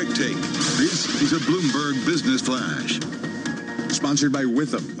Bloomberg Quick Take. This is a Bloomberg Business Flash. Sponsored by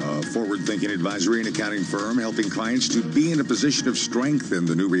Witham, a forward-thinking advisory and accounting firm helping clients to be in a position of strength in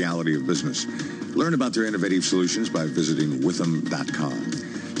the new reality of business. Learn about their innovative solutions by visiting Witham.com.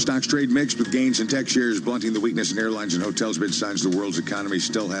 Stocks trade mixed with gains in tech shares blunting the weakness in airlines and hotels amid signs the world's economy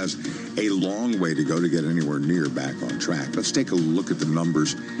still has a long way to go to get anywhere near back on track. Let's take a look at the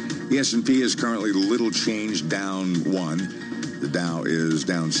numbers. The S&P is currently little change, down 1. The Dow is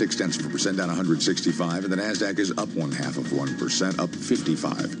down 0.6%, down 165, and the Nasdaq is up 0.5%, up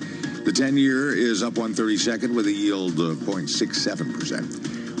 55. The 10-year is up 1/32 with a yield of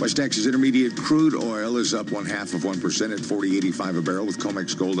 0.67%. West Texas Intermediate crude oil is up 0.5% at $40.85 a barrel, with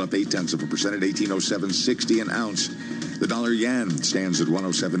COMEX gold up 0.8% at $18.0760 an ounce. The dollar yen stands at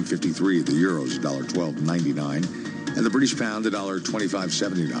 107.53. The euro is $1.1299, and the British pound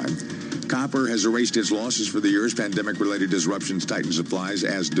 $1.2579. Copper has erased its losses for the year as pandemic-related disruptions tighten supplies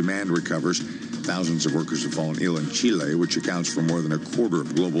as demand recovers. Thousands of workers have fallen ill in Chile, which accounts for more than a quarter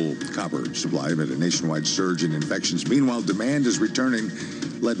of global copper supply amid a nationwide surge in infections. Meanwhile, demand is returning,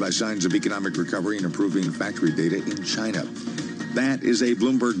 led by signs of economic recovery and improving factory data in China. That is a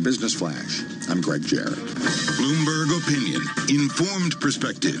Bloomberg Business Flash. I'm Greg Jarrett. Bloomberg Opinion, informed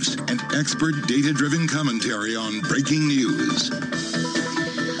perspectives, and expert data-driven commentary on breaking news.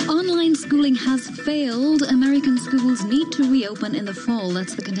 Online schooling has failed. American schools need to reopen in the fall.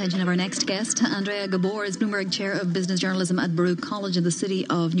 That's the contention of our next guest. Andrea Gabor is Bloomberg Chair of Business Journalism at Baruch College in the city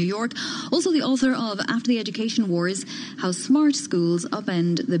of New York. Also the author of After the Education Wars, How Smart Schools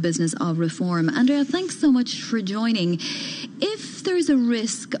Upend the Business of Reform. Andrea, thanks so much for joining. If there's a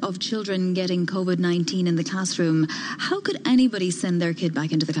risk of children getting COVID-19 in the classroom, how could anybody send their kid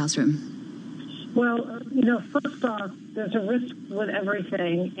back into the classroom? Well, first off, there's a risk with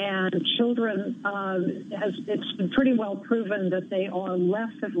everything, and children, it's been pretty well proven that they are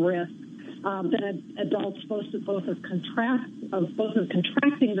less at risk than adults, both of contracting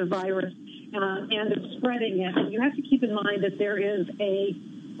the virus and of spreading it. And you have to keep in mind that there is a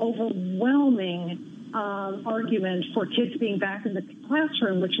overwhelming argument for kids being back in the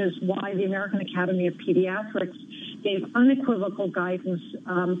classroom, which is why the American Academy of Pediatrics gave unequivocal guidance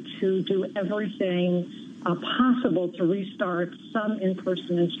to do everything possible to restart some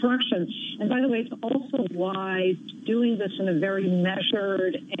in-person instruction. And by the way, it's also why doing this in a very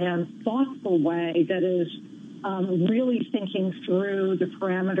measured and thoughtful way that is really thinking through the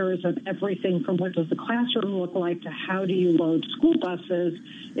parameters of everything from what does the classroom look like to how do you load school buses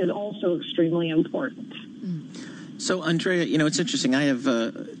is also extremely important. So, Andrea, it's interesting. I have,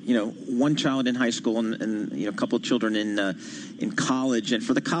 one child in high school and a couple of children in college. And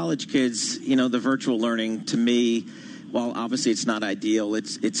for the college kids, the virtual learning, to me, while obviously it's not ideal,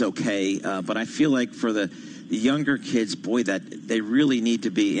 it's okay. But I feel like for the younger kids, boy, that they really need to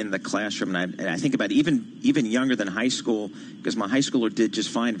be in the classroom. And I think about even younger than high school, because my high schooler did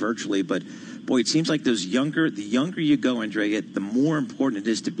just fine virtually. But, boy, it seems like the younger you go, Andrea, the more important it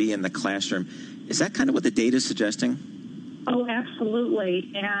is to be in the classroom. Is that kind of what the data is suggesting? Oh, absolutely.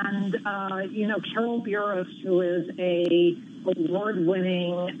 And, Carol Burris, who is a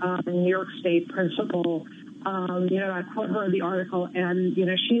award-winning New York State principal, I quote her in the article, and,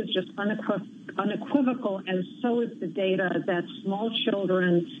 she is just unequivocal, and so is the data that small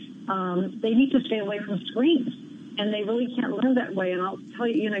children, they need to stay away from screens. And they really can't learn that way. And I'll tell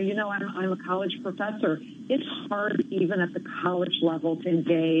you, I'm a college professor. It's hard even at the college level to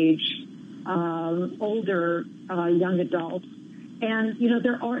engage older young adults. And,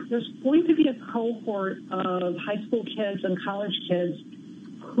 there's going to be a cohort of high school kids and college kids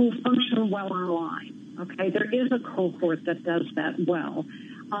who function well online. Okay, there is a cohort that does that well.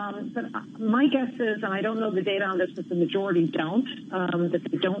 But my guess is, and I don't know the data on this, that the majority don't, that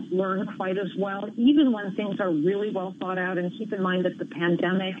they don't learn quite as well, even when things are really well thought out. And keep in mind that the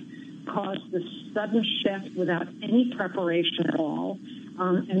pandemic caused this sudden shift without any preparation at all.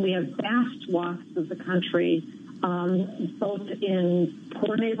 And we have vast swaths of the country, both in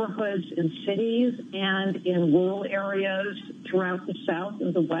poor neighborhoods in cities and in rural areas throughout the South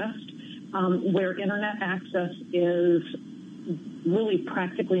and the West, where Internet access is really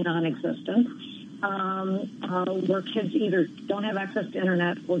practically non-existent, where kids either don't have access to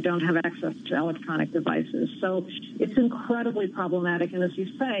Internet or don't have access to electronic devices. So it's incredibly problematic. And as you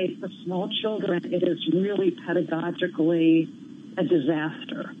say, for small children, it is really pedagogically a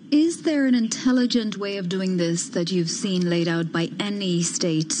disaster. Is there an intelligent way of doing this that you've seen laid out by any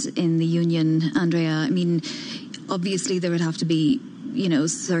state in the Union, Andrea? I mean, obviously there would have to be,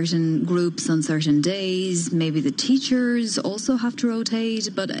 certain groups on certain days. Maybe the teachers also have to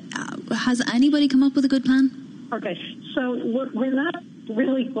rotate. But has anybody come up with a good plan? Okay, so we're not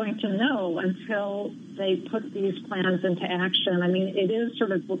really going to know until they put these plans into action. I mean, it is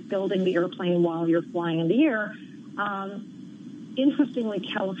sort of building the airplane while you're flying in the air. Interestingly,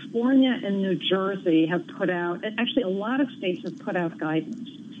 California and New Jersey have put out, actually a lot of states have put out guidance.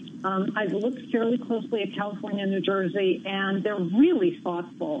 I've looked fairly closely at California and New Jersey, and they're really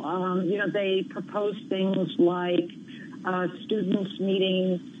thoughtful. They propose things like students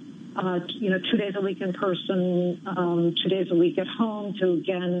meeting, 2 days a week in person, 2 days a week at home to,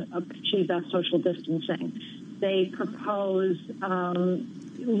 again, achieve that social distancing. They propose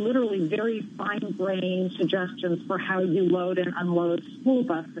literally very fine-grained suggestions for how you load and unload school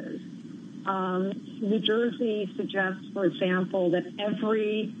buses. New Jersey suggests, for example, that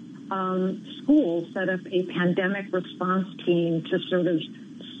every school set up a pandemic response team to sort of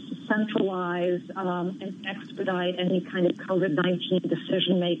centralize and expedite any kind of COVID-19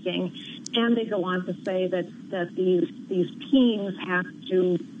 decision-making. And they go on to say that these teams have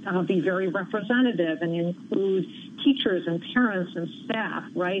to be very representative and include teachers and parents and staff,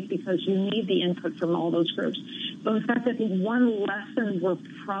 right? Because you need the input from all those groups. But in fact, I think one lesson we're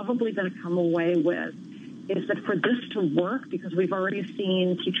probably going to come away with is that for this to work, because we've already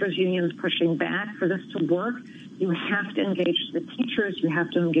seen teachers' unions pushing back, for this to work, you have to engage the teachers, you have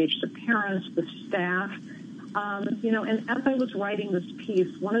to engage the parents, the staff. And as I was writing this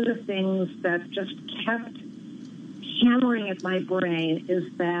piece, one of the things that just kept hammering at my brain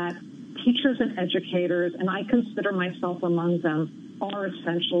is that teachers and educators, and I consider myself among them, are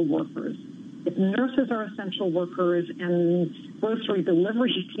essential workers. If nurses are essential workers and grocery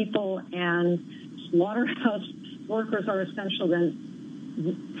delivery people and slaughterhouse workers are essential,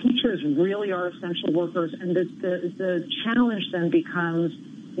 then teachers really are essential workers. And the challenge then becomes,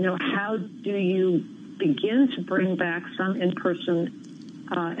 how do you begin to bring back some in-person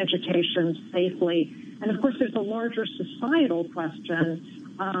education safely? And, of course, there's a larger societal question,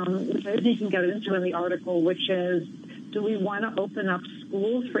 which I think you can get into in the article, which is, do we want to open up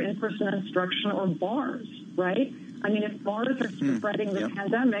schools for in-person instruction or bars, right? I mean, if bars are spreading the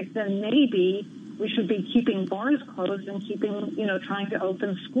pandemic, then maybe we should be keeping bars closed and trying to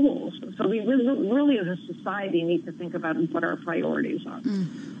open schools. So we really as a society need to think about what our priorities are.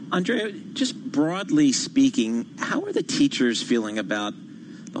 Andrea, just broadly speaking, how are the teachers feeling about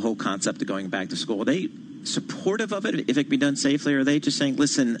the whole concept of going back to school? Are they supportive of it if it can be done safely, or are they just saying,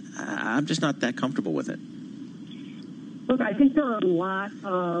 listen, I'm just not that comfortable with it? Look, I think there are a lot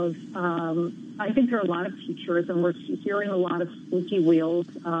of teachers, and we're hearing a lot of squeaky wheels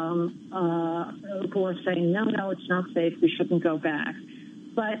who are saying, no, it's not safe, we shouldn't go back.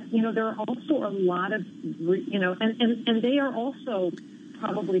 But, there are also a lot of, and they are also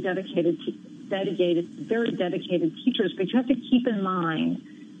probably very dedicated teachers, but you have to keep in mind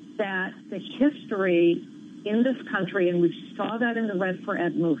that the history in this country, and we saw that in the Red for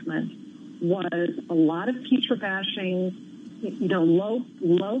Ed movement, was a lot of teacher bashing,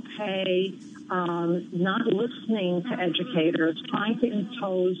 low pay, not listening to educators, trying to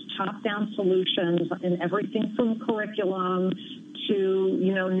impose top-down solutions in everything from curriculum to,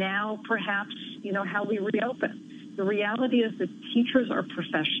 now perhaps, how we reopen. The reality is that teachers are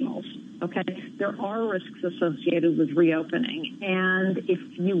professionals, okay? There are risks associated with reopening. And if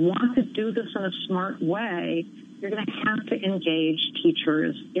you want to do this in a smart way, you're going to have to engage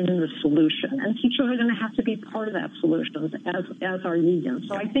teachers in the solution. And teachers are going to have to be part of that solution, as are unions.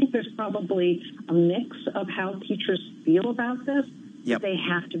 So I think there's probably a mix of how teachers feel about this. Yep. They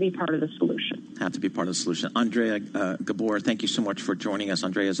have to be part of the solution. Have to be part of the solution. Andrea Gabor, thank you so much for joining us.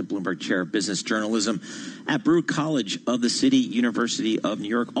 Andrea is a Bloomberg Chair of Business Journalism at Brew College of the City University of New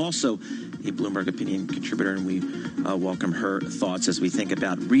York. Also a Bloomberg Opinion contributor, and we welcome her thoughts as we think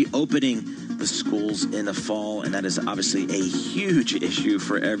about reopening the schools in the fall. And that is obviously a huge issue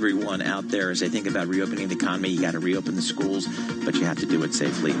for everyone out there as they think about reopening the economy. You got to reopen the schools, but you have to do it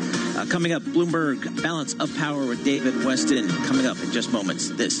safely. Coming up, Bloomberg Balance of Power with David Weston. Coming up in just moments.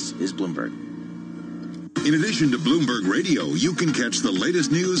 This is Bloomberg. In addition to Bloomberg Radio, you can catch the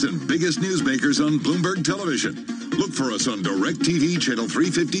latest news and biggest newsmakers on Bloomberg Television. Look for us on DirecTV Channel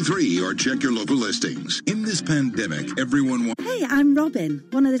 353 or check your local listings. In this pandemic, everyone wants... Hey, I'm Robin,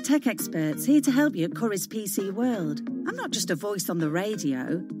 one of the tech experts here to help you at Curry's PC World. I'm not just a voice on the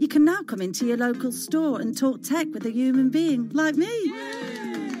radio. You can now come into your local store and talk tech with a human being like me.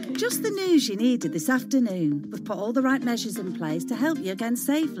 Just the news you needed this afternoon. We've put all the right measures in place to help you again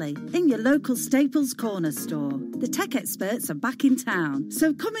safely in your local Staples Corner store. The tech experts are back in town,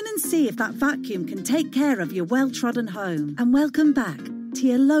 so come in and see if that vacuum can take care of your well-trodden home. And welcome back to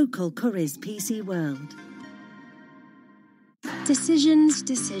your local Curry's PC World.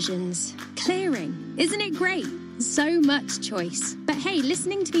 Decisions. Clearing. Isn't it great? So much choice. But hey,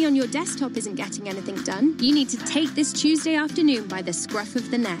 listening to me on your desktop isn't getting anything done. You need to take this Tuesday afternoon by the scruff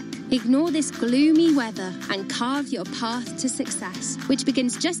of the neck. Ignore this gloomy weather and carve your path to success, which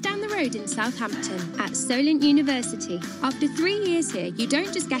begins just down the road in Southampton at Solent University. After 3 years here, you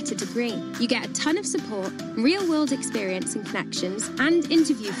don't just get a degree. You get a ton of support, real-world experience and connections, and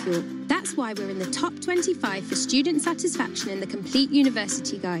interview fuel. That's why we're in the top 25 for student satisfaction in the Complete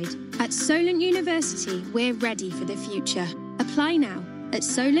University Guide. At Solent University, we're ready for the future. Apply now at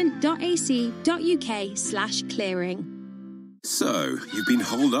solent.ac.uk/clearing. So, you've been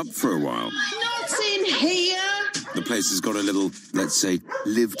holed up for a while. Not in here! The place has got a little, let's say,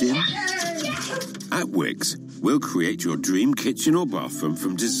 lived in. At Wix, we'll create your dream kitchen or bathroom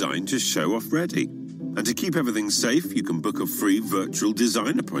from design to show-off ready. And to keep everything safe, you can book a free virtual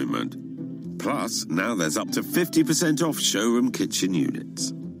design appointment. Plus, now there's up to 50% off showroom kitchen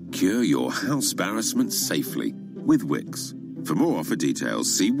units. Cure your house embarrassment safely with Wix. For more offer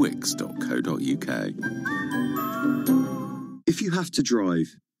details, see wix.co.uk. If you have to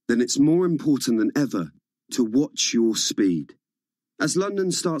drive, then it's more important than ever to watch your speed. As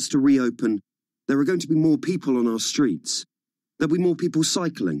London starts to reopen, there are going to be more people on our streets. There'll be more people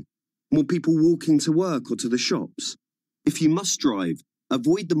cycling, more people walking to work or to the shops. If you must drive,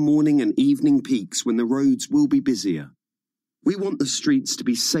 avoid the morning and evening peaks when the roads will be busier. We want the streets to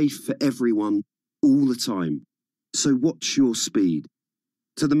be safe for everyone, all the time. So watch your speed.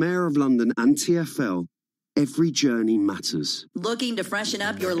 To the Mayor of London and TfL, every journey matters. Looking to freshen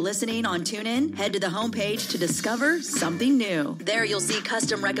up your listening on TuneIn? Head to the homepage to discover something new. There you'll see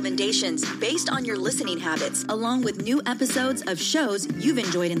custom recommendations based on your listening habits, along with new episodes of shows you've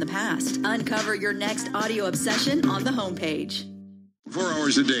enjoyed in the past. Uncover your next audio obsession on the homepage. 4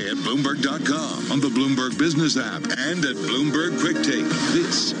 hours a day at Bloomberg.com, on the Bloomberg Business app, and at Bloomberg Quick Take.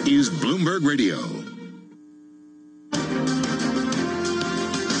 This is Bloomberg Radio.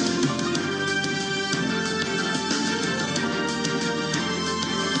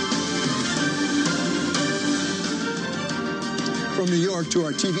 From New York to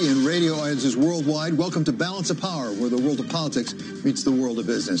our TV and radio audiences worldwide, welcome to Balance of Power, where the world of politics meets the world of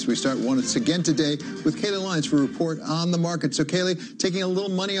business. We start once again today with Kaylee Lyons for a report on the market. So, Kaylee, taking a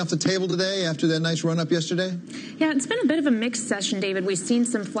little money off the table today after that nice run-up yesterday? Yeah, it's been a bit of a mixed session, David. We've seen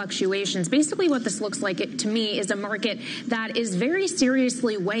some fluctuations. Basically, what this looks like to me is a market that is very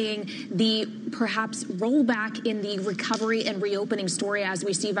seriously weighing the perhaps rollback in the recovery and reopening story as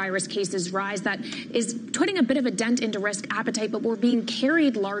we see virus cases rise. That is putting a bit of a dent into risk appetite, but we're being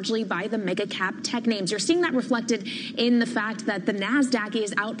carried largely by the mega cap tech names. You're seeing that reflected in the fact that the NASDAQ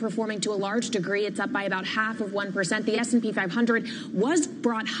is outperforming to a large degree. It's up by about 0.5%. The S&P 500 was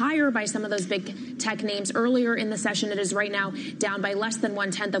brought higher by some of those big tech names earlier in the session. It is right now down by less than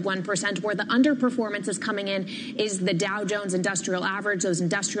 0.1%. Where the underperformance is coming in is the Dow Jones Industrial Average. Those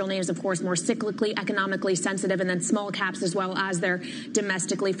industrial names, of course, more cyclically, economically sensitive, and then small caps as well as they're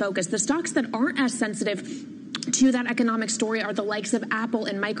domestically focused. The stocks that aren't as sensitive to that economic story are the likes of Apple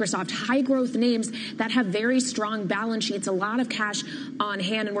and Microsoft, high growth names that have very strong balance sheets, a lot of cash on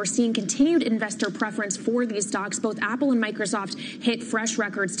hand, and we're seeing continued investor preference for these stocks. Both Apple and Microsoft hit fresh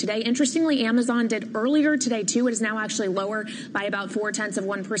records today. Interestingly, Amazon did earlier today too. It is now actually lower by about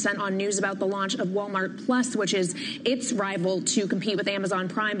 0.4% on news about the launch of Walmart Plus, which is its rival to compete with Amazon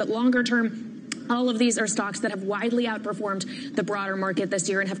Prime. But longer term, all of these are stocks that have widely outperformed the broader market this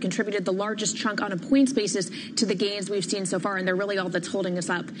year and have contributed the largest chunk on a points basis to the gains we've seen so far. And they're really all that's holding us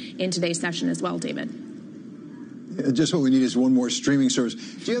up in today's session as well, David. Just what we need is one more streaming service.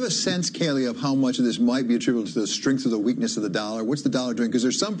 Do you have a sense, Kaylee, of how much of this might be attributable to the strength or the weakness of the dollar? What's the dollar doing? Because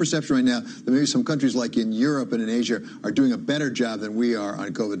there's some perception right now that maybe some countries like in Europe and in Asia are doing a better job than we are on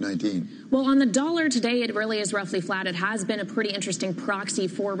COVID-19. Well, on the dollar today, it really is roughly flat. It has been a pretty interesting proxy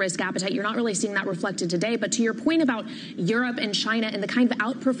for risk appetite. You're not really seeing that reflected today. But to your point about Europe and China and the kind of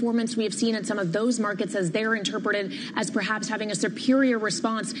outperformance we have seen in some of those markets as they're interpreted as perhaps having a superior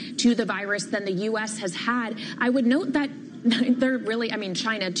response to the virus than the U.S. has had, I would note that they're really,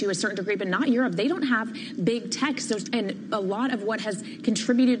 China to a certain degree, but not Europe. They don't have big tech. And a lot of what has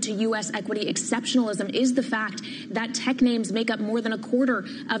contributed to U.S. equity exceptionalism is the fact that tech names make up more than a quarter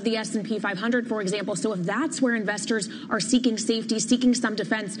of the S&P 500, for example. So if that's where investors are seeking safety, seeking some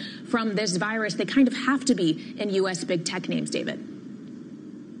defense from this virus, they kind of have to be in U.S. big tech names, David.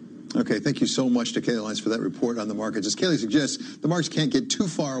 Okay, thank you so much to Kaylee Lyons for that report on the markets. As Kaylee suggests, the markets can't get too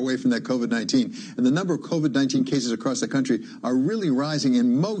far away from that COVID-19. And the number of COVID-19 cases across the country are really rising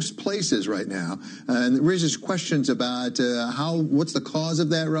in most places right now. And it raises questions about what's the cause of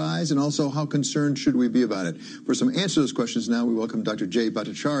that rise, and also how concerned should we be about it. For some answers to those questions now, we welcome Dr. Jay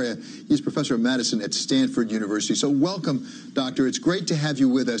Bhattacharya. He's professor of medicine at Stanford University. So welcome, doctor. It's great to have you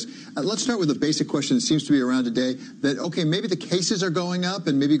with us. Let's start with a basic question that seems to be around today, that, okay, maybe the cases are going up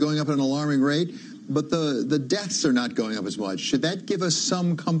and maybe going up at an alarming rate, but the deaths are not going up as much. Should that give us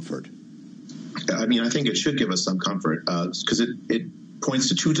some comfort? I think it should give us some comfort because it points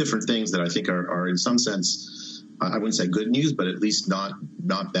to two different things that I think are in some sense, I wouldn't say good news, but at least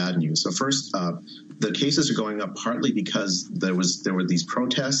not bad news. So first, the cases are going up partly because there were these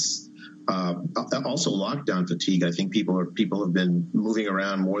protests. Also lockdown fatigue. I think people have been moving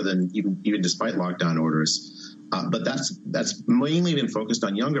around more than even despite lockdown orders. But that's mainly been focused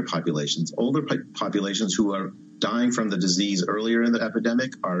on younger populations. Older populations who are dying from the disease earlier in the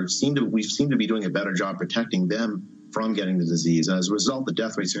epidemic we seem to be doing a better job protecting them from getting the disease. And as a result, the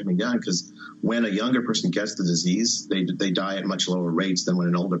death rates are coming down because when a younger person gets the disease, they die at much lower rates than when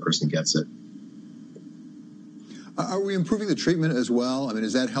an older person gets it. Are we improving the treatment as well? I mean,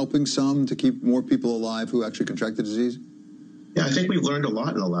 is that helping some to keep more people alive who actually contract the disease? Yeah, I think we've learned a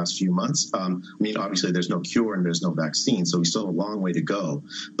lot in the last few months. I mean, obviously, there's no cure and there's no vaccine, so we still have a long way to go.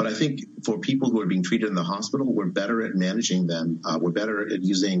 But I think for people who are being treated in the hospital, we're better at managing them. We're better at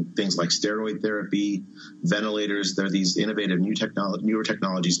using things like steroid therapy, ventilators. There are these innovative newer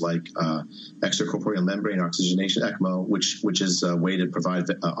technologies like extracorporeal membrane oxygenation, ECMO, which is a way to provide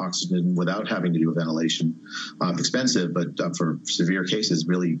oxygen without having to do a ventilation. Expensive, but for severe cases,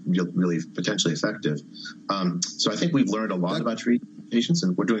 really potentially effective. So I think we've learned a lot about treating patients,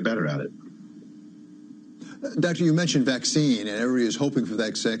 and we're doing better at it. Doctor, you mentioned vaccine, and everybody is hoping for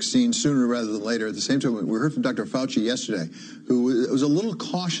that vaccine sooner rather than later. At the same time, we heard from Dr. Fauci yesterday, who was a little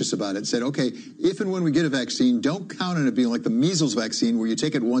cautious about it, said, okay, if and when we get a vaccine, don't count on it being like the measles vaccine where you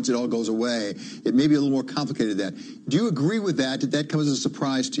take it once, it all goes away. It may be a little more complicated than that. Do you agree with that? Did that come as a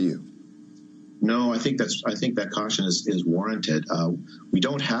surprise to you? No, I think that caution is warranted. We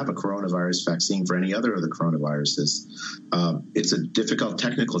don't have a coronavirus vaccine for any other of the coronaviruses. It's a difficult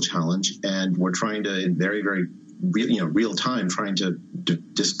technical challenge, and we're trying to, in very, very real time, trying to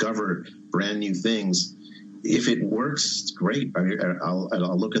discover brand new things. If it works, great. I mean,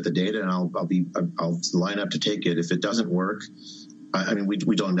 I'll look at the data and I'll line up to take it. If it doesn't work, I mean,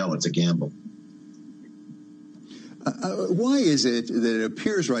 we don't know. It's a gamble. Why is it that it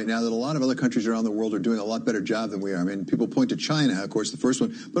appears right now that a lot of other countries around the world are doing a lot better job than we are? I mean, people point to China, of course, the first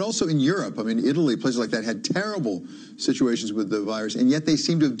one, but also in Europe. I mean, Italy, places like that had terrible situations with the virus, and yet they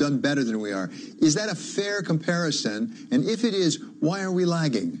seem to have done better than we are. Is that a fair comparison? And if it is, why are we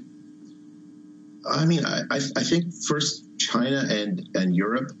lagging? I mean, I think first China and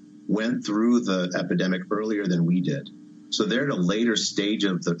Europe went through the epidemic earlier than we did. So they're at a later stage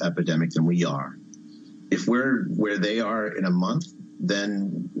of the epidemic than we are. If we're where they are in a month,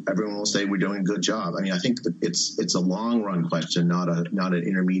 then everyone will say we're doing a good job. I mean, I think that it's a long run question, not an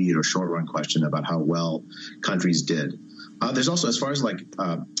intermediate or short run question about how well countries did. There's also, as far as like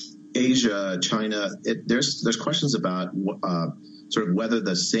Asia, China, there's questions about sort of whether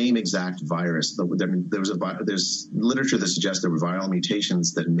the same exact virus. There's literature that suggests there were viral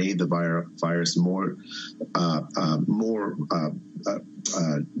mutations that made the virus more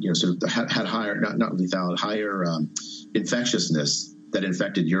sort of had higher, not lethal, higher infectiousness that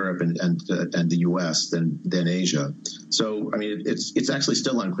infected Europe and the U.S. than Asia. So I mean, it's actually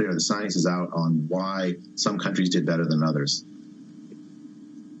still unclear. The science is out on why some countries did better than others.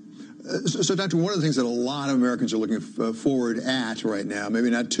 So, Doctor, one of the things that a lot of Americans are looking forward at right now, maybe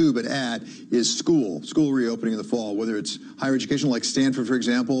not to, but at, is school reopening in the fall, whether it's higher education like Stanford, for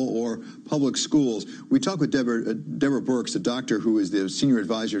example, or public schools. We talked with Deborah Birx, the doctor who is the senior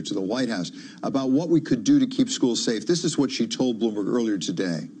advisor to the White House, about what we could do to keep schools safe. This is what she told Bloomberg earlier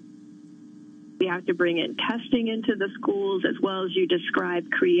today. We have to bring in testing into the schools, as well as you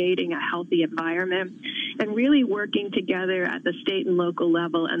described, creating a healthy environment and really working together at the state and local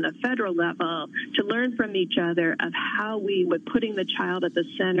level and the federal level to learn from each other of how we, with putting the child at the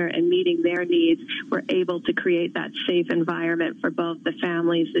center and meeting their needs, we're able to create that safe environment for both the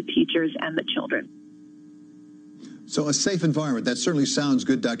families, the teachers, and the children. So a safe environment, that certainly sounds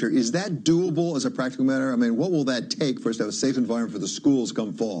good, Doctor. Is that doable as a practical matter? I mean, what will that take for us to have a safe environment for the schools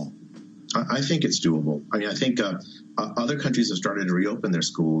come fall? I think it's doable. I mean, I think other countries have started to reopen their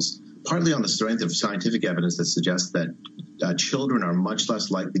schools, partly on the strength of scientific evidence that suggests that children are much less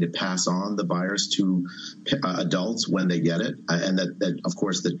likely to pass on the virus to adults when they get it, and that of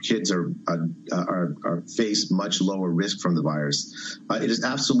course, the kids are face much lower risk from the virus. It is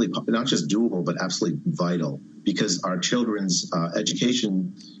absolutely not just doable, but absolutely vital, because our children's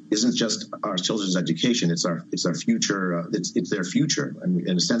education isn't just our children's education; it's our future. It's their future, and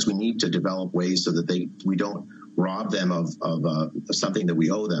in a sense, we need to develop ways so that we don't rob them of something that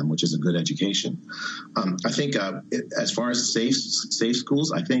we owe them, which is a good education. I think as far as safe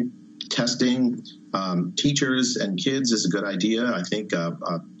schools, I think testing teachers and kids is a good idea. I think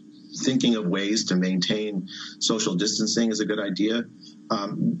thinking of ways to maintain social distancing is a good idea.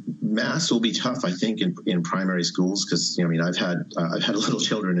 Masks will be tough, I think, in primary schools, because I've had little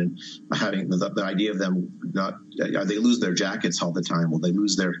children, and having the idea of them they lose their jackets all the time. Will they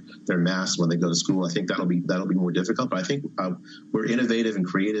lose their masks when they go to school? I think that'll be more difficult. But I think we're innovative and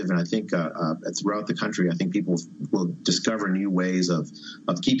creative, and I think throughout the country, I think people will discover new ways of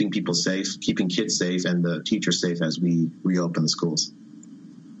keeping people safe, keeping kids safe, and the teachers safe as we reopen the schools.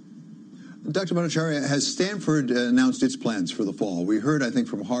 Dr. Bhattacharya, has Stanford announced its plans for the fall? We heard, I think,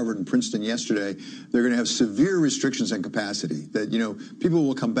 from Harvard and Princeton yesterday, they're going to have severe restrictions on capacity, that, people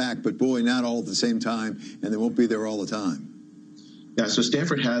will come back, but boy, not all at the same time, and they won't be there all the time. Yeah, so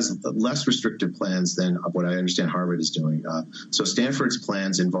Stanford has less restrictive plans than what I understand Harvard is doing. So Stanford's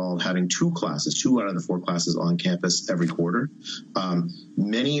plans involve having 2 out of the 4 classes on campus every quarter.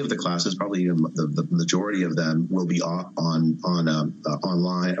 Many of the classes, probably the majority of them, will be online,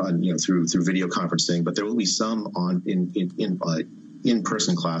 through video conferencing. But there will be some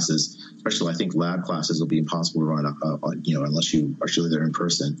in-person classes. Especially, I think lab classes will be impossible to run, unless you are actually there in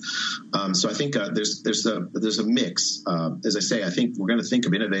person. So I think there's a mix. As I say, I think we're going to think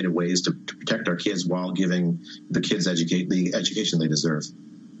of innovative ways to protect our kids while giving the kids the education they deserve.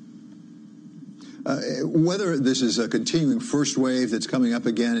 Whether this is a continuing first wave that's coming up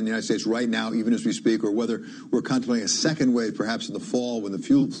again in the United States right now, even as we speak, or whether we're contemplating a second wave perhaps in the fall when the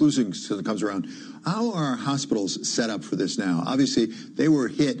flu season comes around, how are our hospitals set up for this now? Obviously, they were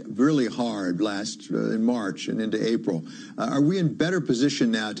hit really hard in March and into April. Are we in better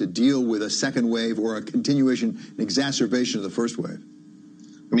position now to deal with a second wave or a continuation, an exacerbation of the first wave?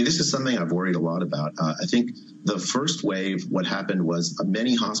 I mean, this is something I've worried a lot about. I think the first wave, what happened was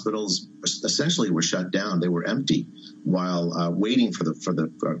many hospitals essentially were shut down. They were empty while waiting for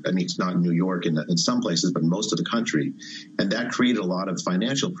the. I mean, it's not in New York in some places, but in most of the country, and that created a lot of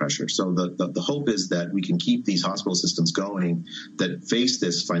financial pressure. So the hope is that we can keep these hospital systems going that face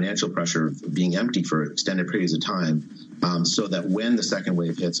this financial pressure of being empty for extended periods of time, so that when the second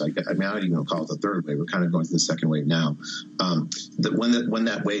wave hits, I don't even call it the third wave. We're kind of going through the second wave now. That when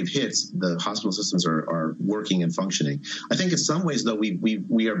that wave hits, the hospital systems are working and functioning. I think in some ways, though,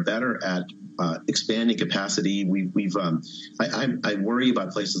 we are better at expanding capacity. I worry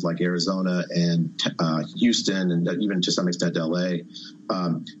about places like Arizona and Houston, and even to some extent LA,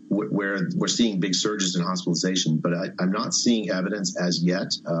 where we're seeing big surges in hospitalization. But I'm not seeing evidence as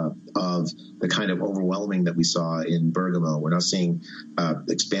yet of the kind of overwhelming that we saw in Bergamo. We're not seeing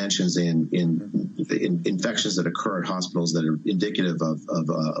expansions in infections that occur at hospitals that are indicative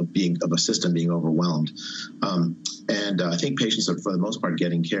of a system being overwhelmed. And I think patients are, for the most part,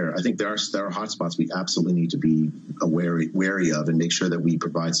 getting care. I think there are hotspots we absolutely need to be wary of and make sure that we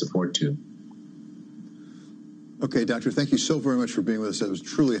provide support to. Okay, Doctor, thank you so very much for being with us. That was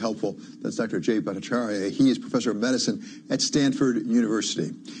truly helpful. That's Dr. Jay Bhattacharya. He is professor of medicine at Stanford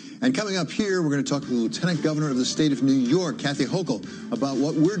University. And coming up here, we're going to talk to the Lieutenant Governor of the state of New York, Kathy Hochul, about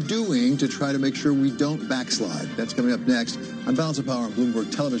what we're doing to try to make sure we don't backslide. That's coming up next on Balance of Power on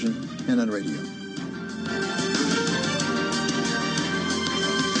Bloomberg Television and on radio.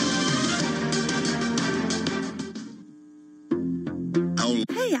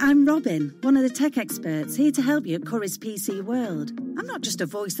 Hey, I'm Robin, one of the tech experts here to help you at Curry's PC World. I'm not just a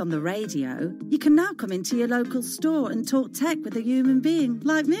voice on the radio. You can now come into your local store and talk tech with a human being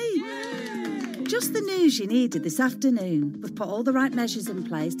like me. Yay! Just the news you needed this afternoon. We've put all the right measures in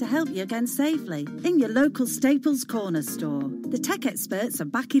place to help you again safely in your local Staples Corner store. The tech experts are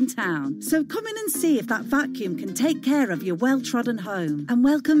back in town, so come in and see if that vacuum can take care of your well-trodden home. And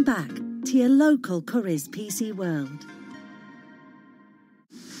welcome back to your local Curry's PC World.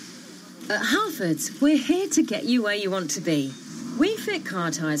 At Halfords, we're here to get you where you want to be. We fit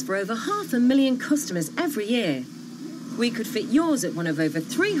car tyres for over 500,000 customers every year. We could fit yours at one of over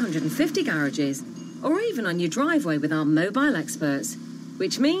 350 garages, or even on your driveway with our mobile experts,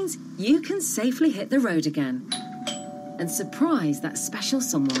 which means you can safely hit the road again and surprise that special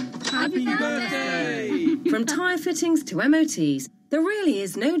someone. Happy birthday! From tyre fittings to MOTs, there really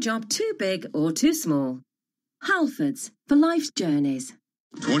is no job too big or too small. Halfords, for life's journeys.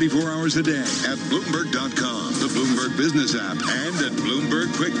 24 hours a day at Bloomberg.com, the Bloomberg Business app, and at Bloomberg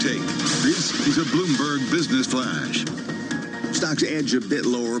Quick Take. This is a Bloomberg Business Flash. Stocks edge a bit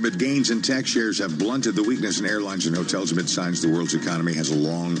lower, but gains in tech shares have blunted the weakness in airlines and hotels amid signs the world's economy has a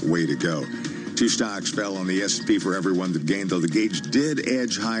long way to go. 2 stocks fell on the S&P for everyone that gained, though the gauge did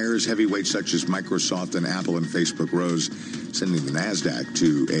edge higher as heavyweights such as Microsoft and Apple and Facebook rose, sending the NASDAQ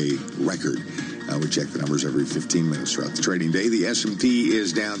to a record. We check the numbers every 15 minutes throughout the trading day. The S&P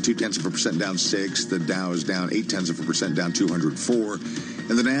is down 0.2%, down 6. The Dow is down 0.8%, down 204.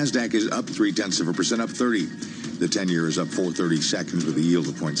 And the NASDAQ is up 0.3%, up 30. The 10-year is up 4/30 seconds with a yield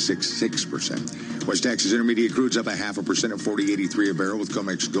of 0.66%. West Texas Intermediate crude's up 0.5% at $40.83 a barrel, with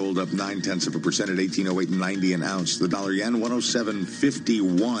COMEX gold up 0.9% at $18.08.90 an ounce. The dollar yen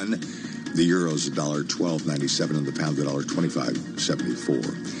 107.51. The euro's $1.12.97 and the pound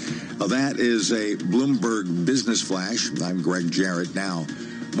 $1.25.74. Well, that is a Bloomberg Business Flash. I'm Greg Jarrett. Now,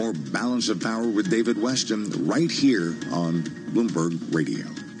 more Balance of Power with David Weston right here on Bloomberg Radio.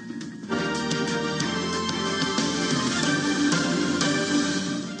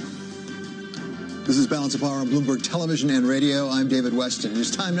 This is Balance of Power on Bloomberg Television and Radio. I'm David Weston. It's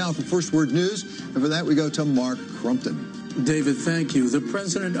time now for First Word News, and for that we go to Mark Crumpton. David, thank you. The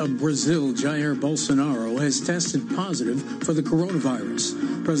president of Brazil, Jair Bolsonaro, has tested positive for the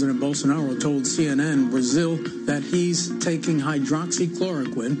coronavirus. President Bolsonaro told CNN Brazil that he's taking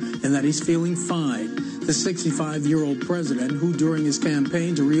hydroxychloroquine and that he's feeling fine. The 65-year-old president, who during his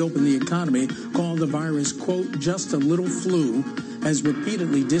campaign to reopen the economy called the virus, quote, just a little flu, has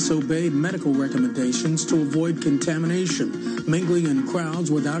repeatedly disobeyed medical recommendations to avoid contamination, mingling in crowds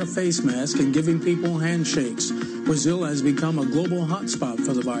without a face mask and giving people handshakes. Brazil has become a global hotspot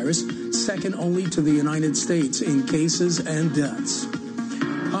for the virus, second only to the United States in cases and deaths.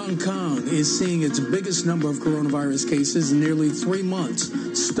 Hong Kong is seeing its biggest number of coronavirus cases in nearly 3 months,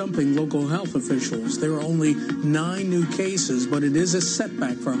 stumping local health officials. There are only 9 new cases, but it is a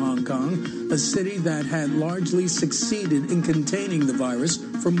setback for Hong Kong, a city that had largely succeeded in containing the virus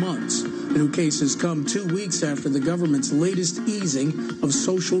for months. The new cases come 2 weeks after the government's latest easing of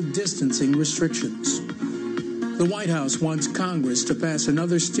social distancing restrictions. The White House wants Congress to pass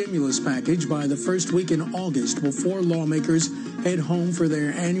another stimulus package by the first week in August before lawmakers head home for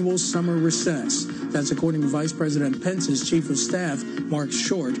their annual summer recess. That's according to Vice President Pence's Chief of Staff, Mark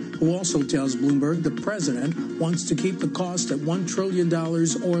Short, who also tells Bloomberg the president wants to keep the cost at $1 trillion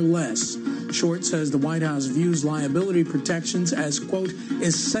or less. Short says the White House views liability protections as, quote,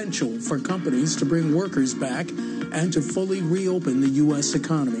 essential for companies to bring workers back and to fully reopen the U.S.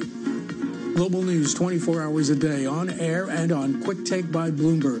 economy. Global news 24 hours a day, on air and on Quick Take by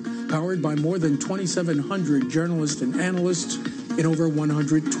Bloomberg, powered by more than 2,700 journalists and analysts in over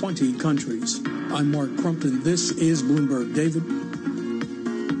 120 countries. I'm Mark Crumpton. This is Bloomberg. David?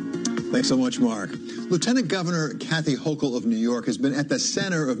 Thanks so much, Mark. Lieutenant Governor Kathy Hochul of New York has been at the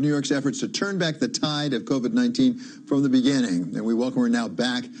center of New York's efforts to turn back the tide of COVID-19 from the beginning, and we welcome her now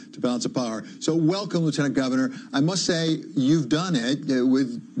back to Balance of Power. So welcome, Lieutenant Governor. I must say, you've done it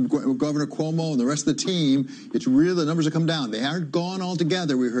with Governor Cuomo and the rest of the team. It's really, the numbers have come down. They aren't gone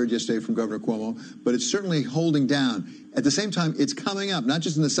altogether, we heard yesterday from Governor Cuomo, but it's certainly holding down. At the same time, it's coming up, not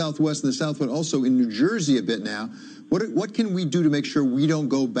just in the Southwest and the South, but also in New Jersey a bit now. What can we do to make sure we don't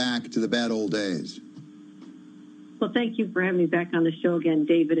go back to the bad old days? Well, thank you for having me back on the show again,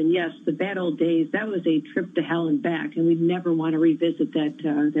 David. And yes, the bad old days, that was a trip to hell and back, and we'd never want to revisit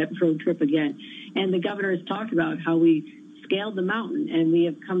that road trip again. And the governor has talked about how we scaled the mountain, and we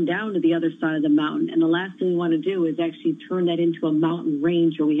have come down to the other side of the mountain. And the last thing we want to do is actually turn that into a mountain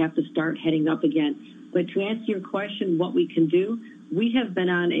range where we have to start heading up again. But to answer your question, what we can do, we have been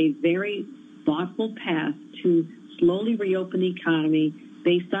on a very thoughtful path to slowly reopen the economy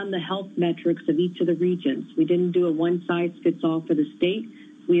based on the health metrics of each of the regions. We didn't do a one-size-fits-all for the state.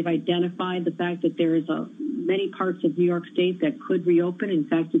 We have identified the fact that there is many parts of New York State that could reopen. In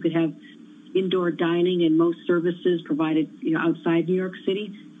fact, you could have indoor dining and most services provided outside New York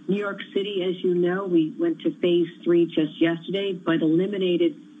City. New York City, as you know, we went to phase 3 just yesterday, but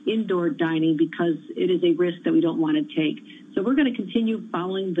eliminated indoor dining because it is a risk that we don't want to take. So we're going to continue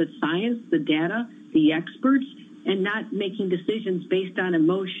following the science, the data, the experts, and not making decisions based on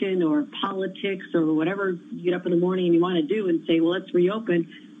emotion or politics or whatever you get up in the morning and you want to do and say, well, let's reopen.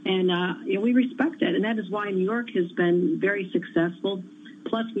 And we respect that. And that is why New York has been very successful.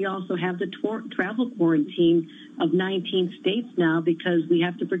 Plus, we also have the travel quarantine of 19 states now because we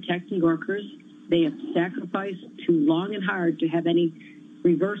have to protect New Yorkers. They have sacrificed too long and hard to have any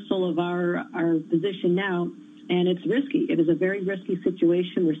reversal of our position now. And it's risky. It is a very risky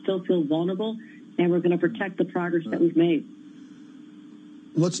situation. We still feel vulnerable. And we're going to protect the progress that we've made.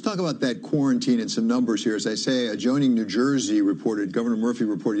 Let's talk about that quarantine and some numbers here. As I say, adjoining New Jersey reported, Governor Murphy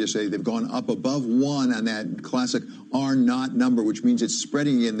reported yesterday, they've gone up above 1 on that classic R0 number, which means it's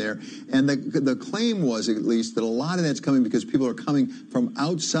spreading in there. And the claim was, at least, that a lot of that's coming because people are coming from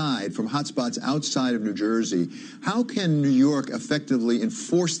outside, from hotspots outside of New Jersey. How can New York effectively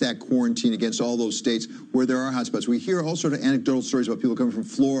enforce that quarantine against all those states where there are hotspots? We hear all sorts of anecdotal stories about people coming from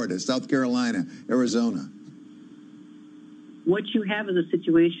Florida, South Carolina, Arizona. What you have is a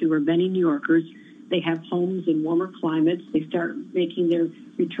situation where many New Yorkers, they have homes in warmer climates. They start making their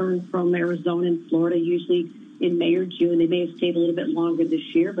return from Arizona and Florida, usually in May or June. They may have stayed a little bit longer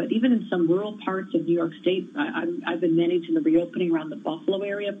this year, but even in some rural parts of New York State, I've been managing the reopening around the Buffalo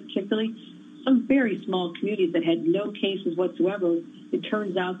area particularly, some very small communities that had no cases whatsoever. It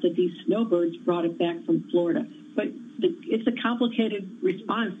turns out that these snowbirds brought it back from Florida. But it's a complicated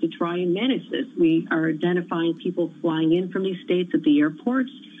response to try and manage this. We are identifying people flying in from these states at the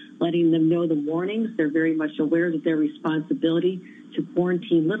airports, letting them know the warnings. They're very much aware of their responsibility to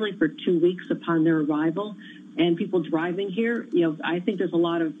quarantine literally for 2 weeks upon their arrival. and people driving here, I think there's a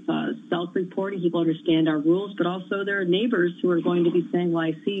lot of self-reporting. People understand our rules, but also there are neighbors who are going to be saying, well,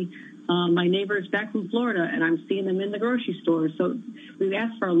 I see my neighbors back from Florida, and I'm seeing them in the grocery store. So we've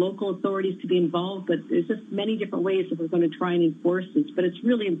asked for our local authorities to be involved, but there's just many different ways that we're going to try and enforce this. But it's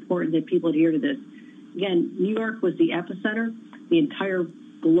really important that people adhere to this. Again, New York was the epicenter. The entire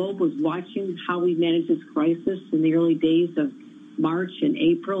globe was watching how we managed this crisis in the early days of March and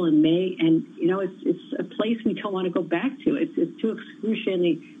April and May. And, it's a place we don't want to go back to. It's too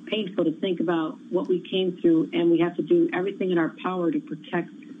excruciatingly painful to think about what we came through, and we have to do everything in our power to protect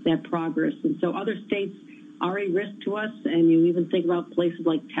that progress. And so other states are a risk to us, and you even think about places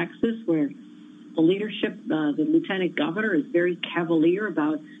like Texas, where the leadership, the lieutenant governor, is very cavalier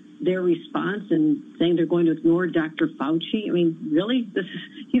about their response and saying they're going to ignore Dr. Fauci. I mean, really,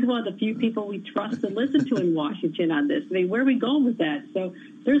 he's one of the few people we trust and listen to in Washington on this. I mean, where are we going with that? So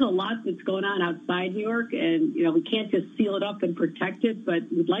there's a lot that's going on outside New York, and, we can't just seal it up and protect it, but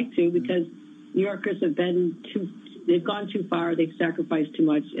we'd like to, because New Yorkers have they've gone too far, they've sacrificed too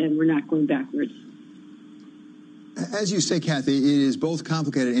much, and we're not going backwards. As you say, Kathy, it is both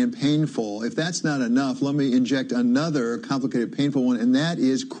complicated and painful. If that's not enough, let me inject another complicated, painful one, and that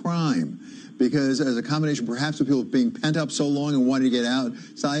is crime. Because as a combination, perhaps, of people being pent up so long and wanting to get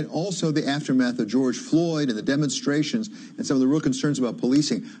outside, also the aftermath of George Floyd and the demonstrations and some of the real concerns about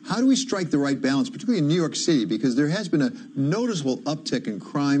policing. How do we strike the right balance, particularly in New York City? Because there has been a noticeable uptick in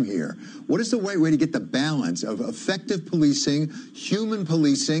crime here. What is the right way to get the balance of effective policing, human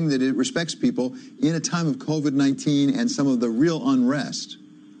policing, that it respects people in a time of COVID-19 and some of the real unrest?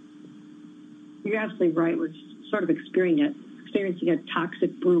 You're absolutely right. We're sort of experiencing a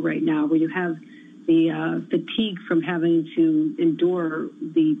toxic brew right now, where you have the fatigue from having to endure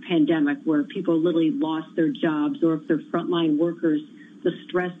the pandemic, where people literally lost their jobs, or if they're frontline workers, the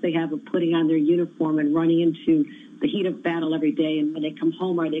stress they have of putting on their uniform and running into the heat of battle every day, and when they come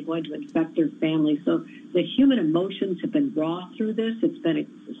home, are they going to infect their family? So the human emotions have been raw through this. It's been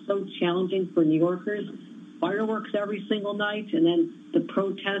so challenging for New Yorkers. Fireworks every single night, and then the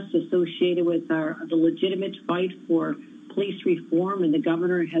protests associated with the legitimate fight for police reform, and the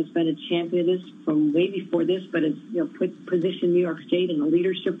governor has been a champion of this from way before this, but has positioned New York State in a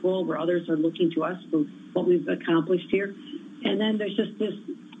leadership role where others are looking to us for what we've accomplished here. And then there's just this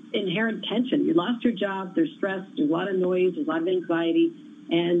inherent tension. You lost your job, there's stress, there's a lot of noise, there's a lot of anxiety,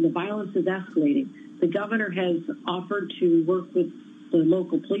 and the violence is escalating. The governor has offered to work with the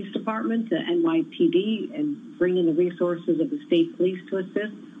local police department, the NYPD, and bring in the resources of the state police to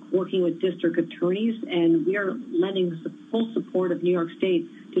assist, working with district attorneys, and we are lending the full support of New York State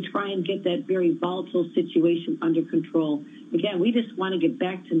to try and get that very volatile situation under control. Again, we just want to get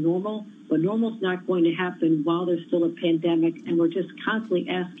back to normal, but normal's not going to happen while there's still a pandemic, and we're just constantly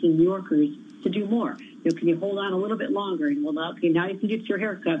asking New Yorkers to do more. Can you hold on a little bit longer? And okay, now you can get your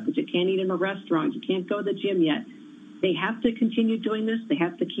hair cut, but you can't eat in a restaurant. You can't go to the gym yet. They have to continue doing this. They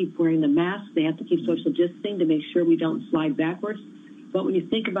have to keep wearing the mask. They have to keep social distancing to make sure we don't slide backwards. But when you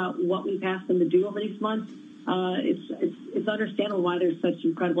think about what we've asked them to do over these months, it's understandable why there's such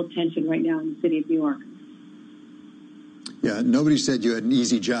incredible tension right now in the city of New York. Yeah, nobody said you had an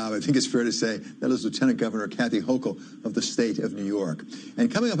easy job. I think it's fair to say that is Lieutenant Governor Kathy Hochul of the state of New York. And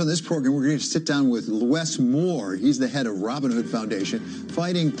coming up on this program, we're going to sit down with Wes Moore. He's the head of Robin Hood Foundation,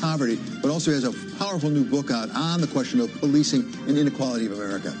 fighting poverty, but also has a powerful new book out on the question of policing and inequality of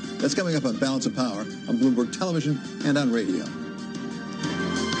America. That's coming up on Balance of Power on Bloomberg Television and on radio.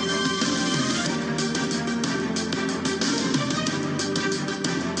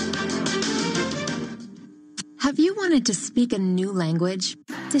 Have you wanted to speak a new language?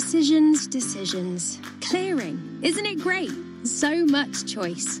 Decisions. Clearing. Isn't it great? So much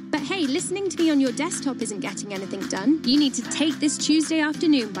choice. But hey, listening to me on your desktop isn't getting anything done. You need to take this Tuesday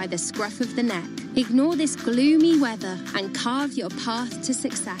afternoon by the scruff of the neck. Ignore this gloomy weather and carve your path to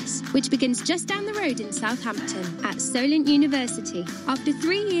success, which begins just down the road in Southampton at Solent University. After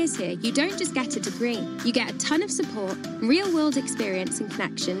 3 years here, you don't just get a degree. You get a ton of support, real-world experience and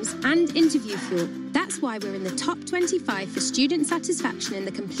connections, and interview fuel. That's why we're in the top 25 for student satisfaction in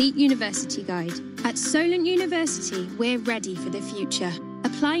the Complete University Guide. At Solent University, we're ready for the future.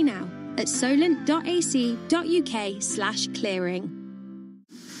 Apply now at solent.ac.uk/clearing.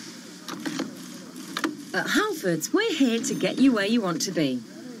 At Halfords, we're here to get you where you want to be.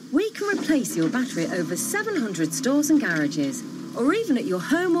 We can replace your battery at over 700 stores and garages, or even at your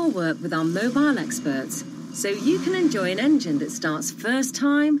home or work with our mobile experts, so you can enjoy an engine that starts first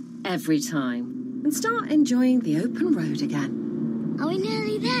time, every time, and start enjoying the open road again. Are we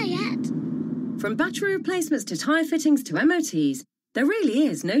nearly there yet? From battery replacements to tyre fittings to MOTs, there really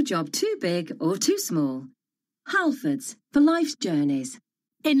is no job too big or too small. Halfords, for life's journeys.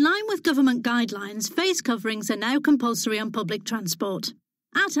 In line with government guidelines, face coverings are now compulsory on public transport.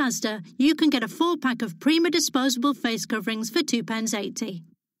 At Asda, you can get a 4-pack of Prima disposable face coverings for £2.80,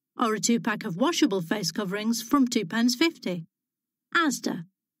 or a 2-pack of washable face coverings from £2.50. Asda,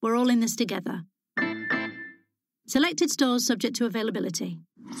 we're all in this together. Selected stores subject to availability.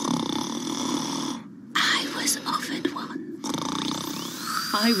 I was offered one.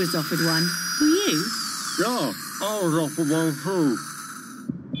 I was offered one. Were you? Yeah, I was offered one too.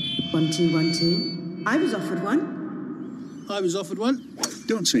 1 2 1 2. I was offered one. I was offered one.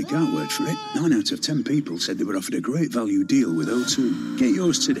 Don't take our word for it. 9 out of 10 people said they were offered a great value deal with O2. Get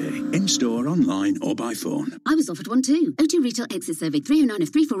yours today, in-store, online, or by phone. I was offered one too. O2 Retail Exit Survey 309 of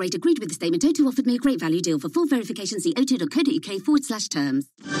 348 agreed with the statement. O2 offered me a great value deal. For full verification, see o2.co.uk/terms.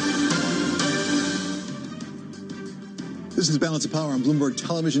 This is Balance of Power on Bloomberg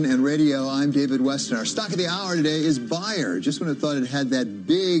Television and Radio. I'm David Weston. Our stock of the hour today is Bayer. Just when I thought it had that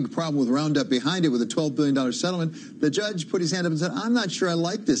big problem with Roundup behind it with a $12 billion settlement, the judge put his hand up and said, I'm not sure I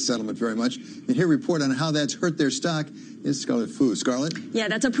like this settlement very much. And here report on how that's hurt their stock is Scarlett Fu. Scarlett? Yeah,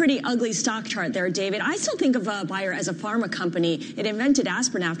 that's a pretty ugly stock chart there, David. I still think of Bayer as a pharma company. It invented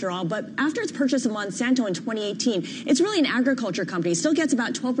aspirin after all, but after its purchase of Monsanto in 2018, it's really an agriculture company. It still gets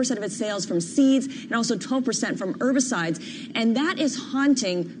about 12% of its sales from seeds and also 12% from herbicides. And that is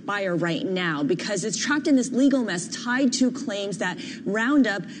haunting Bayer right now because it's trapped in this legal mess tied to claims that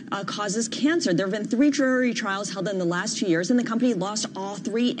Roundup causes cancer. There have been 3 jury trials held in the last 2 years, and the company lost all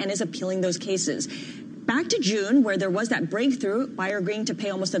 3 and is appealing those cases. Back to June, where there was that breakthrough, Bayer agreeing to pay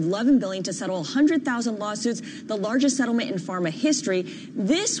almost $11 billion to settle 100,000 lawsuits, the largest settlement in pharma history.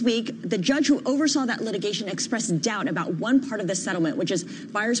 This week, the judge who oversaw that litigation expressed doubt about one part of the settlement, which is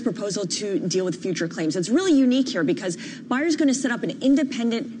Bayer's proposal to deal with future claims. It's really unique here because Bayer's going to set up an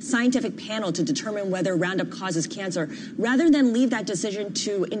independent scientific panel to determine whether Roundup causes cancer, rather than leave that decision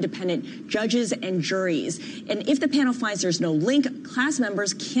to independent judges and juries. And if the panel finds there's no link, class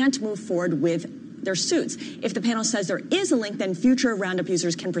members can't move forward with their suits. If the panel says there is a link, then future Roundup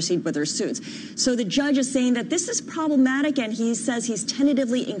users can proceed with their suits. So the judge is saying that this is problematic, and he says he's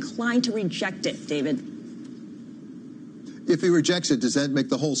tentatively inclined to reject it, David. If he rejects it, does that make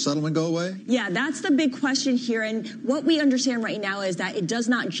the whole settlement go away? Yeah, that's the big question here. And what we understand right now is that it does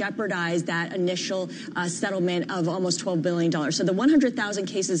not jeopardize that initial settlement of almost $12 billion. So the 100,000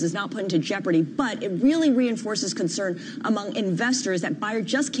 cases is not put into jeopardy, but it really reinforces concern among investors that Bayer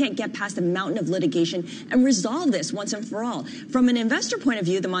just can't get past the mountain of litigation and resolve this once and for all. From an investor point of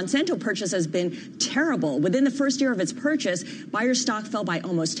view, the Monsanto purchase has been terrible. Within the first year of its purchase, Bayer's stock fell by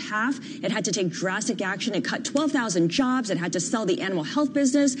almost half. It had to take drastic action. It cut 12,000 jobs. It had to sell the animal health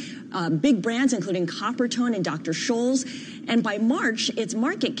business, big brands including Coppertone and Dr. Scholl's. And by March, its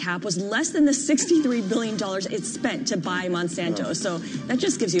market cap was less than the $63 billion it spent to buy Monsanto. So that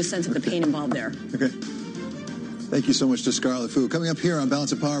just gives you a sense of the pain involved there. Okay. Thank you so much to Scarlett Fu. Coming up here on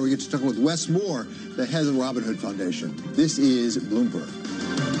Balance of Power, we get to talk with Wes Moore, the head of the Robin Hood Foundation. This is Bloomberg.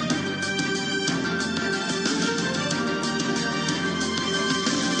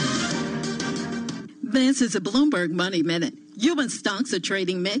 This is a Bloomberg Money Minute. U.S. stocks are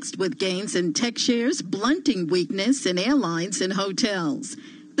trading mixed with gains in tech shares, blunting weakness in airlines and hotels.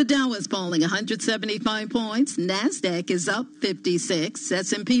 The Dow is falling 175 points. NASDAQ is up 56.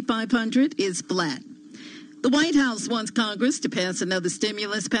 S&P 500 is flat. The White House wants Congress to pass another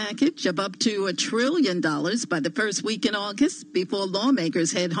stimulus package of up to $1 trillion by the first week in August before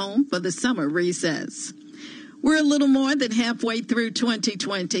lawmakers head home for the summer recess. We're a little more than halfway through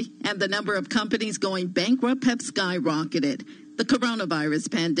 2020, and the number of companies going bankrupt have skyrocketed. The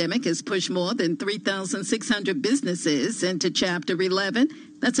coronavirus pandemic has pushed more than 3,600 businesses into Chapter 11.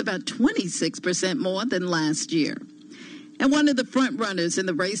 That's about 26% more than last year. And one of the front runners in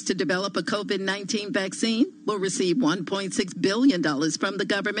the race to develop a COVID-19 vaccine will receive $1.6 billion from the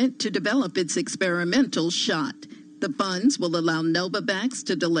government to develop its experimental shot. The funds will allow Novavax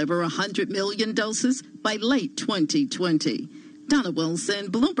to deliver 100 million doses by late 2020. Donna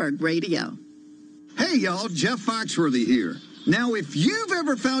Wilson, Bloomberg Radio. Hey, y'all, Jeff Foxworthy here. Now, if you've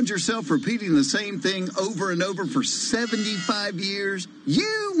ever found yourself repeating the same thing over and over for 75 years,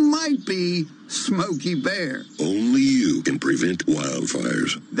 you might be Smokey Bear. Only you can prevent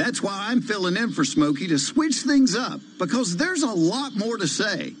wildfires. That's why I'm filling in for Smokey to switch things up, because there's a lot more to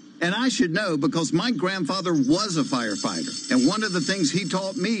say. And I should know because my grandfather was a firefighter. And one of the things he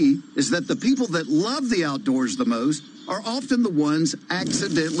taught me is that the people that love the outdoors the most are often the ones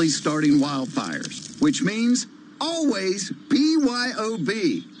accidentally starting wildfires, which means always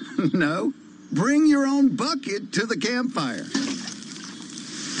BYOB. No, bring your own bucket to the campfire.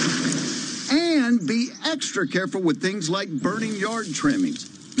 And be extra careful with things like burning yard trimmings.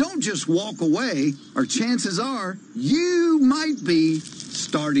 Don't just walk away, or chances are you might be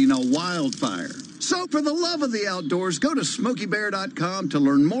starting a wildfire. So for the love of the outdoors, go to SmokeyBear.com to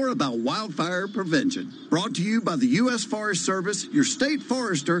learn more about wildfire prevention. Brought to you by the U.S. Forest Service, your state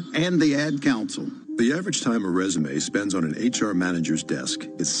forester, and the Ad Council. The average time a resume spends on an HR manager's desk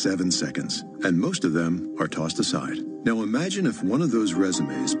is 7 seconds, and most of them are tossed aside. Now imagine if one of those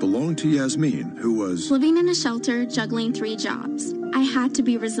resumes belonged to Yasmin, who was living in a shelter, juggling 3 jobs. I had to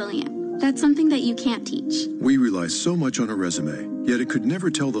be resilient. That's something that you can't teach. We rely so much on a resume, yet it could never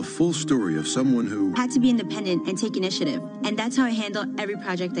tell the full story of someone who had to be independent and take initiative, and that's how I handle every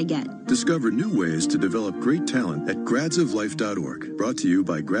project I get. Discover new ways to develop great talent at gradsoflife.org. Brought to you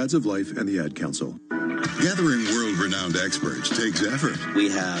by Grads of Life and the Ad Council. Gathering world-renowned experts takes effort. We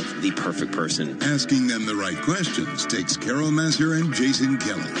have the perfect person. Asking them the right questions takes Carol Masser and Jason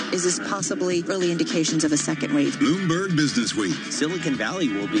Kelly. Is this possibly early indications of a second wave? Bloomberg Business Week. Silicon Valley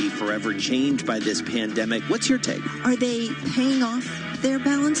will be forever changed by this pandemic. What's your take? Are they paying off their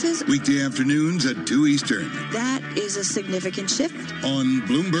balances? Weekday afternoons at 2 Eastern. That is a significant shift. On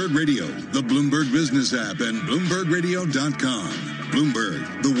Bloomberg Radio, the Bloomberg Business app, and BloombergRadio.com.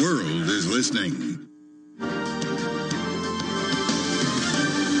 Bloomberg, the world is listening.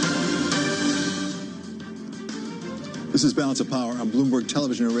 This is Balance of Power on Bloomberg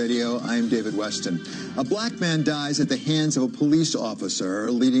Television and Radio. I am David Weston. A black man dies at the hands of a police officer,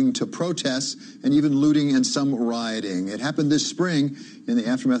 leading to protests and even looting and some rioting. It happened this spring in the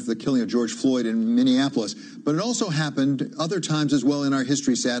aftermath of the killing of George Floyd in Minneapolis. But it also happened other times as well in our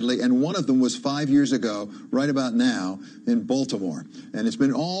history, sadly, and one of them was 5 years ago, right about now, in Baltimore. And it's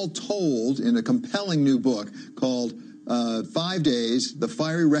been all told in a compelling new book called 5 Days, The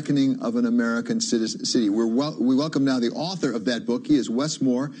Fiery Reckoning of an American City. We welcome now the author of that book. He is Wes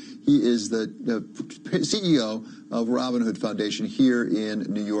Moore. He is the CEO of Robin Hood Foundation here in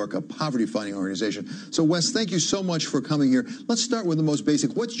New York, a poverty-fighting organization. So, Wes, thank you so much for coming here. Let's start with the most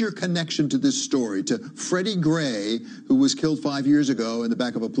basic. What's your connection to this story, to Freddie Gray, who was killed 5 years ago in the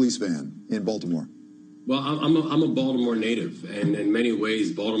back of a police van in Baltimore? Well, I'm a Baltimore native, and in many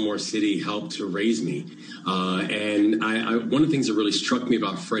ways, Baltimore City helped to raise me. And one of the things that really struck me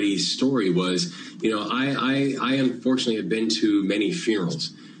about Freddie's story was, I unfortunately have been to many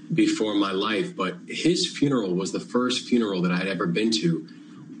funerals before my life, but his funeral was the first funeral that I had ever been to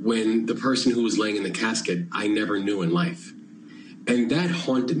when the person who was laying in the casket I never knew in life. And that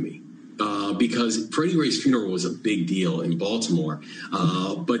haunted me. Because Freddie Gray's funeral was a big deal in Baltimore.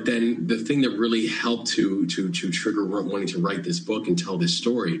 But then the thing that really helped to trigger wanting to write this book and tell this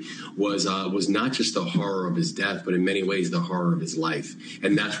story was not just the horror of his death, but in many ways the horror of his life.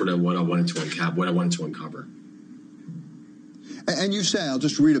 And that's what I wanted to uncover. And you say, I'll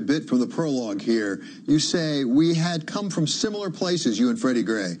just read a bit from the prologue here. You say, we had come from similar places, you and Freddie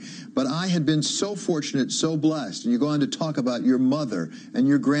Gray, but I had been so fortunate, so blessed. And you go on to talk about your mother and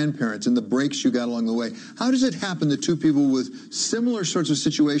your grandparents and the breaks you got along the way. How does it happen that two people with similar sorts of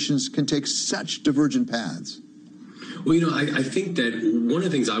situations can take such divergent paths? Well, I think that one of the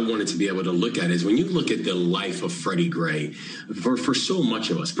things I wanted to be able to look at is when you look at the life of Freddie Gray, for so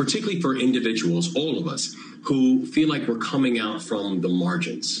much of us, particularly for individuals, all of us, who feel like we're coming out from the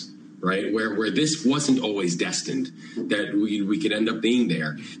margins, right, where this wasn't always destined, that we could end up being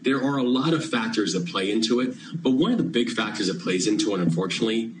there. There are a lot of factors that play into it, but one of the big factors that plays into it,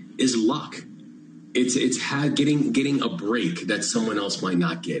 unfortunately, is luck. It's getting a break that someone else might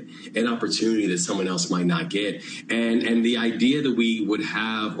not get, an opportunity that someone else might not get. And the idea that we would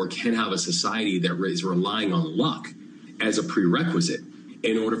have or can have a society that is relying on luck as a prerequisite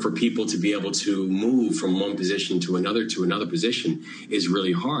in order for people to be able to move from one position to another position is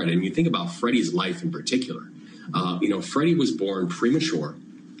really hard. And you think about Freddie's life in particular. Freddie was born premature,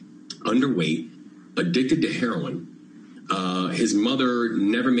 underweight, addicted to heroin. His mother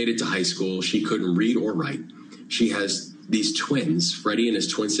never made it to high school. She couldn't read or write. She has these twins, Freddie and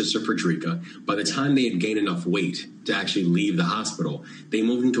his twin sister, Frederica. By the time they had gained enough weight to actually leave the hospital, they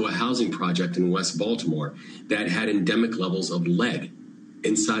moved into a housing project in West Baltimore that had endemic levels of lead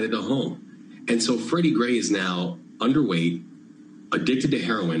inside of the home. And so Freddie Gray is now underweight, addicted to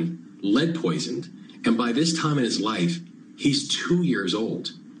heroin, lead poisoned. And by this time in his life, he's 2 years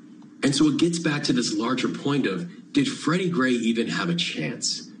old. And so it gets back to this larger point of, did Freddie Gray even have a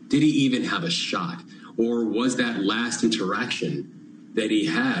chance? Did he even have a shot? Or was that last interaction that he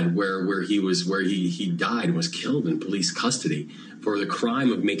had where he died and was killed in police custody for the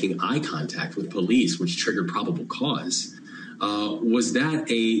crime of making eye contact with police, which triggered probable cause? Was that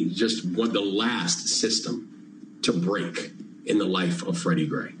the last system to break in the life of Freddie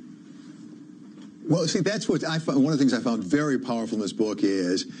Gray? Well, see, that's what I found. One of the things I found very powerful in this book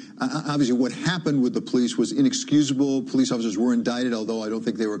is, obviously, what happened with the police was inexcusable. Police officers were indicted, although I don't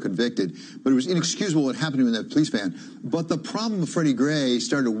think they were convicted. But it was inexcusable what happened in that police van. But the problem with Freddie Gray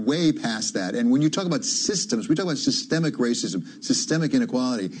started way past that. And when you talk about systems, we talk about systemic racism, systemic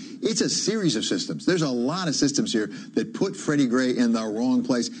inequality. It's a series of systems. There's a lot of systems here that put Freddie Gray in the wrong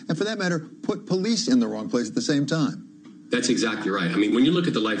place. And for that matter, put police in the wrong place at the same time. That's exactly right. I mean, when you look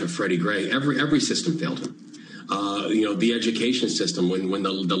at the life of Freddie Gray, every system failed him. The education system, when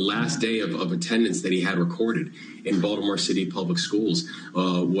the last day of attendance that he had recorded in Baltimore City Public Schools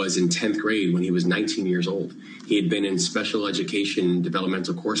was in 10th grade when he was 19 years old. He had been in special education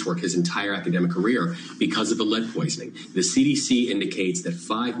developmental coursework his entire academic career because of the lead poisoning. The CDC indicates that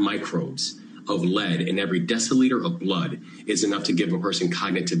 5 microbes of lead in every deciliter of blood is enough to give a person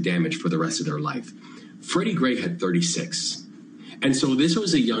cognitive damage for the rest of their life. Freddie Gray had 36. And so this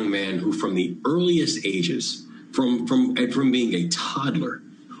was a young man who from the earliest ages, from being a toddler,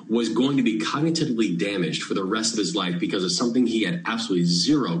 was going to be cognitively damaged for the rest of his life because of something he had absolutely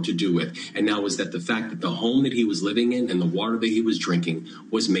zero to do with. And that was that the fact that the home that he was living in and the water that he was drinking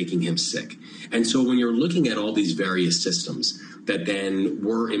was making him sick. And so when you're looking at all these various systems that then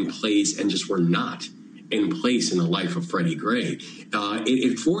were in place and just were not in place in the life of Freddie Gray,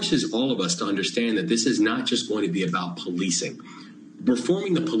 it forces all of us to understand that this is not just going to be about policing.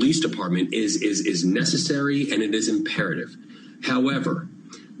 Reforming the police department is necessary and it is imperative. However,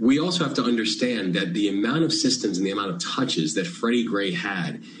 we also have to understand that the amount of systems and the amount of touches that Freddie Gray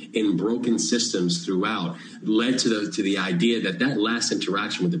had in broken systems throughout led to the idea that last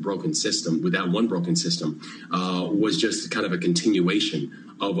interaction with the broken system, with that one broken system, was just kind of a continuation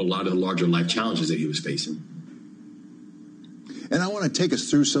of a lot of the larger life challenges that he was facing. And I want to take us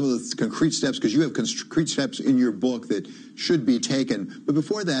through some of the concrete steps, because you have concrete steps in your book that should be taken. But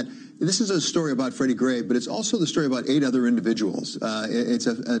before that, this is a story about Freddie Gray, but it's also the story about 8 other individuals. It's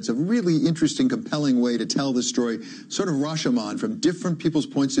a really interesting, compelling way to tell this story, sort of Rashomon, from different people's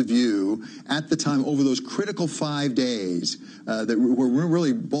points of view at the time over those critical 5 days where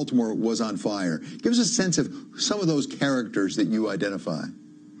really Baltimore was on fire. Give us a sense of some of those characters that you identify.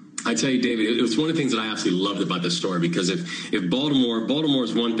 I tell you, David, it was one of the things that I absolutely loved about this story, because if Baltimore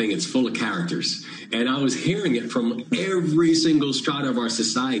is one thing, it's full of characters. And I was hearing it from every single strata of our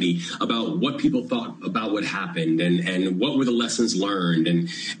society about what people thought about what happened and what were the lessons learned.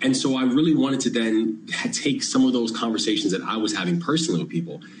 And so I really wanted to then take some of those conversations that I was having personally with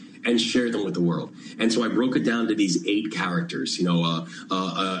people and share them with the world. And so I broke it down to these 8 characters,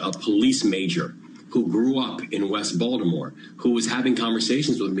 a police major who grew up in West Baltimore, who was having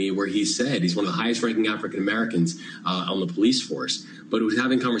conversations with me where he said he's one of the highest ranking African Americans on the police force, but he was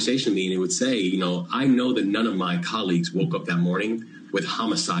having conversation with me and he would say, I know that none of my colleagues woke up that morning with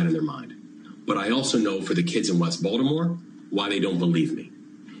homicide in their mind, but I also know for the kids in West Baltimore why they don't believe me.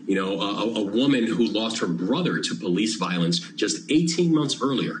 A woman who lost her brother to police violence just 18 months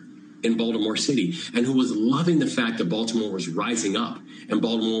earlier in Baltimore City, and who was loving the fact that Baltimore was rising up and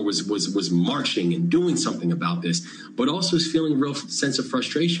Baltimore was marching and doing something about this, but also is feeling a real sense of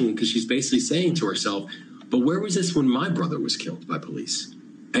frustration because she's basically saying to herself, but where was this when my brother was killed by police?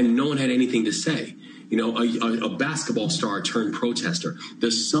 And no one had anything to say. A basketball star turned protester,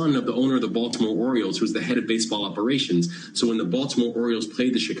 the son of the owner of the Baltimore Orioles, who's the head of baseball operations. So when the Baltimore Orioles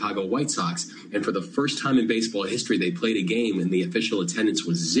played the Chicago White Sox, and for the first time in baseball history, they played a game and the official attendance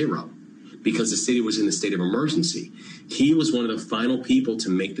was 0 because the city was in a state of emergency, he was one of the final people to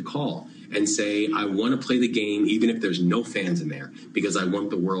make the call and say, I want to play the game even if there's no fans in there, because I want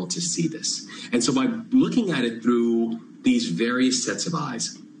the world to see this. And so by looking at it through these various sets of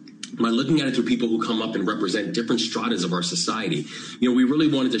eyes, by looking at it through people who come up and represent different stratas of our society, we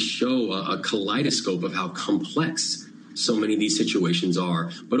really wanted to show a kaleidoscope of how complex so many of these situations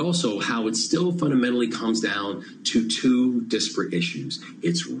are, but also how it still fundamentally comes down to 2 disparate issues.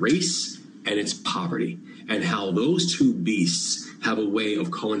 It's race and it's poverty, and how those 2 beasts have a way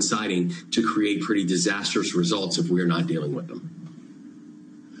of coinciding to create pretty disastrous results if we're not dealing with them.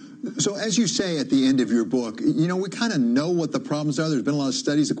 So as you say at the end of your book, we kind of know what the problems are. There's been a lot of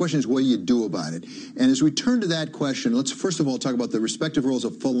studies. The question is, what do you do about it? And as we turn to that question, let's first of all talk about the respective roles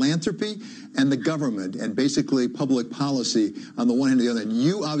of philanthropy and the government, and basically public policy on the one hand and the other. And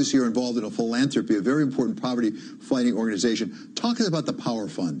you obviously are involved in a philanthropy, a very important poverty-fighting organization. Talk to us about the Power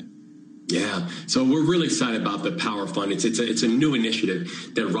Fund. Yeah, so we're really excited about the Power Fund. It's a new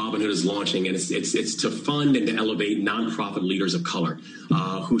initiative that Robinhood is launching, and it's to fund and to elevate nonprofit leaders of color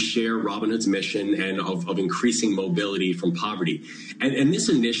who share Robinhood's mission and of increasing mobility from poverty. And this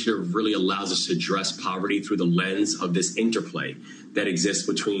initiative really allows us to address poverty through the lens of this interplay that exists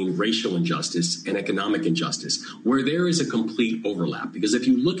between racial injustice and economic injustice, where there is a complete overlap. Because if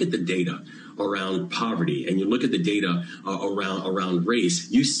you look at the data around poverty and you look at the data around race,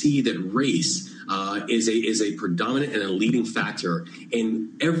 you see that race is a predominant and a leading factor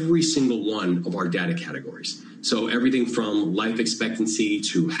in every single one of our data categories. So everything from life expectancy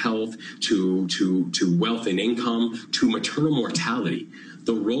to health to wealth and income to maternal mortality.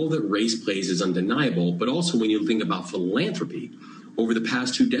 The role that race plays is undeniable, but also when you think about philanthropy, over the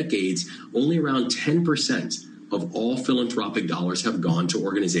past 2 decades, only around 10% of all philanthropic dollars have gone to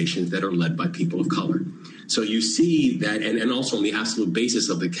organizations that are led by people of color. So you see that, and also on the absolute basis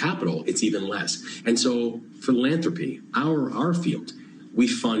of the capital, it's even less. And so philanthropy, our field, we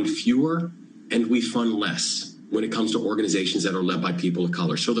fund fewer and we fund less when it comes to organizations that are led by people of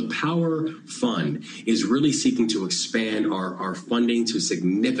color. So the Power Fund is really seeking to expand our funding to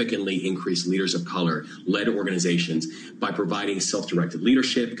significantly increase leaders of color-led organizations by providing self-directed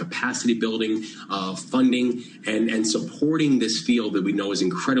leadership, capacity building, funding, and supporting this field that we know is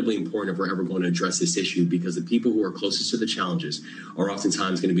incredibly important if we're ever going to address this issue, because the people who are closest to the challenges are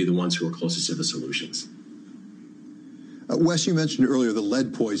oftentimes going to be the ones who are closest to the solutions. Wes, you mentioned earlier the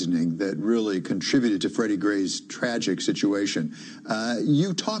lead poisoning that really contributed to Freddie Gray's tragic situation.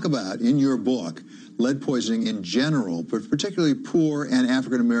 You talk about in your book lead poisoning in general, but particularly poor and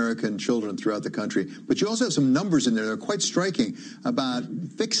African-American children throughout the country. But you also have some numbers in there that are quite striking about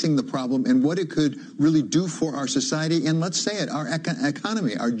fixing the problem and what it could really do for our society and, let's say it, our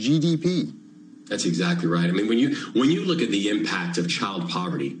economy, our GDP. That's exactly right. I mean, when you look at the impact of child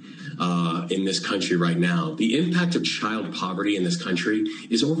poverty in this country right now, the impact of child poverty in this country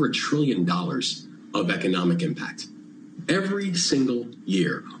is over $1 trillion of economic impact. Every single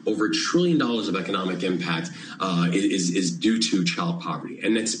year, over $1 trillion of economic impact is due to child poverty.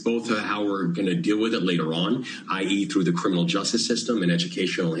 And that's both how we're going to deal with it later on, i.e. through the criminal justice system and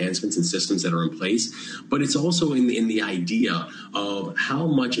educational enhancements and systems that are in place. But it's also in the idea of how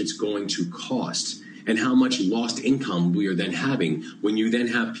much it's going to cost and how much lost income we are then having when you then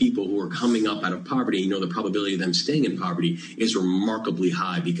have people who are coming up out of poverty. You know, the probability of them staying in poverty is remarkably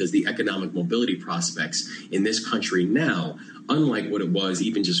high because the economic mobility prospects in this country now, unlike what it was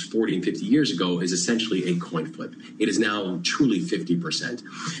even just 40 and 50 years ago, is essentially a coin flip. It is now truly 50%.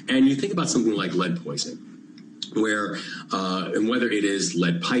 And you think about something like lead poisoning, where, and whether it is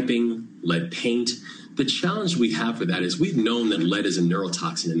lead piping, lead paint, the challenge we have for that is we've known that lead is a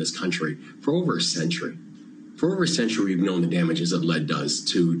neurotoxin in this country for over a century. For over a century, we've known the damages that lead does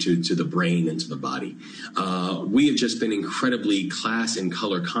to the brain and to the body. We have just been incredibly class and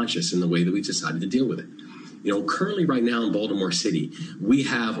color conscious in the way that we've decided to deal with it. You know, currently right now in Baltimore City, we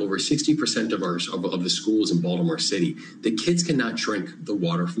have over 60% of the schools in Baltimore City. The kids cannot drink the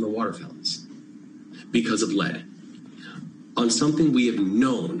water from the water fountains because of lead on something we have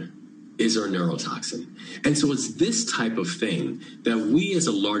known is our neurotoxin. And so it's this type of thing that we as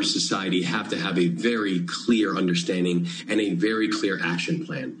a large society have to have a very clear understanding and a very clear action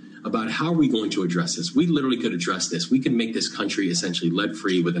plan about how are we going to address this. We literally could address this. We could make this country essentially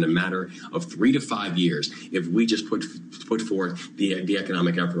lead-free within a matter of 3 to 5 years if we just put forth the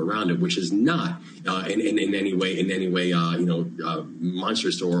economic effort around it, which is not in any way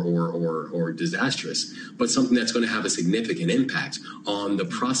monstrous or disastrous, but something that's going to have a significant impact on the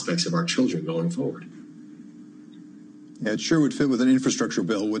prospects of our children going forward. Yeah, it sure would fit with an infrastructure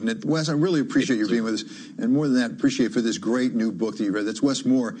bill, wouldn't it? Wes, I really appreciate you being with us. And more than that, appreciate for this great new book that you read. That's Wes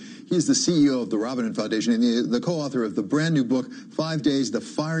Moore. He's the CEO of the Robinhood Foundation and the co-author of the brand new book, 5 Days, The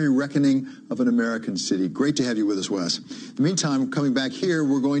Fiery Reckoning of an American City. Great to have you with us, Wes. In the meantime, coming back here,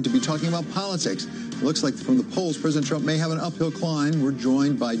 we're going to be talking about politics. It looks like from the polls, President Trump may have an uphill climb. We're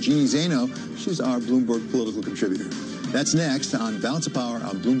joined by Jeannie Zaino. She's our Bloomberg political contributor. That's next on Balance of Power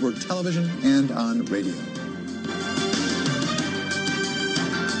on Bloomberg Television and on radio.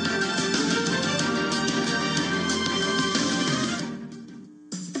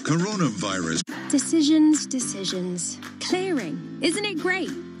 Coronavirus. Decisions. Clearing. Isn't it great?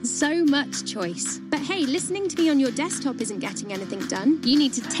 So much choice. But hey, listening to me on your desktop isn't getting anything done. You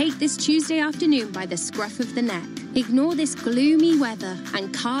need to take this Tuesday afternoon by the scruff of the neck. Ignore this gloomy weather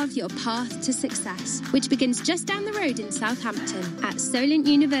and carve your path to success, which begins just down the road in Southampton at Solent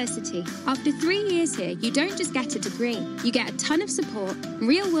University. After 3 years here, you don't just get a degree. You get a ton of support,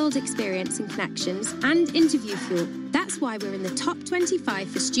 real-world experience and connections, and interview fuel. That's why we're in the top 25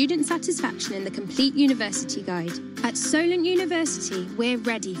 for student satisfaction in the Complete University Guide. At Solent University, we're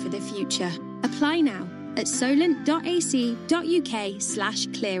ready for the future. Apply now at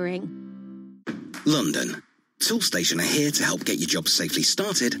solent.ac.uk/clearing. London. Toolstation are here to help get your job safely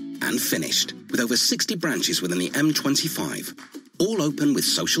started and finished, with over 60 branches within the M25. All open with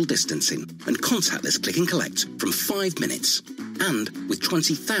social distancing and contactless click and collect from 5 minutes. And with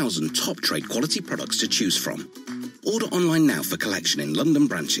 20,000 top trade quality products to choose from. Order online now for collection in London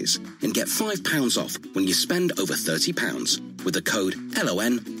branches and get £5 off when you spend over £30 with the code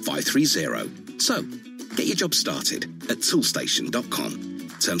LON530. So, get your job started at toolstation.com.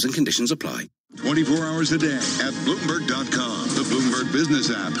 Terms and conditions apply. 24 hours a day at Bloomberg.com, the Bloomberg Business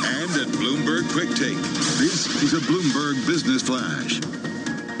app, and at Bloomberg Quick Take. This is a Bloomberg Business Flash.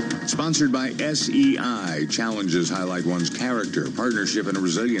 Sponsored by SEI. Challenges highlight one's character, partnership, and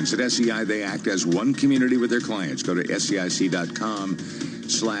resilience. At SEI, they act as one community with their clients. Go to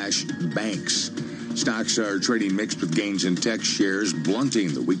SEIC.com/banks. Stocks are trading mixed with gains in tech shares,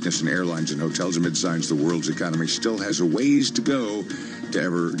 blunting the weakness in airlines and hotels amid signs the world's economy still has a ways to go to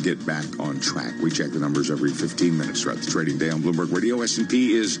ever get back on track. We check the numbers every 15 minutes throughout the trading day on Bloomberg Radio.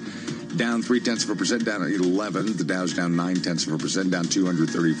 S&P is down 0.3%, down at 11. The Dow's down 0.9%, down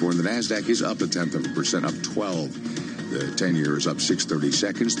 234. And the NASDAQ is up 0.1%, up 12. The 10-year is up 6/30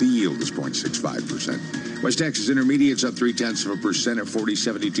 seconds. The yield is 0.65%. West Texas Intermediate's up 0.3% at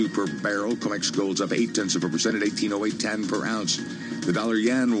 40.72 per barrel. COMEX Gold's up 0.8% at 18.0810 per ounce. The dollar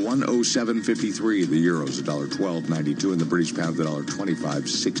yen 107.53. The euro's $1.12.92, and the British pound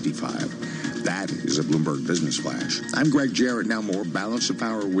 $1.25.65. That is a Bloomberg Business Flash. I'm Greg Jarrett. Now more Balance of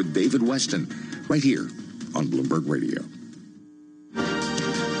Power with David Weston, right here on Bloomberg Radio.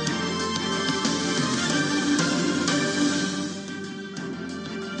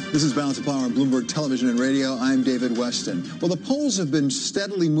 This is Balance of Power on Bloomberg Television and Radio. I'm David Weston. Well, the polls have been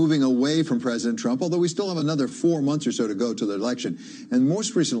steadily moving away from President Trump, although we still have another 4 months or so to go to the election. And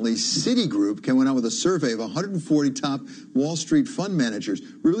most recently, Citigroup went out with a survey of 140 top Wall Street fund managers.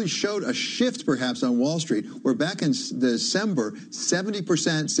 Really showed a shift, perhaps, on Wall Street, where back in December,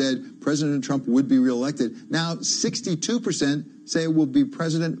 70% said President Trump would be reelected. Now, 62% say it will be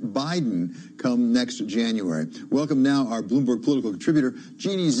President Biden come next January. Welcome now our Bloomberg political contributor,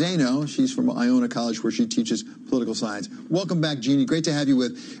 Jeannie Zaino. She's from Iona College, where she teaches political science. Welcome back, Jeannie. Great to have you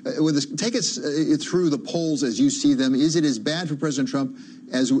with us. Take us through the polls as you see them. Is it as bad for President Trump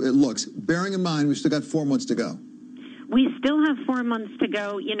as it looks? Bearing in mind, we've still got 4 months to go. We still have 4 months to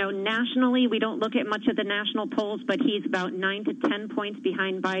go. You know, nationally, we don't look at much of the national polls, but he's about 9 to 10 points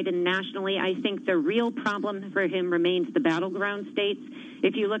behind Biden nationally. I think the real problem for him remains the battleground states.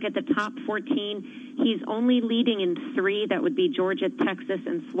 If you look at the top 14, he's only leading in 3. That would be Georgia, Texas,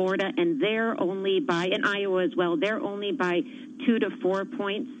 and Florida, and they're only by, and Iowa as well, they're only by 2 to 4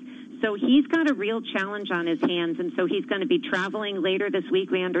 points. So he's got a real challenge on his hands, and so he's going to be traveling later this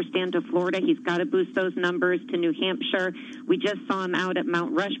week, we understand, to Florida. He's got to boost those numbers to New Hampshire. We just saw him out at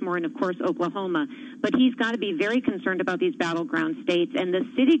Mount Rushmore and, of course, Oklahoma. But he's got to be very concerned about these battleground states. And the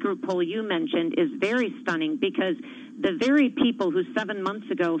Citigroup poll you mentioned is very stunning because the very people who 7 months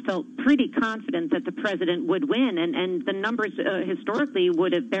ago felt pretty confident that the president would win, and the numbers historically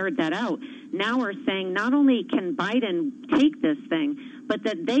would have bared that out, now are saying not only can Biden take this thing, but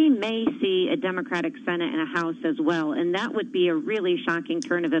that they may see a Democratic Senate and a House as well. And that would be a really shocking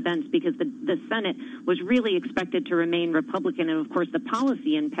turn of events because the Senate was really expected to remain Republican. And, of course, the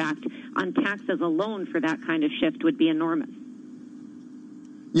policy impact on taxes alone for that kind of shift would be enormous.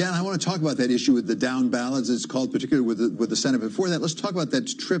 Yeah, and I want to talk about that issue with the down ballots, it's called, particularly with the Senate. Before that, let's talk about that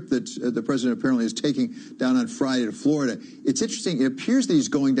trip that the president apparently is taking down on Friday to Florida. It's interesting. It appears that he's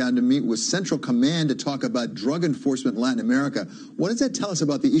going down to meet with Central Command to talk about drug enforcement in Latin America. What does that tell us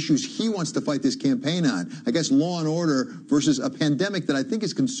about the issues he wants to fight this campaign on? I guess law and order versus a pandemic that I think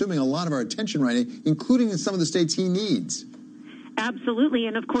is consuming a lot of our attention right now, including in some of the states he needs. Absolutely.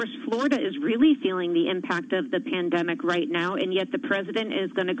 And, of course, Florida is really feeling the impact of the pandemic right now, and yet the president is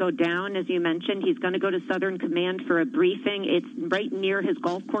going to go down, as you mentioned. He's going to go to Southern Command for a briefing. It's right near his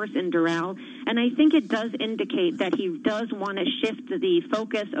golf course in Doral. And I think it does indicate that he does want to shift the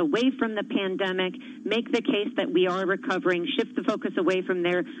focus away from the pandemic, make the case that we are recovering, shift the focus away from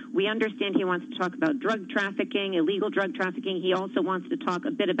there. We understand he wants to talk about drug trafficking, illegal drug trafficking. He also wants to talk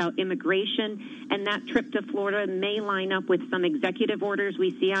a bit about immigration, and that trip to Florida may line up with some executive executive orders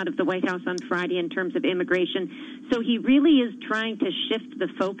we see out of the White House on Friday in terms of immigration. So he really is trying to shift the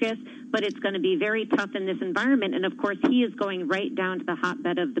focus, but it's going to be very tough in this environment. And, of course, he is going right down to the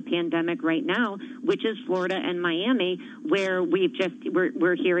hotbed of the pandemic right now, which is Florida and Miami, where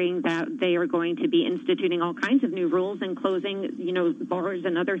we're hearing that they are going to be instituting all kinds of new rules and closing, bars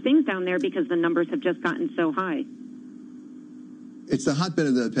and other things down there because the numbers have just gotten so high. It's the hotbed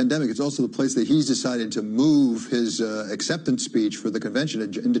of the pandemic. It's also the place that he's decided to move his acceptance speech for the convention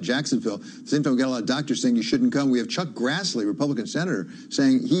into Jacksonville. At the same time, we've got a lot of doctors saying you shouldn't come. We have Chuck Grassley, Republican senator,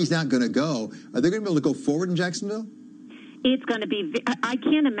 saying he's not going to go. Are they going to be able to go forward in Jacksonville? It's going to be, I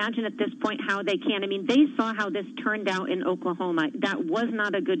can't imagine at this point how they can. I mean, they saw how this turned out in Oklahoma. That was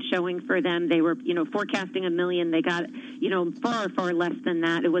not a good showing for them. They were, forecasting 1 million. They got, far, far less than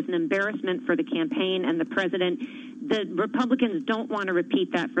that. It was an embarrassment for the campaign and the president. The Republicans don't want to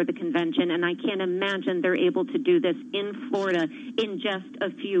repeat that for the convention, and I can't imagine they're able to do this in Florida in just a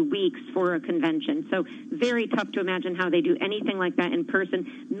few weeks for a convention. So very tough to imagine how they do anything like that in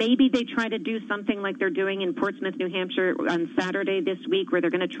person. Maybe they try to do something like they're doing in Portsmouth, New Hampshire on Saturday this week, where they're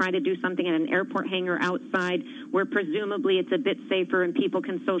going to try to do something at an airport hangar outside where presumably it's a bit safer and people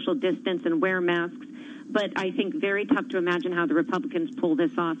can social distance and wear masks. But I think very tough to imagine how the Republicans pull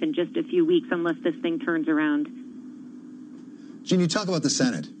this off in just a few weeks unless this thing turns around. Jean, you talk about the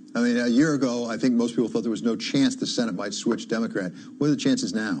Senate. I mean, a year ago, I think most people thought there was no chance the Senate might switch Democrat. What are the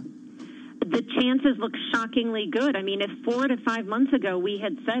chances now? The chances look shockingly good. I mean, if 4 to 5 months ago we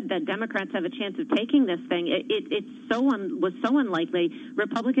had said that Democrats have a chance of taking this thing, it was so unlikely.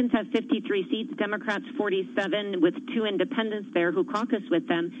 Republicans have 53 seats, Democrats 47, with 2 independents there who caucus with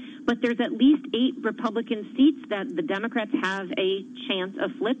them. But there's at least 8 Republican seats that the Democrats have a chance of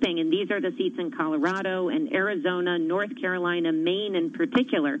flipping, and these are the seats in Colorado and Arizona, North Carolina, Maine in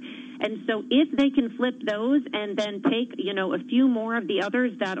particular. And so if they can flip those and then take, a few more of the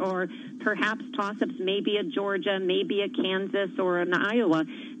others that are perhaps toss-ups, maybe a Georgia, maybe a Kansas or an Iowa,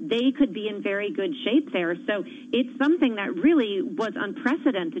 they could be in very good shape there. So it's something that really was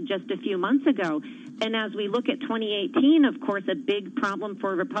unprecedented just a few months ago. And as we look at 2018, of course, a big problem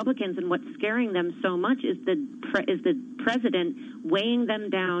for Republicans and what's scaring them so much is the president weighing them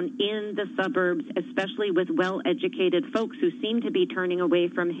down in the suburbs, especially with well-educated folks who seem to be turning away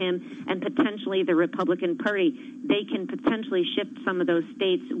from him and potentially the Republican Party. They can potentially shift some of those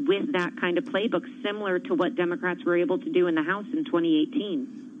states with that kind of playbook, similar to what Democrats were able to do in the House in 2018.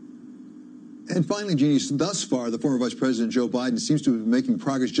 And finally, Jeannie, thus far, the former Vice President Joe Biden seems to be making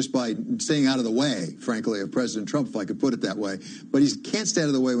progress just by staying out of the way, frankly, of President Trump, if I could put it that way. But he can't stay out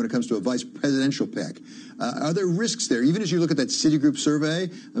of the way when it comes to a vice presidential pick. Are there risks there? Even as you look at that Citigroup survey,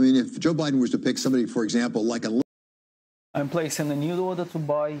 I mean, if Joe Biden was to pick somebody, for example, like a... I'm placing a new order to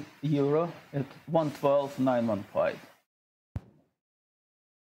buy euro at 112.915.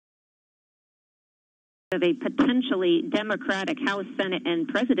 Of a potentially Democratic House, Senate, and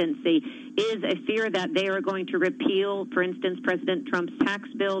presidency is a fear that they are going to repeal, for instance, President Trump's tax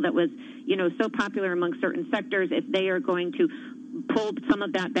bill that was, so popular among certain sectors. If they are going to pull some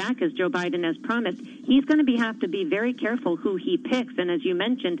of that back, as Joe Biden has promised, he's going to have to be very careful who he picks. And as you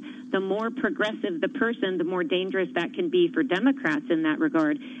mentioned, the more progressive the person, the more dangerous that can be for Democrats in that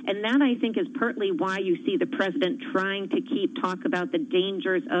regard. And that, I think, is partly why you see the president trying to keep talk about the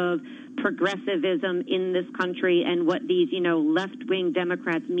dangers of progressivism in this country and what these, left-wing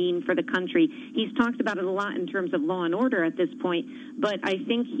Democrats mean for the country. He's talked about it a lot in terms of law and order at this point, but I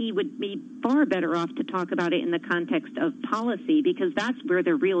think he would be far better off to talk about it in the context of policy, because that's where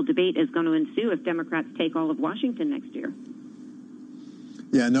the real debate is going to ensue if Democrats take all of Washington next year.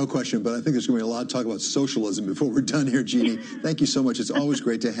 Yeah, no question. But I think there's going to be a lot of talk about socialism before we're done here, Jeannie. Thank you so much. It's always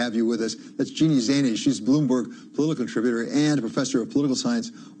great to have you with us. That's Jeannie Zaney. She's Bloomberg political contributor and a professor of political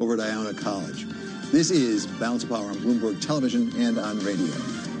science over at Iona College. This is Balance of Power on Bloomberg Television and on radio.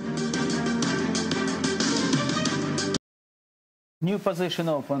 New position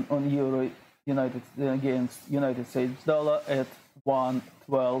open on euro against United States dollar at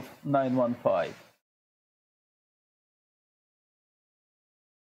 112.915.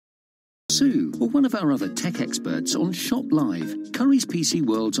 Sue, or one of our other tech experts on Shop Live, Curry's PC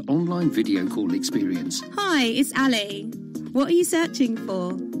World's online video call experience. Hi, it's Ali. What are you searching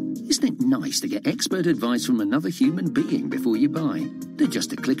for? Isn't it nice to get expert advice from another human being before you buy? They're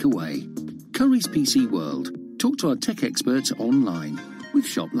just a click away. Curry's PC World. Talk to our tech experts online with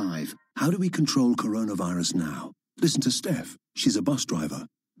Shop Live. How do we control coronavirus now? Listen to Steph. She's a bus driver.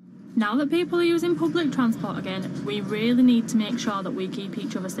 Now that people are using public transport again, we really need to make sure that we keep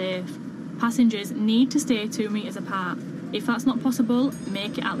each other safe. Passengers need to stay 2 meters apart. If that's not possible,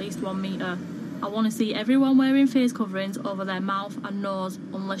 make it at least 1 meter. I want to see everyone wearing face coverings over their mouth and nose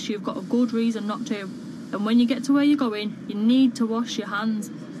unless you've got a good reason not to. And when you get to where you're going, you need to wash your hands.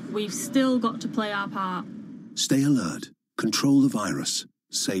 We've still got to play our part. Stay alert. Control the virus.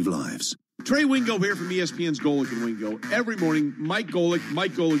 Save lives. Trey Wingo here from ESPN's Golic and Wingo. Every morning, Mike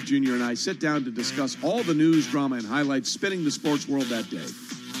Golic Jr. and I sit down to discuss all the news, drama, and highlights spinning the sports world that day.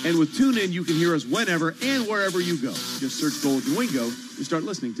 And with TuneIn, you can hear us whenever and wherever you go. Just search Golic and Wingo and start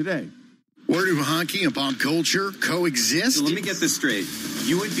listening today. Where do hockey and pop culture coexist? So let me get this straight.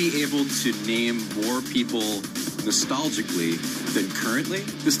 You would be able to name more people nostalgically than currently?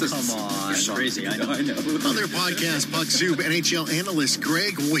 This doesn't Come on. You're crazy. I know. Other podcast, Puck Soup, NHL analyst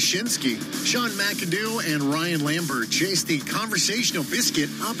Greg Wyshynski, Sean McAdoo, and Ryan Lambert chase the conversational biscuit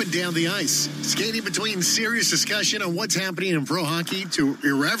up and down the ice, skating between serious discussion on what's happening in pro hockey to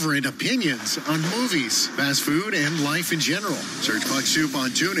irreverent opinions on movies, fast food, and life in general. Search Puck Soup on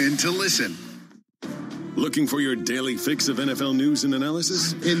TuneIn to listen. Looking for your daily fix of NFL news and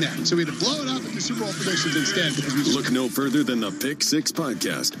analysis? In that. So we had to blow it up at the Super Bowl predictions instead. Because we Look no further than the Pick Six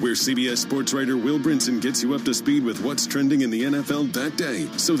podcast, where CBS sports writer Will Brinson gets you up to speed with what's trending in the NFL that day,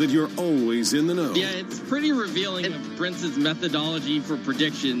 so that you're always in the know. Yeah, it's pretty revealing of Brince's methodology for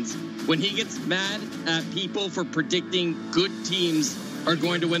predictions. When he gets mad at people for predicting good teams are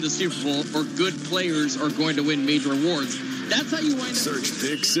going to win the Super Bowl or good players are going to win major awards, that's how you wind up. Search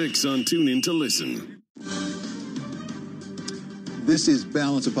Pick Six on TuneIn to listen. This is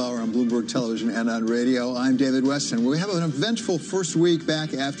Balance of Power on Bloomberg Television and on radio. I'm David Weston. We have an eventful first week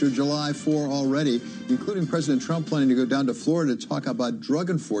back after July 4 already, including President Trump planning to go down to Florida to talk about drug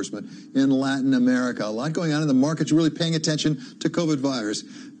enforcement in Latin America. A lot going on in the markets, really paying attention to COVID virus.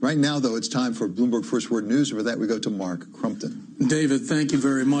 Right now, though, it's time for Bloomberg First Word News. And for that, we go to Mark Crumpton. David, thank you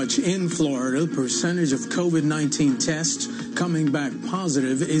very much. In Florida, the percentage of COVID-19 tests coming back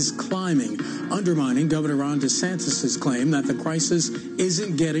positive is climbing, undermining Governor Ron DeSantis' claim that the crisis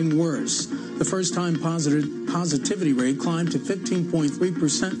isn't getting worse. The first-time positivity rate climbed to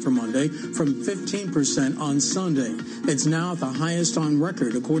 15.3% for Monday from 15% on Sunday. It's now the highest on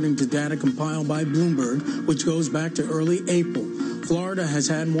record, according to data compiled by Bloomberg, which goes back to early April. Florida has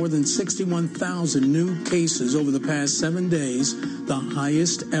had more than 61,000 new cases over the past 7 days, the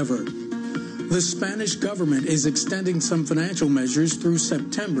highest ever. The Spanish government is extending some financial measures through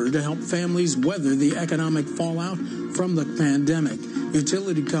September to help families weather the economic fallout from the pandemic.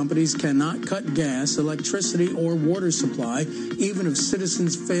 Utility companies cannot cut gas, electricity, or water supply, even if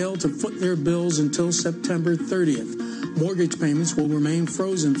citizens fail to foot their bills until September 30th. Mortgage payments will remain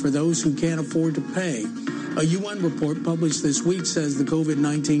frozen for those who can't afford to pay. A UN report published this week says the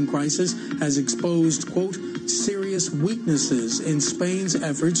COVID-19 crisis has exposed, quote, serious weaknesses in Spain's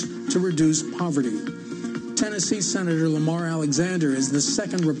efforts to reduce poverty. Tennessee Senator Lamar Alexander is the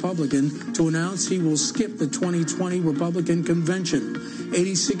second Republican to announce he will skip the 2020 Republican convention.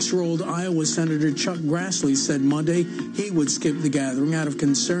 86-year-old Iowa Senator Chuck Grassley said Monday he would skip the gathering out of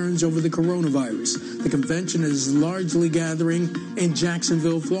concerns over the coronavirus. The convention is largely gathering in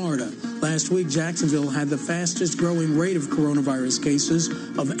Jacksonville, Florida. Last week, Jacksonville had the fastest growing rate of coronavirus cases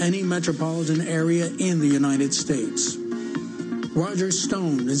of any metropolitan area in the United States. Roger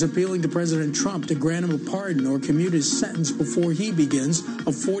Stone is appealing to President Trump to grant him a pardon or commute his sentence before he begins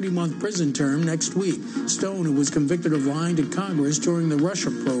a 40-month prison term next week. Stone, who was convicted of lying to Congress during the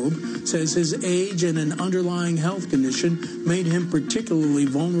Russia probe, says his age and an underlying health condition made him particularly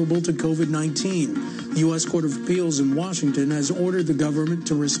vulnerable to COVID-19. The U.S. Court of Appeals in Washington has ordered the government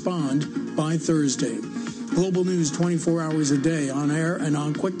to respond by Thursday. Global news 24 hours a day, on air and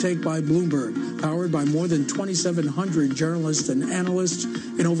on Quick Take by Bloomberg, powered by more than 2,700 journalists and analysts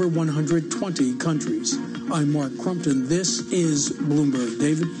in over 120 countries. I'm Mark Crumpton. This is Bloomberg.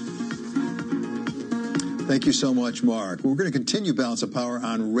 David? Thank you so much, Mark. We're going to continue Balance of Power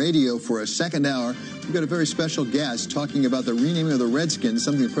on radio for a second hour. We've got a very special guest talking about the renaming of the Redskins,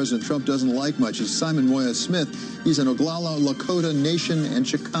 something that President Trump doesn't like much. Is Simon Moya Smith. He's an Oglala Lakota Nation and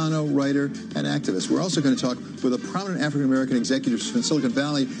Chicano writer and activist. We're also going to talk with a prominent African-American executive from Silicon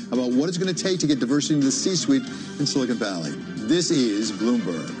Valley about what it's going to take to get diversity in the C-suite in Silicon Valley. This is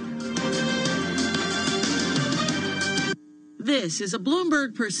Bloomberg. This is a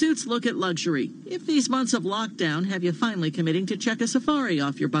Bloomberg Pursuits look at luxury. If these months of lockdown have you finally committing to check a safari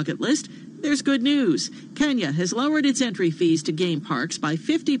off your bucket list, There's good news. Kenya has lowered its entry fees to game parks by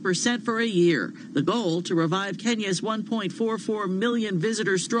 50% for a year. The goal, to revive Kenya's 1.44 million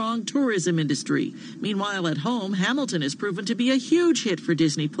visitor-strong tourism industry. Meanwhile, at home, Hamilton has proven to be a huge hit for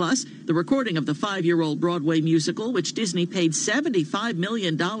Disney+. The recording of the 5-year-old Broadway musical, which Disney paid $75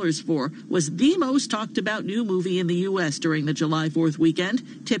 million for, was the most talked about new movie in the U.S. during the July 4th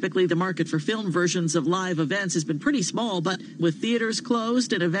weekend. Typically, the market for film versions of live events has been pretty small, but with theaters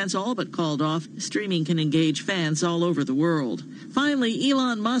closed and events all but called off, streaming can engage fans all over the world. Finally,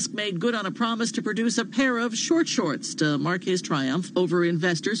 Elon Musk made good on a promise to produce a pair of short shorts to mark his triumph over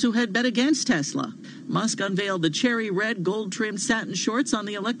investors who had bet against Tesla. Musk unveiled the cherry red gold-trimmed satin shorts on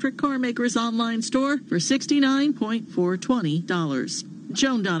the electric car maker's online store for $69.420.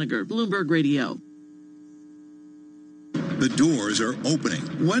 Joan Doniger, Bloomberg Radio. The doors are opening.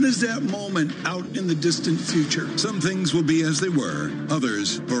 When is that moment out in the distant future? Some things will be as they were,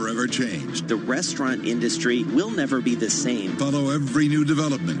 others forever changed. The restaurant industry will never be the same. Follow every new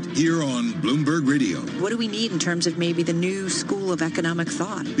development here on Bloomberg Radio. What do we need in terms of maybe the new school of economic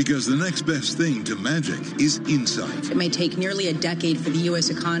thought? Because the next best thing to magic is insight. It may take nearly a decade for the U.S.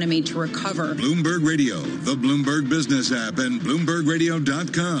 economy to recover. Bloomberg Radio, the Bloomberg Business app, and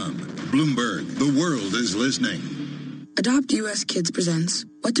BloombergRadio.com. Bloomberg, the world is listening. Adopt US Kids presents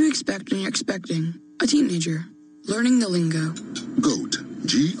What to Expect When You're Expecting a Teenager. Learning the Lingo. GOAT,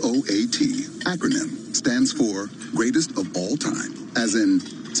 G-O-A-T, acronym, stands for Greatest of All Time. As in,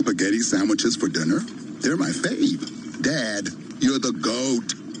 spaghetti sandwiches for dinner? They're my fave. Dad, you're the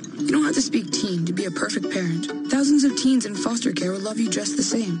GOAT. You don't have to speak teen to be a perfect parent. Thousands of teens in foster care will love you just the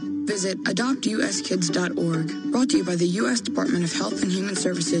same. Visit adoptuskids.org. Brought to you by the U.S. Department of Health and Human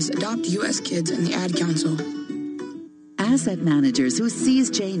Services, Adopt U.S. Kids, and the Ad Council. Asset managers who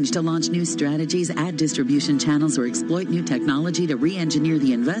seize change to launch new strategies, add distribution channels, or exploit new technology to re-engineer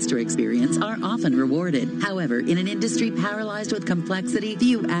the investor experience are often rewarded. However, in an industry paralyzed with complexity,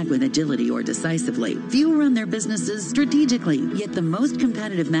 few act with agility or decisively. Few run their businesses strategically, yet the most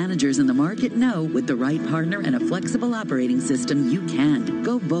competitive managers in the market know with the right partner and a flexible operating system, you can.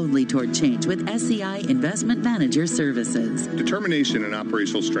 Go boldly toward change with SCI Investment Manager Services. Determination and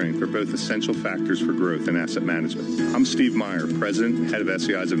operational strength are both essential factors for growth in asset management. I'm Steve Meyer, President and Head of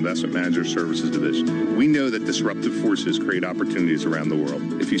SEI's Investment Manager Services Division. We know that disruptive forces create opportunities around the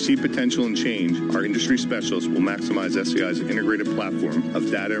world. If you see potential in change, our industry specialists will maximize SEI's integrated platform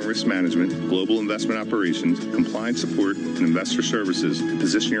of data and risk management, global investment operations, compliance support, and investor services to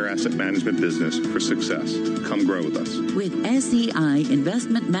position your asset management business for success. Come grow with us. With SEI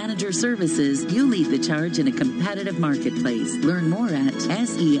Investment Manager Services, you lead the charge in a competitive marketplace. Learn more at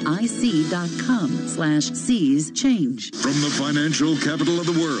SEIC.com/seize change. From the financial capital of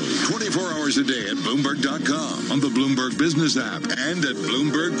the world, 24 hours a day at Bloomberg.com, on the Bloomberg Business app, and at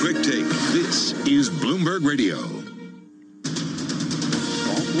Bloomberg Quick Take. This is Bloomberg Radio.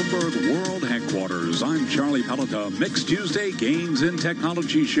 Bloomberg World Headquarters. I'm Charlie Pelota. Mixed Tuesday, gains in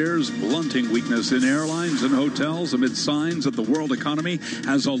technology shares, blunting weakness in airlines and hotels amid signs that the world economy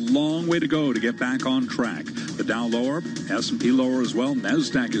has a long way to go to get back on track. The Dow lower, S&P lower as well.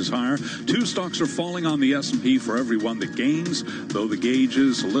 NASDAQ is higher. Two stocks are falling on the S&P for every one that gains, though the gauge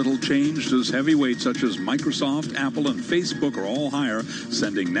is a little changed as heavyweights such as Microsoft, Apple, and Facebook are all higher,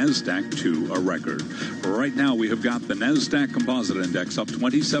 sending NASDAQ to a record. Right now, we have got the NASDAQ Composite Index up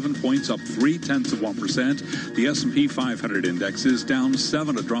 27 points, up 0.3%. The S&P 500 Index is down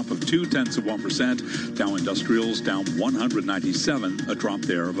 7, a drop of 0.2%. Dow Industrials down 197, a drop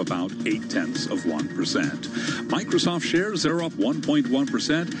there of about 0.8%. Microsoft shares, they're up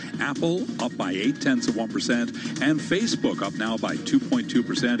 1.1%. Apple up by 0.8%. And Facebook up now by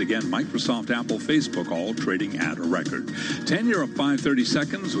 2.2%. Again, Microsoft, Apple, Facebook all trading at a record. 10-year up 5/30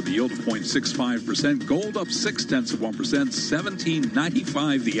 seconds with a yield of 0.65%. Gold up 0.6%,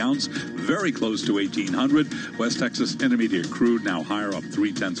 $17.95 the ounce, very close to 1,800. West Texas Intermediate crude now higher, up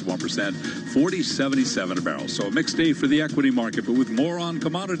 0.3%, $40.77 a barrel. So a mixed day for the equity market, but with more on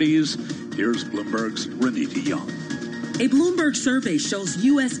commodities, here's Bloomberg's Renita Young. A Bloomberg survey shows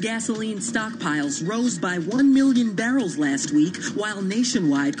U.S. gasoline stockpiles rose by 1 million barrels last week, while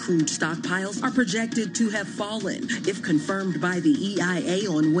nationwide crude stockpiles are projected to have fallen. If confirmed by the EIA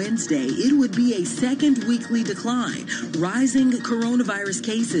on Wednesday, it would be a second weekly decline. Rising coronavirus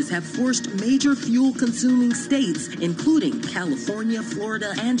cases have forced major fuel-consuming states, including California,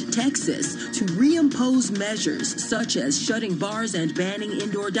 Florida, and Texas, to reimpose measures such as shutting bars and banning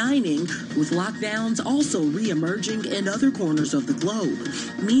indoor dining, with lockdowns also reemerging in and other corners of the globe.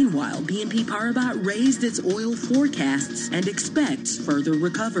 Meanwhile, BNP Paribas raised its oil forecasts and expects further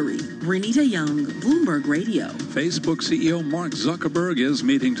recovery. Renita Young, Bloomberg Radio. Facebook CEO Mark Zuckerberg is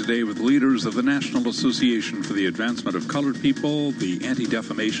meeting today with leaders of the National Association for the Advancement of Colored People, the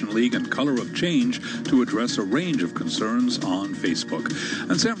Anti-Defamation League, and Color of Change to address a range of concerns on Facebook.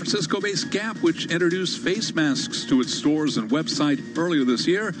 And San Francisco-based Gap, which introduced face masks to its stores and website earlier this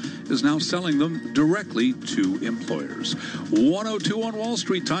year, is now selling them directly to employers. 102 on Wall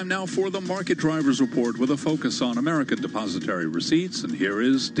Street. Time now for the Market Drivers Report with a focus on American depository receipts. And here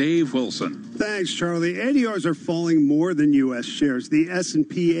is Dave Wilson. Thanks, Charlie. ADRs are falling more than U.S. shares. The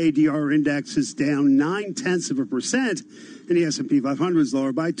S&P ADR index is down 0.9%, and the S&P 500 is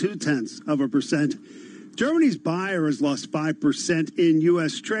lower by 0.2%. Germany's buyer has lost 5% in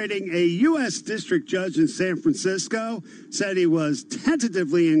U.S. trading. A U.S. district judge in San Francisco said he was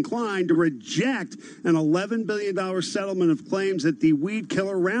tentatively inclined to reject an $11 billion settlement of claims that the weed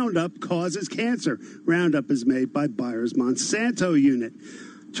killer Roundup causes cancer. Roundup is made by Bayer's Monsanto unit.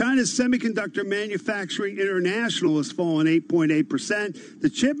 China's Semiconductor Manufacturing International has fallen 8.8%. The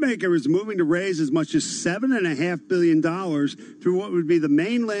chip maker is moving to raise as much as $7.5 billion through what would be the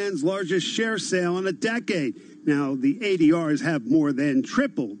mainland's largest share sale in a decade. Now, the ADRs have more than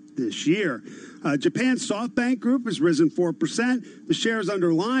tripled this year. Japan's SoftBank Group has risen 4%. The shares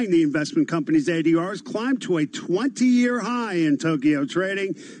underlying the investment company's ADRs climbed to a 20-year high in Tokyo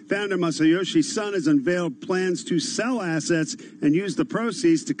trading. Founder Masayoshi Son has unveiled plans to sell assets and use the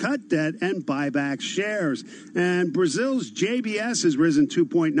proceeds to cut debt and buy back shares. And Brazil's JBS has risen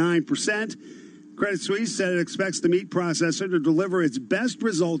 2.9%. Credit Suisse said it expects the meat processor to deliver its best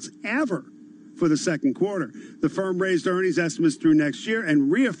results ever for the second quarter. The firm raised earnings estimates through next year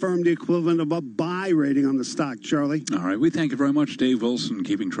and reaffirmed the equivalent of a buy rating on the stock. Charlie? All right. We thank you very much, Dave Wilson,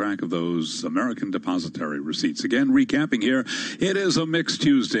 keeping track of those American depository receipts. Again, recapping here, it is a mixed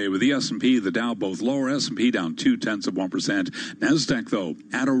Tuesday with the S&P, the Dow both lower. S&P down 0.2%. NASDAQ, though,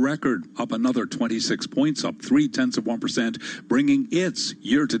 at a record, up another 26 points, up 0.3%, bringing its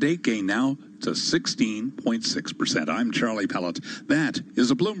year-to-date gain now to 16.6%. I'm Charlie Pellet. That is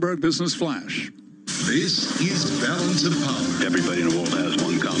a Bloomberg Business Flash. This is Balance of Power. Everybody in the world has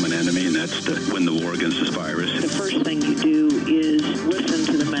one common enemy, and that's to win the war against this virus. The first thing you do is listen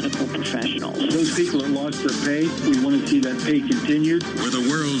to the medical professionals. Those people that lost their pay, we want to see that pay continued. Where the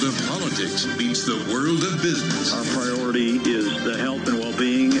world of politics meets the world of business. Our priority is the health and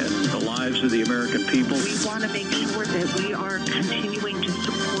well-being and the lives of the American people. We want to make sure that we are continuing to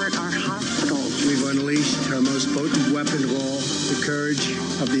support our hospitals. We've unleashed our most potent weapon of all, the courage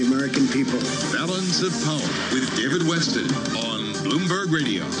of the American people. Balance of Power with David Weston on Bloomberg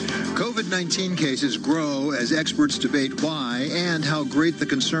Radio. COVID-19 cases grow as experts debate why and how great the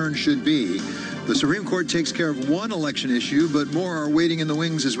concern should be. The Supreme Court takes care of one election issue, but more are waiting in the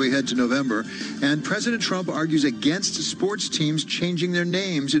wings as we head to November. And President Trump argues against sports teams changing their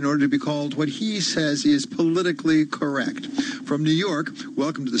names in order to be called what he says is politically correct. From New York,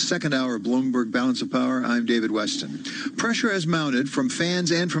 welcome to the second hour of Bloomberg Balance of Power. I'm David Weston. Pressure has mounted from fans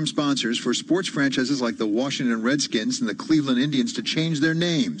and from sponsors for sports franchises like the Washington Redskins and the Cleveland Indians to change their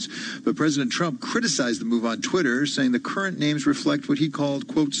names. But President Trump criticized the move on Twitter, saying the current names reflect what he called,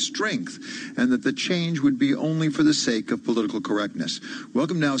 quote, strength, and that the change would be only for the sake of political correctness.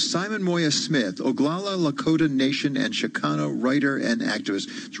 Welcome now, Simon Moya Smith, Oglala Lakota Nation and Chicano writer and activist.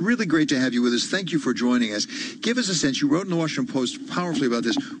 It's really great to have you with us. Thank you for joining us. Give us a sense. You wrote in the Washington Post powerfully about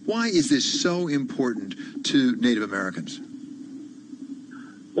this. Why is this so important to Native Americans?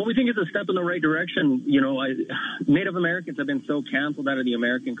 Well, we think it's a step in the right direction. You know, Native Americans have been so canceled out of the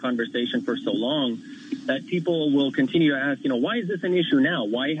American conversation for so long that people will continue to ask, you know, why is this an issue now?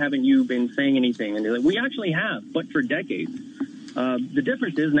 Why haven't you been saying anything? And they're like, we actually have, but for decades. The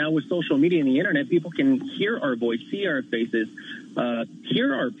difference is now with social media and the internet, people can hear our voice, see our faces,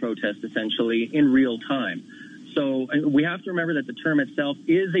 hear our protest essentially in real time. So we have to remember that the term itself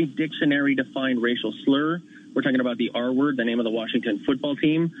is a dictionary-defined racial slur. We're talking about the R word, the name of the Washington football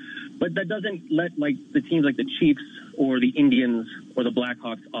team. But that doesn't let like the teams like the Chiefs or the Indians or the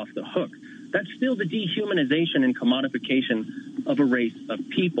Blackhawks off the hook. That's still the dehumanization and commodification of a race of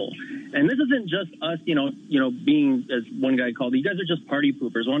people. And this isn't just us, you know, being, as one guy called it, you guys are just party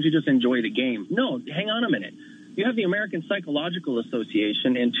poopers. Why don't you just enjoy the game? No, hang on a minute. You have the American Psychological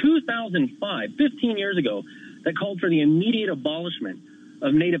Association in 2005, 15 years ago, that called for the immediate abolishment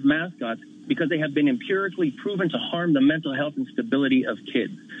of Native mascots because they have been empirically proven to harm the mental health and stability of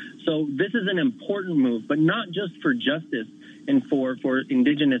kids. So this is an important move, but not just for justice and for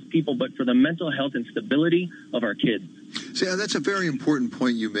indigenous people, but for the mental health and stability of our kids. See, that's a very important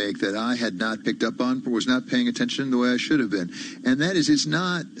point you make that I had not picked up on, was not paying attention the way I should have been. And that is, it's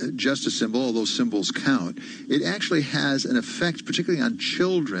not just a symbol, although symbols count. It actually has an effect, particularly on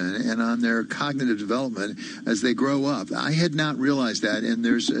children and on their cognitive development as they grow up. I had not realized that, and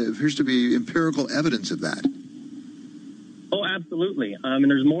there appears to be empirical evidence of that. Oh, absolutely. And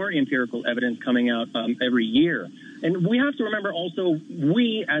there's more empirical evidence coming out every year. And we have to remember also,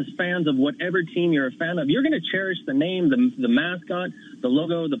 we as fans of whatever team you're a fan of, you're going to cherish the name, the mascot, the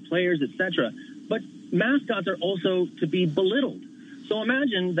logo, the players, etc. But mascots are also to be belittled. So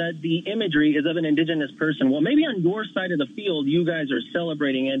imagine that the imagery is of an indigenous person. Well, maybe on your side of the field, you guys are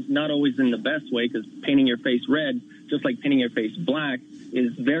celebrating it, not always in the best way, because painting your face red, just like painting your face black,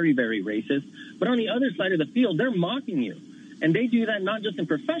 is very, very racist. But on the other side of the field, they're mocking you. And they do that not just in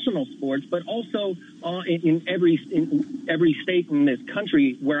professional sports, but also in every state in this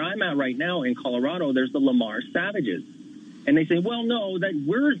country. Where I'm at right now in Colorado, there's the Lamar Savages. And they say, well, no, that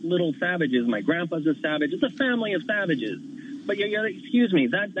we're little savages. My grandpa's a savage. It's a family of savages. But yeah, excuse me,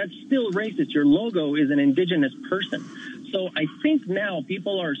 that's still racist. Your logo is an indigenous person. So I think now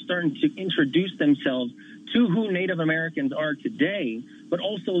people are starting to introduce themselves to who Native Americans are today, but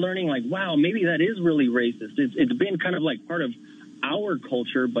also learning like, wow, maybe that is really racist. It's been kind of like part of our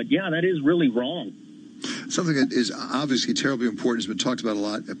culture, but yeah, that is really wrong. Something that is obviously terribly important, has been talked about a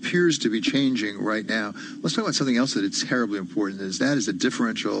lot, appears to be changing right now. Let's talk about something else that is terribly important, that is the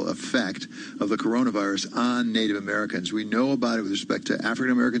differential effect of the coronavirus on Native Americans. We know about it with respect to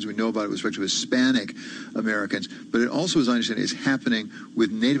African Americans. We know about it with respect to Hispanic Americans. But it also, as I understand, is happening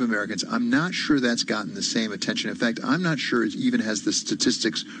with Native Americans. I'm not sure that's gotten the same attention. In fact, I'm not sure it even has the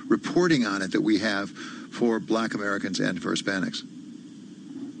statistics reporting on it that we have for Black Americans and for Hispanics.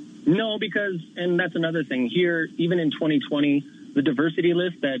 No, because, and that's another thing here, even in 2020, the diversity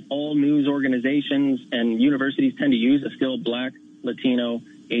list that all news organizations and universities tend to use is still Black, Latino,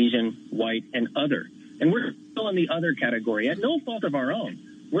 Asian, white, and other. And we're still in the other category at no fault of our own.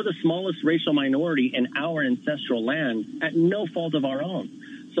 We're the smallest racial minority in our ancestral land at no fault of our own.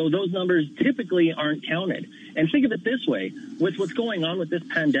 So those numbers typically aren't counted. And think of it this way, with what's going on with this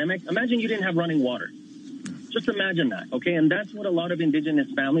pandemic, imagine you didn't have running water. Just imagine that, okay? And that's what a lot of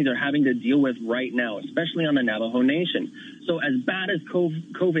indigenous families are having to deal with right now, especially on the Navajo Nation. So as bad as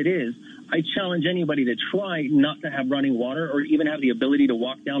COVID is, I challenge anybody to try not to have running water or even have the ability to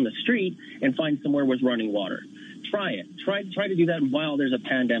walk down the street and find somewhere with running water. Try it. Try to do that while there's a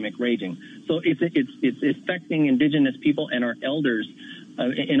pandemic raging. So it's affecting indigenous people and our elders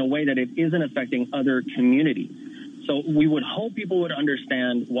in a way that it isn't affecting other communities. So we would hope people would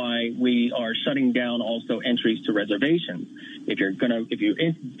understand why we are shutting down also entries to reservations.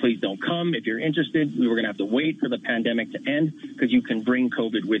 Please don't come. If you're interested, we were going to have to wait for the pandemic to end because you can bring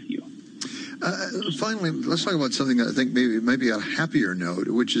COVID with you. Finally, let's talk about something that I think maybe a happier note,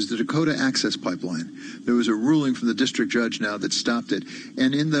 which is the Dakota Access Pipeline. There was a ruling from the district judge now that stopped it.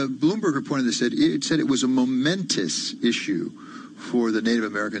 And in the Bloomberg report, it said it was a momentous issue for the Native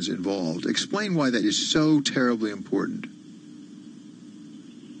Americans involved. Explain why that is so terribly important.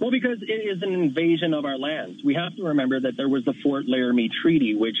 Well, because it is an invasion of our lands. We have to remember that there was the Fort Laramie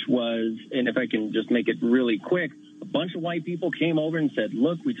Treaty, which was, and if I can just make it really quick, a bunch of white people came over and said,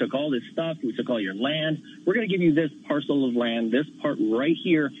 look, we took all this stuff, we took all your land, we're going to give you this parcel of land, this part right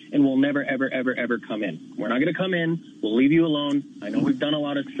here, and we'll never, ever, ever, ever come in. We're not going to come in, we'll leave you alone. I know we've done a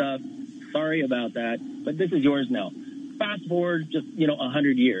lot of stuff, sorry about that, but this is yours now. Fast forward just,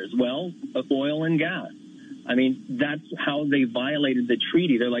 100 years. Well, oil and gas. I mean, that's how they violated the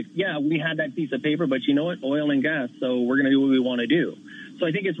treaty. They're like, yeah, we had that piece of paper, but you know what? Oil and gas, so we're going to do what we want to do. So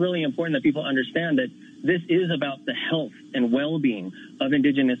I think it's really important that people understand that this is about the health and well-being of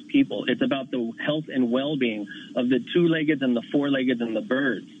indigenous people. It's about the health and well-being of the two-leggeds and the four-leggeds and the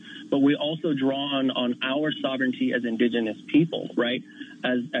birds. But we also draw on our sovereignty as indigenous people, right?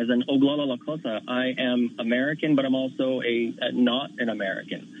 As an Oglala Lakota, I am American, but I'm also not an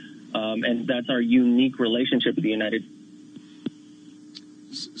American. And that's our unique relationship with the United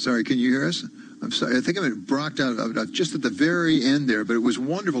States. Sorry, can you hear us? I'm sorry. I think I blocked out just at the very end there, but it was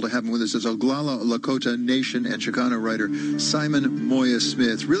wonderful to have him with us as Oglala Lakota Nation and Chicano writer Simon Moya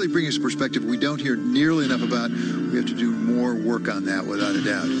Smith. Really bringing us perspective we don't hear nearly enough about. We have to do more work on that, without a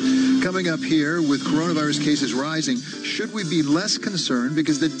doubt. Coming up here, with coronavirus cases rising, should we be less concerned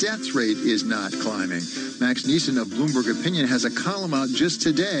because the death rate is not climbing? Max Neeson of Bloomberg Opinion has a column out just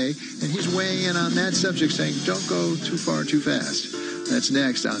today, and he's weighing in on that subject, saying don't go too far too fast. That's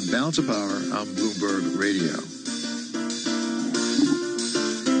next on Balance of Power on Bloomberg Radio.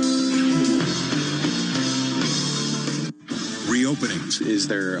 Reopening loans. Is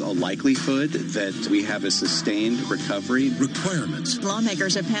there a likelihood that we have a sustained recovery? Requirements.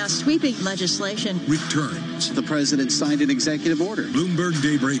 Lawmakers have passed sweeping legislation. Returns. The president signed an executive order. Bloomberg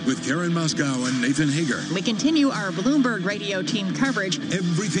Daybreak with Karen Moscow and Nathan Hager. We continue our Bloomberg radio team coverage.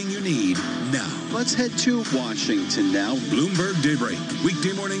 Everything you need now. Let's head to Washington now. Bloomberg Daybreak,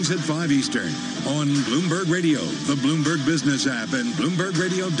 weekday mornings at 5 Eastern on Bloomberg Radio, the Bloomberg Business app, and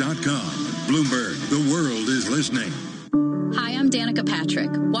BloombergRadio.com. Bloomberg, the world is listening. Hi, I'm Danica Patrick.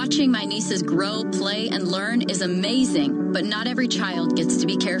 Watching my nieces grow, play, and learn is amazing, but not every child gets to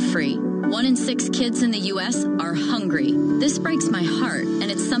be carefree. 1 in 6 kids in the U.S. are hungry. This breaks my heart,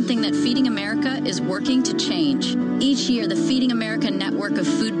 and it's something that Feeding America is working to change. Each year, the Feeding America network of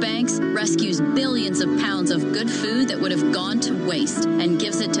food banks rescues billions of pounds of good food that would have gone to waste and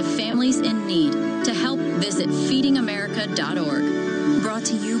gives it to families in need. To help, visit feedingamerica.org. Brought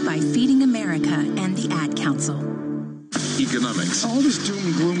to you by Feeding America and the Ad Council. Economics. All this doom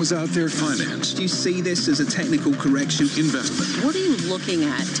and gloom is out there. Finance. Do you see this as a technical correction? Investment. What are you looking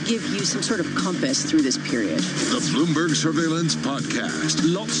at to give you some sort of compass through this period? The Bloomberg Surveillance Podcast.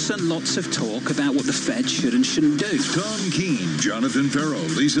 Lots and lots of talk about what the Fed should and shouldn't do. Tom Keene, Jonathan Farrow,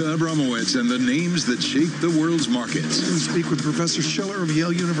 Lisa Abramowitz, and the names that shape the world's markets. We speak with Professor Schiller of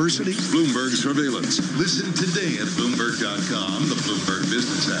Yale University. Bloomberg Surveillance. Listen today at Bloomberg.com, the Bloomberg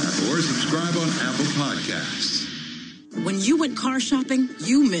Business app, or subscribe on Apple Podcasts. When you went car shopping,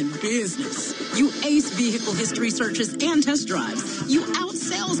 you meant business. You aced vehicle history searches and test drives. You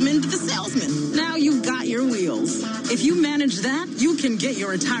out-salesmaned the salesman. Now you've got your wheels. If you manage that, you can get your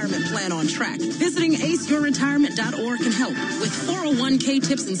retirement plan on track. Visiting aceyourretirement.org can help. With 401k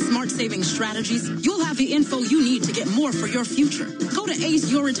tips and smart saving strategies, you'll have the info you need to get more for your future. Go to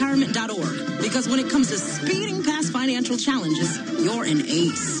aceyourretirement.org, because when it comes to speeding past financial challenges, you're an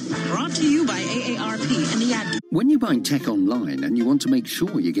ace. Brought to you by AARP and the Ad. When you're buying tech online and you want to make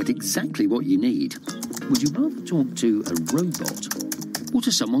sure you get exactly what you need, would you rather talk to a robot or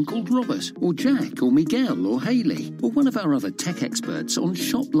to someone called Robert or Jack or Miguel or Haley or one of our other tech experts on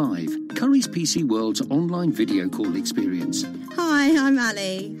Shop Live, Curry's PC World's online video call experience? Hi, I'm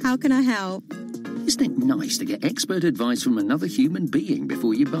Ali. How can I help? Isn't it nice to get expert advice from another human being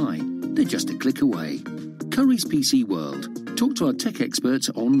before you buy? They're just a click away. Curry's PC World. Talk to our tech experts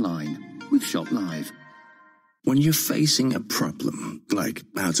online with Shop Live. When you're facing a problem, like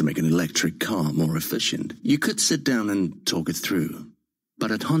how to make an electric car more efficient, you could sit down and talk it through. But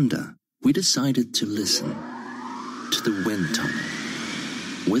at Honda, we decided to listen to the wind tunnel.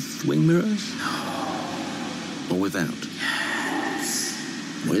 With wing mirrors? Or without? Yes.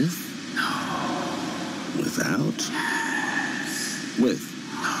 With? No. Without? Yes. With?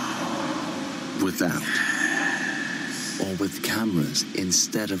 No. Without? Yes. Or with cameras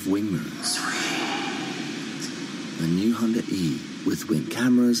instead of wing mirrors? The new Honda E with wind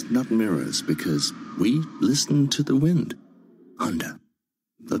cameras, not mirrors, because we listen to the wind. Honda,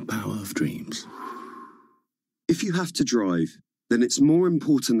 the power of dreams. If you have to drive, then it's more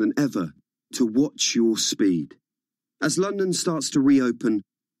important than ever to watch your speed. As London starts to reopen,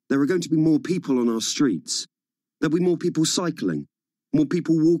 there are going to be more people on our streets. There'll be more people cycling, more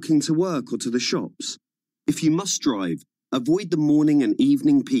people walking to work or to the shops. If you must drive, avoid the morning and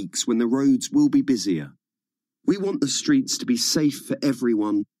evening peaks when the roads will be busier. We want the streets to be safe for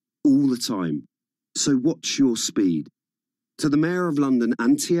everyone, all the time. So watch your speed. To the Mayor of London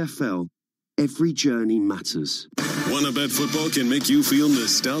and TfL, every journey matters. Wanna bet football can make you feel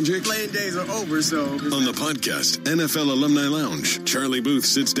nostalgic? Playing days are over, so... On the podcast, NFL Alumni Lounge, Charlie Booth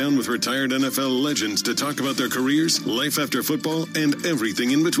sits down with retired NFL legends to talk about their careers, life after football, and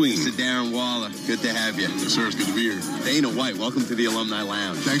everything in between. Mr. Darren Waller, good to have you. Yes, sir, it's good to be here. Dana White, welcome to the Alumni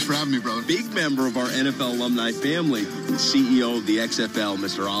Lounge. Thanks for having me, brother. Big member of our NFL alumni family, the CEO of the XFL,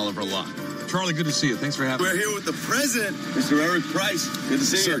 Mr. Oliver Luck. Charlie, good to see you. Thanks for having me. We're here with the president, Mr. Eric Price. Good to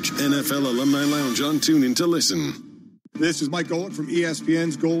see you. Search NFL Alumni Lounge on TuneIn to listen. This is Mike Golick from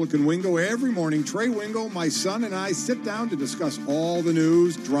ESPN's Golick and Wingo. Every morning, Trey Wingo, my son, and I sit down to discuss all the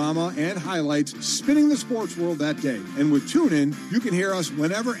news, drama, and highlights spinning the sports world that day. And with TuneIn, you can hear us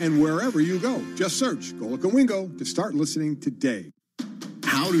whenever and wherever you go. Just search Golick and Wingo to start listening today.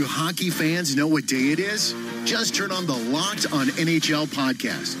 How do hockey fans know what day it is? Just turn on the Locked on NHL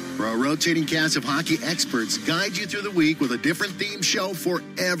podcast, where our rotating cast of hockey experts guide you through the week with a different theme show for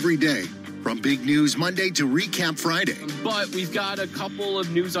every day. From big news Monday to recap Friday. But we've got a couple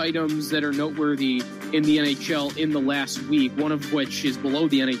of news items that are noteworthy in the NHL in the last week, one of which is below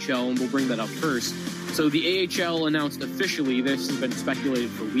the NHL, and we'll bring that up first. So the AHL announced officially, this has been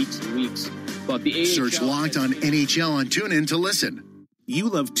speculated for weeks and weeks, but the AHL... Search Locked on NHL on TuneIn to listen. You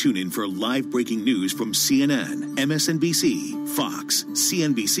love TuneIn for live breaking news from CNN, MSNBC, Fox,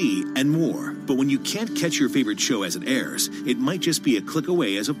 CNBC, and more. But when you can't catch your favorite show as it airs, it might just be a click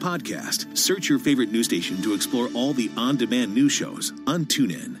away as a podcast. Search your favorite news station to explore all the on-demand news shows on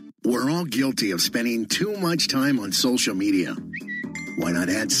TuneIn. We're all guilty of spending too much time on social media. Why not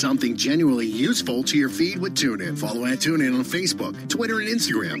add something genuinely useful to your feed with TuneIn? Follow @TuneIn on Facebook, Twitter, and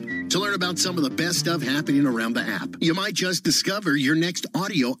Instagram to learn about some of the best stuff happening around the app. You might just discover your next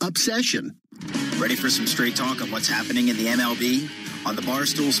audio obsession. Ready for some straight talk on what's happening in the MLB? On the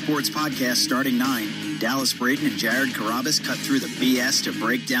Barstool Sports Podcast starting 9, Dallas Braden and Jared Carrabis cut through the BS to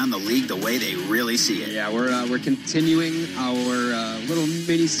break down the league the way they really see it. Yeah, we're continuing our little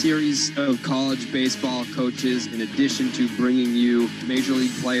mini-series of college baseball coaches in addition to bringing you major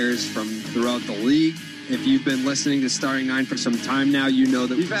league players from throughout the league. If you've been listening to Starting 9 for some time now, you know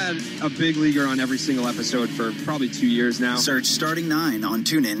that we've had a big leaguer on every single episode for probably 2 years now. Search Starting 9 on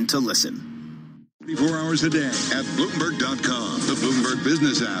TuneIn to listen. 24 hours a day at Bloomberg.com, the Bloomberg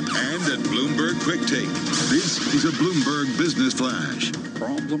Business app, and at Bloomberg Quick Take. This is a Bloomberg Business Flash.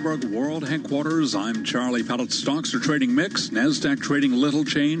 From Bloomberg World Headquarters, I'm Charlie Pellet. Stocks are trading mixed. NASDAQ trading little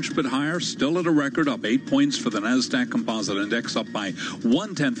change but higher, still at a record, up 8 points for the NASDAQ Composite Index, up by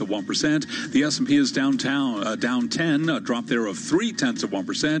 0.1%. The S&P is down 10, a drop there of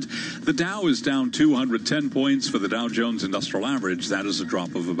 0.3%. The Dow is down 210 points for the Dow Jones Industrial Average. That is a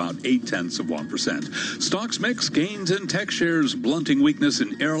drop of about 0.8%. Stocks mixed, gains in tech shares, blunting weakness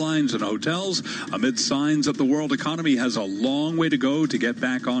in airlines and hotels, amid signs that the world economy has a long way to go to get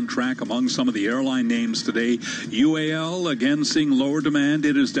back on track. Among some of the airline names today, UAL again seeing lower demand.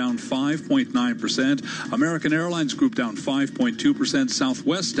 It is down 5.9%. American Airlines Group down 5.2%.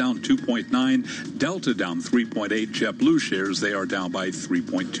 Southwest down 2.9%. Delta down 3.8%. JetBlue shares, they are down by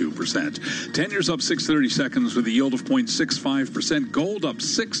 3.2%. 10 years up 630 seconds with a yield of 0.65%. Gold up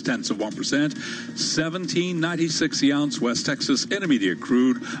 0.6%. 17.96 the ounce. West Texas Intermediate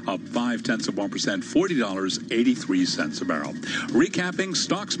crude up 0.5%. $40.83 a barrel. Recapping,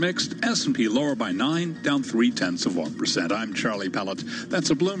 stocks mixed, S&P lower by 9, down 0.3%. I'm Charlie Pellet. That's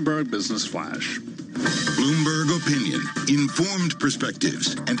a Bloomberg Business Flash. Bloomberg Opinion, informed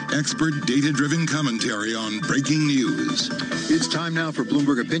perspectives, and expert data-driven commentary on breaking news. It's time now for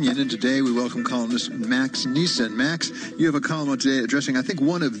Bloomberg Opinion, and today we welcome columnist Max Neeson. Max, you have a column today addressing, I think,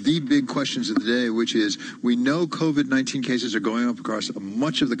 one of the big questions of the day, which is, we know COVID-19 cases are going up across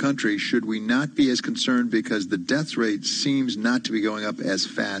much of the country. Should we not be as concerned because the death rate seems not to be going up as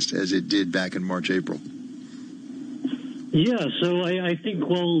fast as it did back in March, April? Yeah, so I think,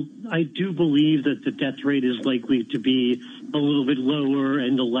 I do believe that the death rate is likely to be a little bit lower,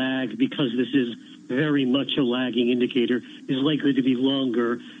 and the lag, because this is very much a lagging indicator, is likely to be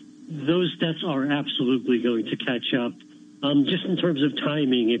longer. Those deaths are absolutely going to catch up. Just in terms of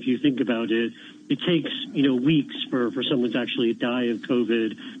timing, if you think about it, it takes, weeks for someone to actually die of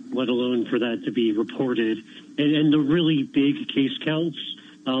COVID, let alone for that to be reported. And the really big case counts,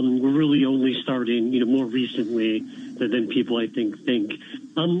 we're really only starting, more recently than people, I think.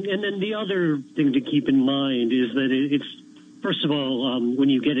 And then the other thing to keep in mind is that it's, first of all, when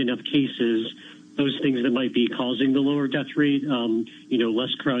you get enough cases, those things that might be causing the lower death rate,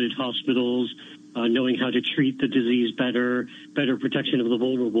 less crowded hospitals, knowing how to treat the disease better protection of the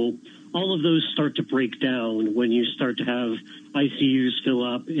vulnerable, all of those start to break down when you start to have ICUs fill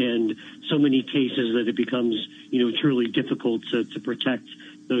up and so many cases that it becomes, truly difficult to protect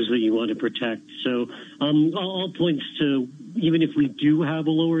those that you want to protect. So all points to, even if we do have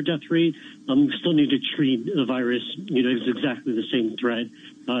a lower death rate, we still need to treat the virus, as exactly the same threat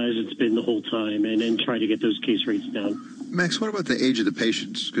as it's been the whole time, and try to get those case rates down. Max, what about the age of the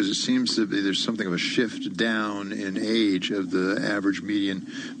patients? Because it seems to be there's something of a shift down in age of the average median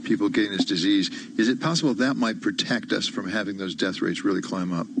people getting this disease. Is it possible that might protect us from having those death rates really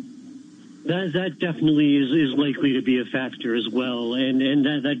climb up? That definitely is likely to be a factor as well, and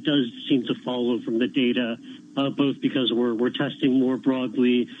that does seem to follow from the data, both because we're testing more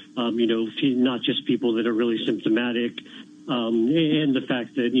broadly, not just people that are really symptomatic, and the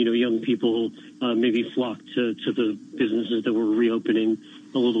fact that young people maybe flock to the businesses that we're reopening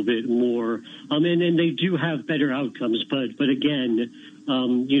a little bit more, and they do have better outcomes, but again,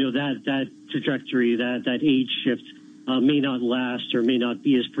 that trajectory, that age shift may not last or may not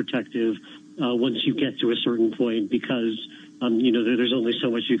be as protective once you get to a certain point, because there's only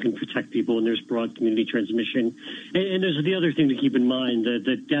so much you can protect people, and there's broad community transmission. And there's the other thing to keep in mind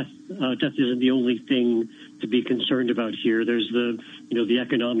that death isn't the only thing to be concerned about here. There's the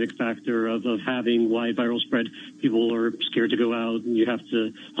economic factor of having wide viral spread. People are scared to go out, and you have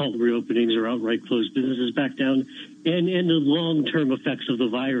to halt reopenings or outright close businesses back down. And the long-term effects of the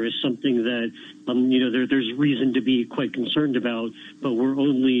virus, something that there's reason to be quite concerned about, but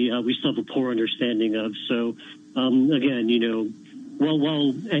we still have a poor understanding of. So again,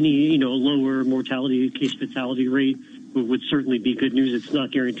 while any lower mortality case fatality rate would certainly be good news, it's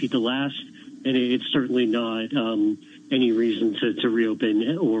not guaranteed to last, and it's certainly not any reason to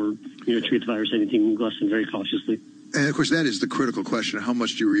reopen or treat the virus anything less than very cautiously. And, of course, that is the critical question. How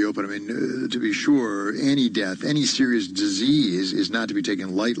much do you reopen? I mean, to be sure, any death, any serious disease is not to be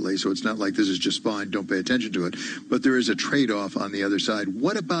taken lightly, so it's not like this is just fine, don't pay attention to it. But there is a trade-off on the other side.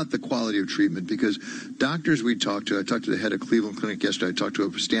 What about the quality of treatment? Because doctors we talked to, I talked to the head of Cleveland Clinic yesterday, I talked to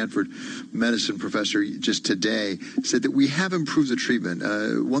a Stanford medicine professor just today, said that we have improved the treatment.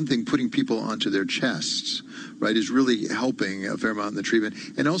 One thing, putting people onto their chests, right, is really helping a fair amount in the treatment.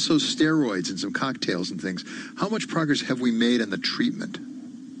 And also steroids and some cocktails and things. How much progress have we made on the treatment?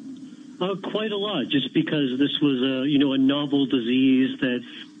 Quite a lot, just because this was a novel disease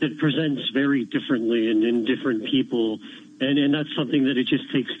that presents very differently in different people. And that's something that it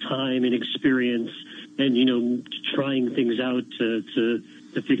just takes time and experience and, trying things out to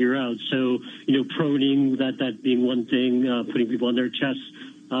figure out. So, proning, that being one thing, putting people on their chests,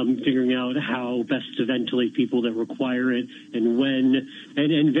 figuring out how best to ventilate people that require it and when,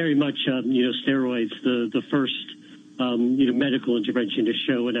 and very much, steroids, the first, medical intervention to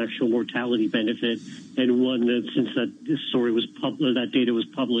show an actual mortality benefit, and one that since that data was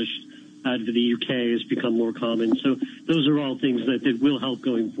published out of the UK has become more common. So those are all things that will help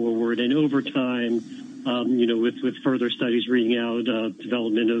going forward. And over time, with further studies reading out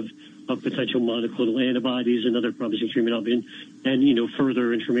development of potential monoclonal antibodies and other promising treatment options, and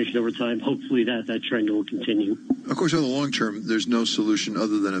further information over time, hopefully that trend will continue. Of course, on the long term, there's no solution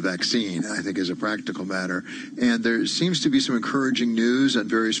other than a vaccine, I think, as a practical matter. And there seems to be some encouraging news on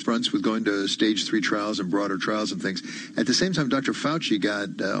various fronts with going to stage 3 trials and broader trials and things. At the same time, Dr. Fauci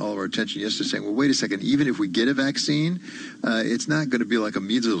got all of our attention yesterday saying, well, wait a second, even if we get a vaccine, it's not going to be like a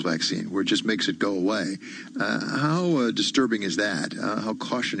measles vaccine where it just makes it go away. How disturbing is that? How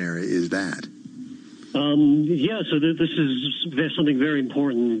cautionary is that? So this is something very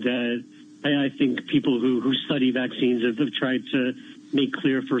important that I think people who study vaccines have tried to make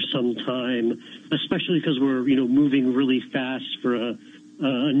clear for some time, especially because we're moving really fast for a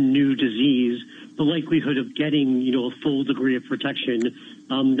new disease. The likelihood of getting a full degree of protection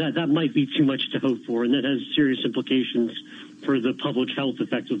that might be too much to hope for, and that has serious implications for the public health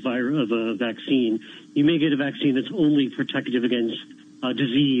effect of a vaccine. You may get a vaccine that's only protective against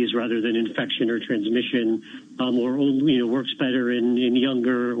disease rather than infection or transmission, or only works better in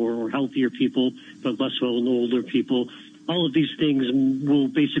younger or healthier people, but less well in older people. All of these things will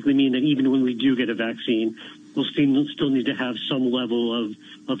basically mean that even when we do get a vaccine, we'll still need to have some level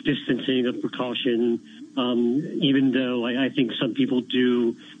of distancing, of precaution, even though I think some people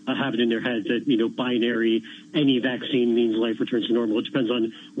do have it in their head that, binary, any vaccine means life returns to normal. It depends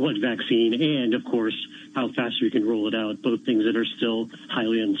on what vaccine and, of course, how fast we can roll it out, both things that are still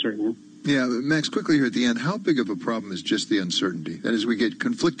highly uncertain. Yeah, Max, quickly here at the end, how big of a problem is just the uncertainty? That is, we get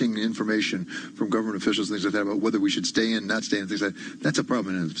conflicting information from government officials, things like that, about whether we should stay in, not stay in, things like that. That's a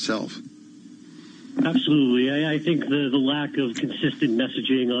problem in itself. Absolutely. I think the lack of consistent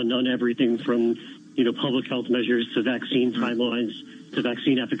messaging on everything from, public health measures to vaccine timelines to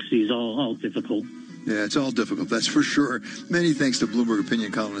vaccine efficacy is all difficult. Yeah, it's all difficult, that's for sure. Many thanks to Bloomberg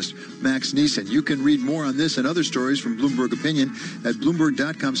Opinion columnist Max Neeson. You can read more on this and other stories from Bloomberg Opinion at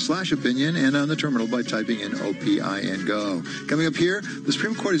Bloomberg.com/opinion and on the terminal by typing in OPIN GO. Coming up here, the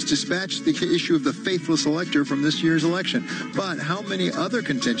Supreme Court has dispatched the issue of the faithless elector from this year's election. But how many other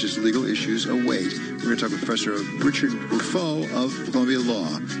contentious legal issues await? We're going to talk with Professor Richard Buffo of Columbia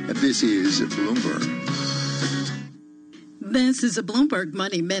Law. And this is Bloomberg. This is a Bloomberg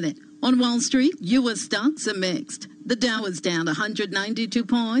Money Minute. On Wall Street, U.S. stocks are mixed. The Dow is down 192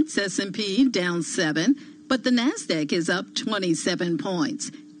 points, S&P down 7, but the Nasdaq is up 27 points.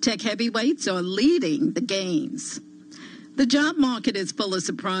 Tech heavyweights are leading the gains. The job market is full of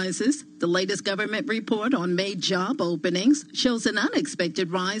surprises. The latest government report on May job openings shows an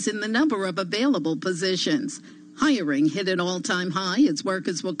unexpected rise in the number of available positions. Hiring hit an all-time high as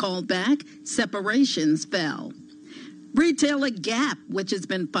workers were called back. Separations fell. Retailer Gap, which has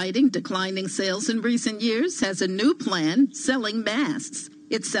been fighting declining sales in recent years, has a new plan selling masks.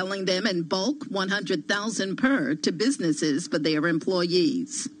 It's selling them in bulk, 100,000 per, to businesses for their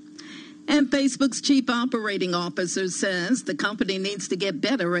employees. And Facebook's chief operating officer says the company needs to get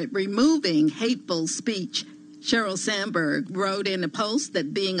better at removing hateful speech. Sheryl Sandberg wrote in a post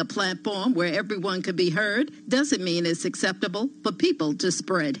that being a platform where everyone can be heard doesn't mean it's acceptable for people to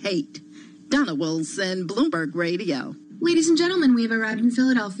spread hate. Donna Wilson, Bloomberg Radio. Ladies and gentlemen, we have arrived in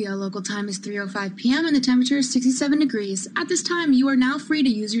Philadelphia. Local time is 3:05 p.m. and the temperature is 67 degrees. At this time, you are now free to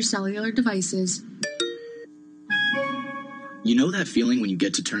use your cellular devices. You know that feeling when you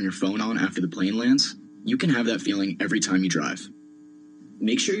get to turn your phone on after the plane lands? You can have that feeling every time you drive.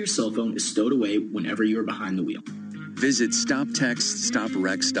 Make sure your cell phone is stowed away whenever you are behind the wheel. Visit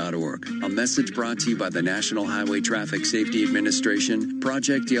StopTextStopWrecks.org. A message brought to you by the National Highway Traffic Safety Administration,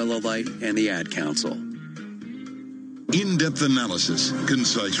 Project Yellow Light, and the Ad Council. In-depth analysis,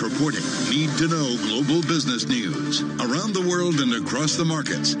 concise reporting, need-to-know global business news. Around the world and across the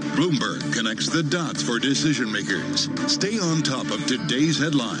markets, Bloomberg connects the dots for decision makers. Stay on top of today's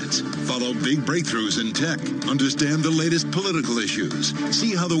headlines. Follow big breakthroughs in tech. Understand the latest political issues.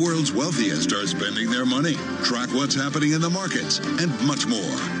 See how the world's wealthiest are spending their money. Track what's happening in the markets, and much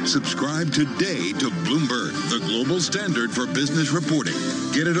more. Subscribe today to Bloomberg, the global standard for business reporting.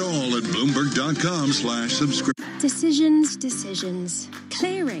 Get it all at Bloomberg.com/subscribe. Decisions.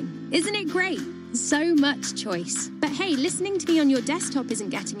 Clearing. Isn't it great? So much choice. But hey, listening to me on your desktop isn't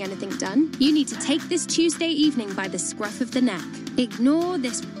getting anything done. You need to take this Tuesday evening by the scruff of the neck. Ignore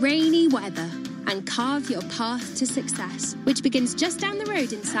this rainy weather and carve your path to success, which begins just down the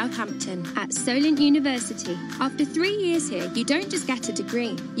road in Southampton at Solent University. After 3 years here, you don't just get a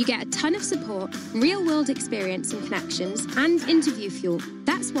degree. You get a ton of support, real-world experience and connections, and interview fuel.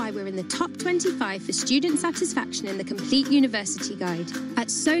 That's why we're in the top 25 for student satisfaction in the Complete University Guide. At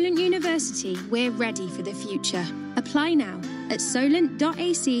Solent University, we're ready for the future. Apply now at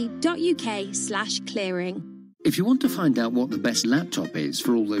solent.ac.uk/clearing. If you want to find out what the best laptop is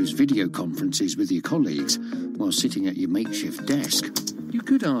for all those video conferences with your colleagues while sitting at your makeshift desk, you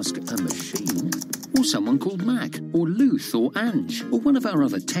could ask a machine, or someone called Mac, or Luth, or Ange, or one of our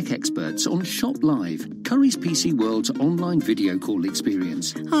other tech experts on Shop Live, Curry's PC World's online video call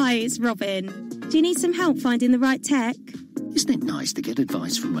experience. Hi, it's Robin. Do you need some help finding the right tech? Isn't it nice to get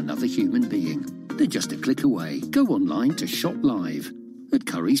advice from another human being? They're just a click away. Go online to Shop Live at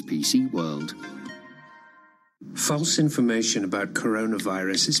Curry's PC World. False information about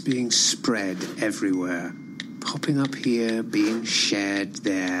coronavirus is being spread everywhere. Popping up here, being shared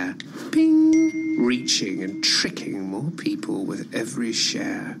there. Ping! Reaching and tricking more people with every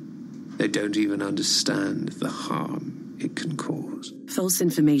share. They don't even understand the harm it can cause. False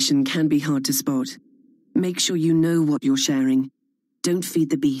information can be hard to spot. Make sure you know what you're sharing. Don't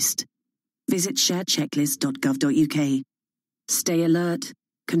feed the beast. Visit sharechecklist.gov.uk. Stay alert.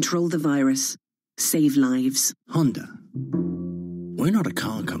 Control the virus. Save lives. Honda. We're not a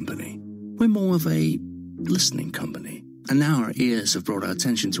car company. We're more of a listening company. And now our ears have brought our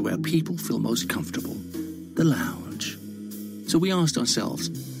attention to where people feel most comfortable. The lounge. So we asked ourselves,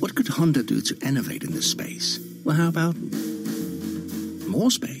 what could Honda do to innovate in this space? Well, how about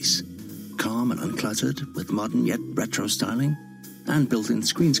more space? Calm and uncluttered, with modern yet retro styling, and built-in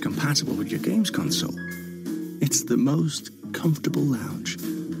screens compatible with your games console. It's the most comfortable lounge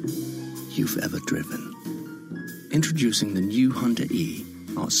you've ever driven. Introducing the new Honda E,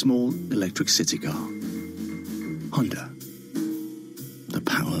 our small electric city car. Honda. The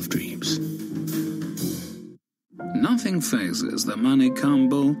power of dreams. Nothing phases the Money Calm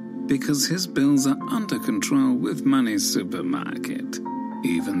Bull because his bills are under control with Money Supermarket.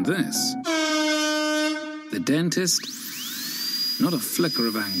 Even this. The dentist, not a flicker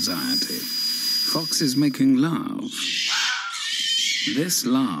of anxiety. Fox is making love. This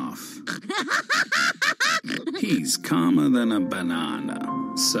laugh. He's calmer than a banana.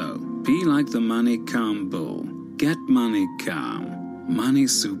 So, be like the Money Calm Bull. Get money calm. Money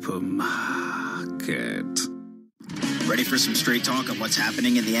Supermarket. Ready for some straight talk on what's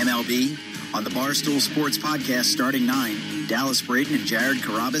happening in the MLB? On the Barstool Sports Podcast starting 9, Dallas Brayton and Jared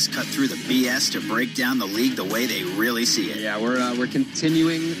Carrabis cut through the BS to break down the league the way they really see it. Yeah, we're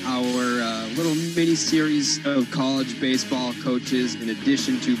continuing our little mini-series of college baseball coaches in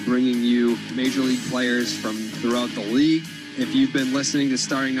addition to bringing you major league players from throughout the league. If you've been listening to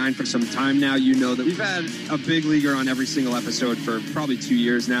Starting 9 for some time now, you know that we've had a big leaguer on every single episode for probably 2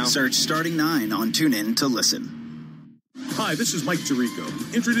 years now. Search Starting 9 on TuneIn to listen. Hi, this is Mike Tirico,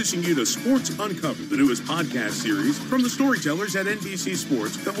 introducing you to Sports Uncovered, the newest podcast series from the storytellers at NBC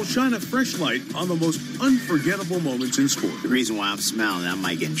Sports that will shine a fresh light on the most unforgettable moments in sport. The reason why I'm smiling, I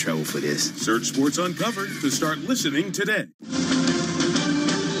might get in trouble for this. Search Sports Uncovered to start listening today.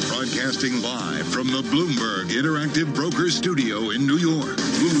 Broadcasting live from the Bloomberg Interactive Brokers Studio in New York.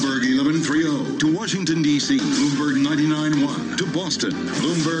 Bloomberg 1130 to Washington, D.C. Bloomberg 99.1 to Boston.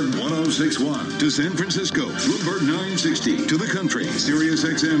 Bloomberg 106.1 to San Francisco. Bloomberg 960 to the country. Sirius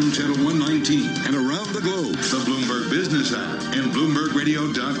XM Channel 119 and around the globe. The Bloomberg Business app and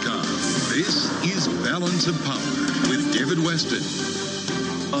BloombergRadio.com. This is Balance of Power with David Weston.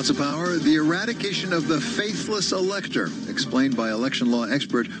 Balance of Power, the eradication of the faithless elector, explained by election law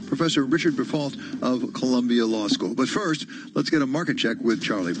expert Professor Richard Berfault of Columbia Law School. But first, let's get a market check with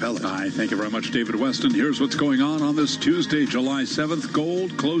Charlie Pellet. Hi, thank you very much, David Weston. Here's what's going on this Tuesday, July 7th.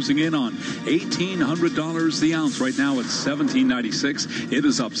 Gold closing in on $1,800 the ounce. Right now it's $1,796. It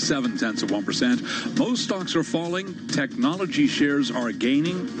is up 0.7%. Most stocks are falling. Technology shares are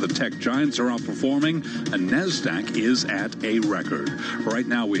gaining. The tech giants are outperforming. And NASDAQ is at a record. Right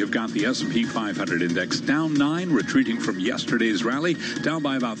now, we have got the S&P 500 index down 9, retreating from yesterday's rally, down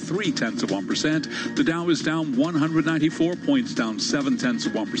by about 0.3%. The Dow is down 194 points, down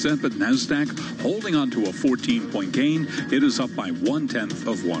 0.7%, but NASDAQ holding on to a 14-point gain. It is up by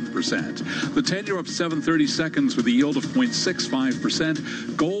 0.1%. The 10-year up 7/30 seconds with a yield of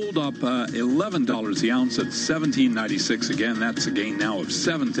 0.65%. Gold up $11 the ounce at $17.96. Again, that's a gain now of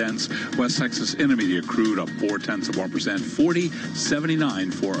 7 tenths. West Texas Intermediate crude up 0.4%,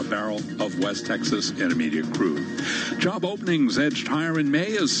 $40.79 for a barrel of West Texas Intermediate crude. Job openings edged higher in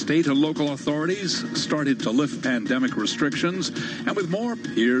May as state and local authorities started to lift pandemic restrictions. And with more,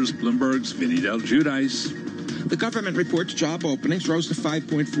 here's Bloomberg's Vinny Del Giudice. The government reports job openings rose to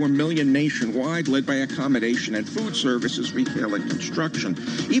 5.4 million nationwide, led by accommodation and food services, retail, and construction.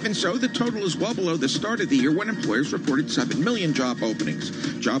 Even so, the total is well below the start of the year when employers reported 7 million job openings.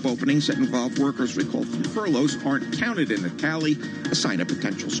 Job openings that involve workers recalled from furloughs aren't counted in the tally, a sign of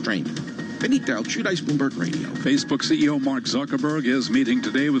potential strength. Vinny Del Giudice, Bloomberg Radio. Facebook CEO Mark Zuckerberg is meeting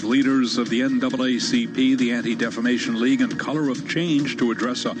today with leaders of the NAACP, the Anti-Defamation League, and Color of Change to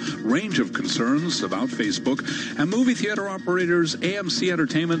address a range of concerns about Facebook. And movie theater operators AMC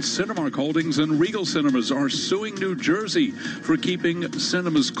Entertainment, Cinemark Holdings, and Regal Cinemas are suing New Jersey for keeping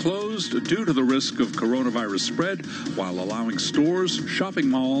cinemas closed due to the risk of coronavirus spread while allowing stores, shopping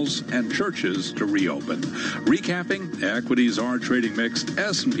malls, and churches to reopen. Recapping, equities are trading mixed.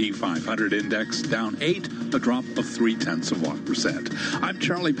 S&P 500 index down 8, a drop of 0.3%. I'm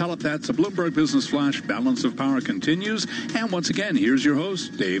Charlie Pellet. That's a Bloomberg Business Flash. Balance of Power continues. And once again, here's your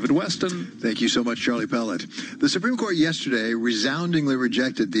host, David Weston. Thank you so much, Charlie Pellet. The Supreme Court yesterday resoundingly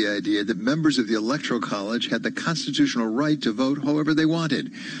rejected the idea that members of the Electoral College had the constitutional right to vote however they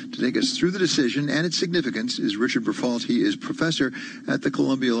wanted. To take us through the decision and its significance is Richard Berfault. He is professor at the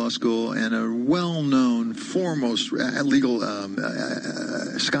Columbia Law School and a well-known, foremost legal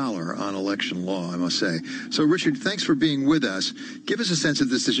scholar on election law, I must say. So, Richard, thanks for being with us. Give us a sense of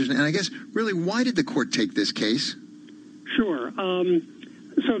this decision, and I guess, really, why did the court take this case? Sure.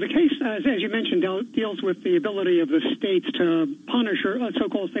 So the case, as you mentioned, deals with the ability of the states to punish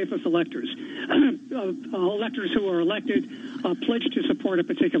so-called faithless electors. Electors who are elected pledge to support a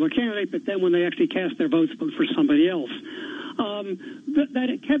particular candidate, but then when they actually cast their votes, vote for somebody else.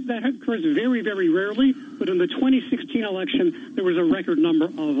 That occurs very, very rarely, but in the 2016 election, there was a record number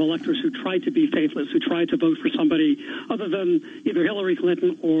of electors who tried to be faithless, who tried to vote for somebody other than either Hillary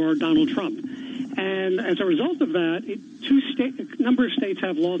Clinton or Donald Trump. And as a result of that, a number of states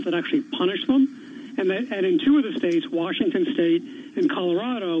have laws that actually punish them, and in 2 of the states, Washington State and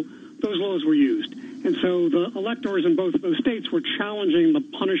Colorado, those laws were used. And so the electors in both of those states were challenging the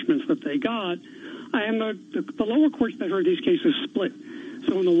punishments that they got. And the lower courts that heard these cases split.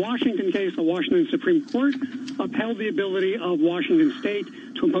 So in the Washington case, the Washington Supreme Court upheld the ability of Washington State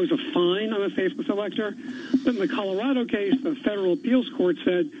to impose a fine on a faithless elector. But in the Colorado case, the federal appeals court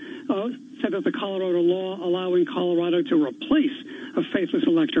said that the Colorado law allowing Colorado to replace a faithless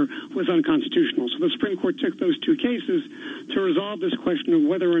elector was unconstitutional. So the Supreme Court took those 2 cases to resolve this question of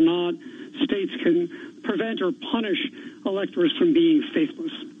whether or not states can prevent or punish electors from being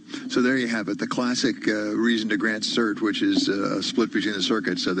faithless. So there you have it, the classic reason to grant cert, which is a split between the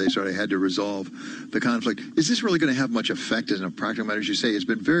circuits, so they sort of had to resolve the conflict. Is this really going to have much effect as a practical matter? As you say, it's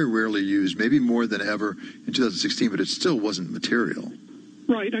been very rarely used, maybe more than ever in 2016, but it still wasn't material.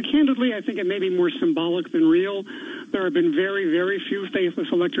 Right. Candidly, I think it may be more symbolic than real. There have been very, very few faithless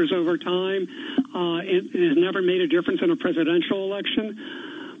electors over time. It has never made a difference in a presidential election.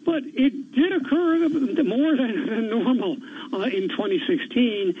 But it did occur more than normal in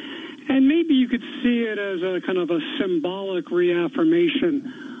 2016, and maybe you could see it as a kind of a symbolic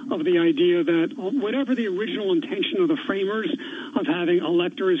reaffirmation of the idea that whatever the original intention of the framers of having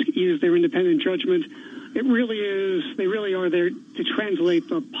electors use their independent judgment, it really is. They really are there to translate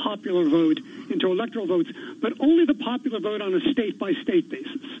the popular vote into electoral votes, but only the popular vote on a state-by-state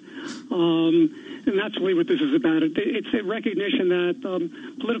basis. And that's really what this is about. It's a recognition that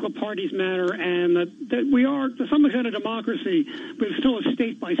political parties matter and that we are, to some extent, a democracy, but it's still a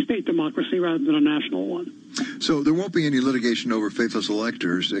state-by-state democracy rather than a national one. So there won't be any litigation over faithless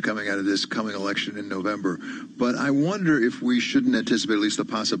electors coming out of this coming election in November. But I wonder if we shouldn't anticipate at least the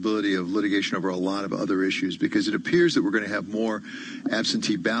possibility of litigation over a lot of other issues, because it appears that we're going to have more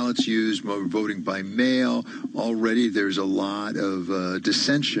absentee ballots used, more voting by mail. Already there's a lot of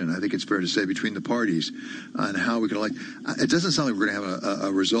dissension, I think it's fair to say, between the parties on how we can elect. It doesn't sound like we're going to have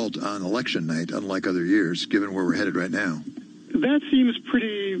a result on election night, unlike other years, given where we're headed right now. That seems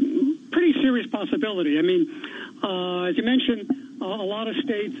pretty serious possibility. I mean, as you mentioned, a lot of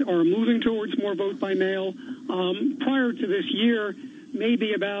states are moving towards more vote by mail. Prior to this year,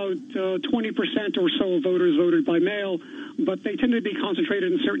 maybe about 20% or so of voters voted by mail, but they tend to be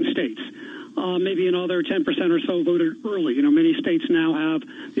concentrated in certain states. Maybe another 10% or so voted early. You know, many states now have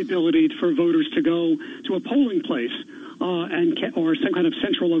the ability for voters to go to a polling place or some kind of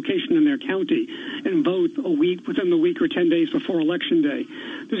central location in their county and vote within the week or 10 days before Election Day.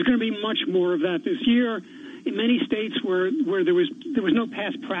 There's going to be much more of that this year. In many states where there was no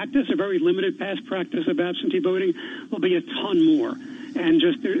past practice, a very limited past practice of absentee voting, there'll be a ton more. And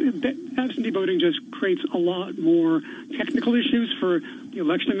absentee voting just creates a lot more technical issues for the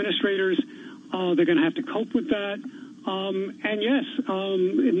election administrators. They're going to have to cope with that. And yes,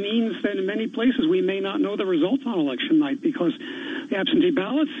 it means that in many places we may not know the results on election night because the absentee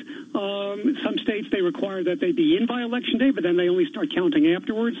ballots, some states they require that they be in by Election Day, but then they only start counting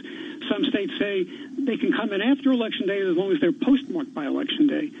afterwards. Some states say they can come in after Election Day as long as they're postmarked by Election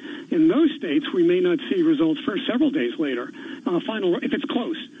Day. In those states, we may not see results for several days later. If it's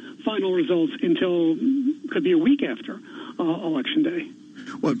close, final results until could be a week after Election Day.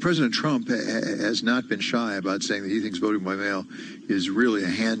 Well, President Trump has not been shy about saying that he thinks voting by mail is really a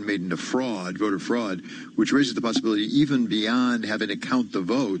handmaiden to fraud, voter fraud, which raises the possibility even beyond having to count the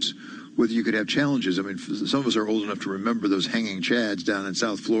votes, whether you could have challenges. I mean, some of us are old enough to remember those hanging chads down in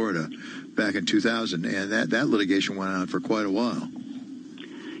South Florida back in 2000, and that litigation went on for quite a while.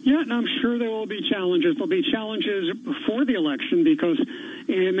 Yeah, and I'm sure there will be challenges. There'll be challenges before the election because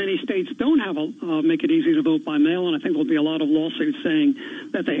many states don't have make it easy to vote by mail, and I think there'll be a lot of lawsuits saying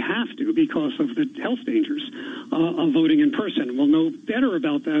that they have to because of the health dangers of voting in person. We'll know better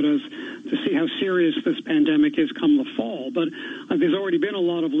about that as to see how serious this pandemic is come the fall. But there's already been a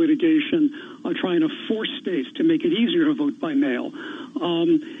lot of litigation trying to force states to make it easier to vote by mail.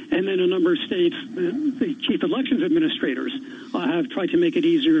 And then a number of states, the chief elections administrators have tried to make it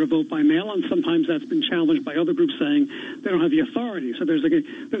easier to vote by mail, and sometimes that's been challenged by other groups saying they don't have the authority. So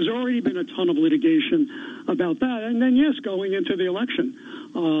there's already been a ton of litigation about that. And then, yes, going into the election,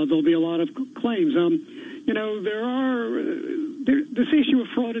 there'll be a lot of claims. This issue of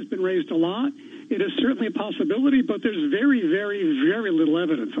fraud has been raised a lot. It is certainly a possibility, but there's very, very, very little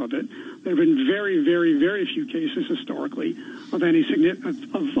evidence of it. There have been very, very, very few cases historically of any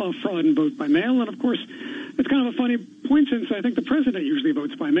of fraud in vote by mail. And, of course, it's kind of a funny point since I think the president usually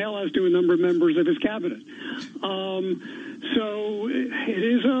votes by mail, as do a number of members of his cabinet. So it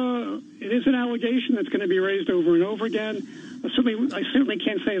is an allegation that's going to be raised over and over again. I certainly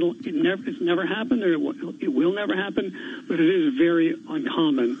can't say it's never happened or it will never happen, but it is very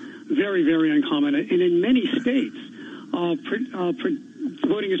uncommon, very, very uncommon. And in many states,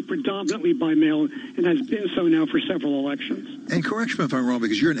 voting is predominantly by mail and has been so now for several elections. And correct me if I'm wrong,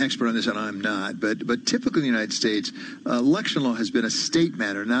 because you're an expert on this and I'm not, but typically in the United States, election law has been a state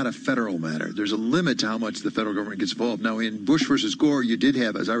matter, not a federal matter. There's a limit to how much the federal government gets involved. Now, in Bush versus Gore, you did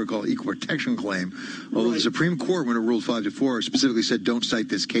have, as I recall, an equal protection claim, although right. The Supreme Court, when it ruled 5-4, specifically said don't cite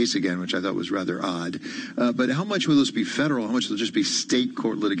this case again, which I thought was rather odd. But how much will this be federal? How much will just be state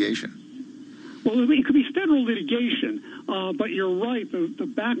court litigation? Well, it could be federal litigation, but you're right. The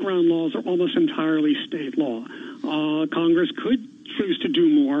background laws are almost entirely state law. Congress could choose to do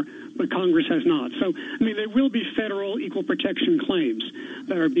more, but Congress has not. So, I mean, there will be federal equal protection claims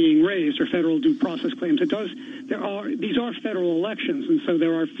that are being raised, or federal due process claims. These are federal elections, and so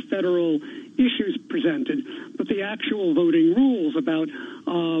there are federal issues presented. But the actual voting rules about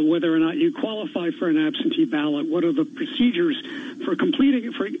whether or not you qualify for an absentee ballot, what are the procedures for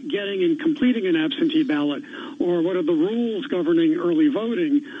getting and completing an absentee ballot, or what are the rules governing early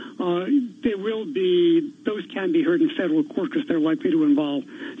voting, those can be heard in federal court because they're likely to involve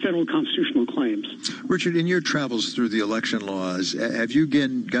federal constitutional claims. Richard, in your travels through the election laws, have you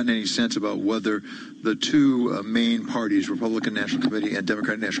gotten any sense about whether the two main parties, Republican National Committee and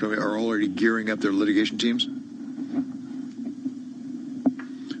Democratic National Committee, are already gearing up their litigation teams?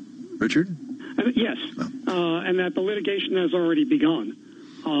 Richard? Yes, and that the litigation has already begun.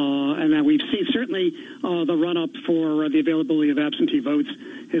 And that we've seen certainly the run-up for the availability of absentee votes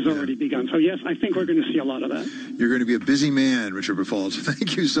has already begun. So, yes, I think we're going to see a lot of that. You're going to be a busy man, Richard Berfault.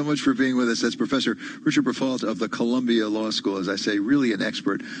 Thank you so much for being with us. That's Professor Richard Berfault of the Columbia Law School, as I say, really an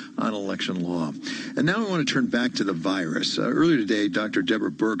expert on election law. And now I want to turn back to the virus. Earlier today, Dr.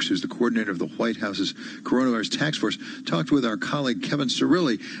 Deborah Birx, who's the coordinator of the White House's Coronavirus Task Force, talked with our colleague Kevin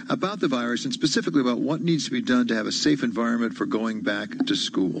Cirilli about the virus and specifically about what needs to be done to have a safe environment for going back to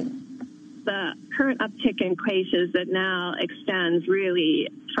school. The current uptick in cases that now extends really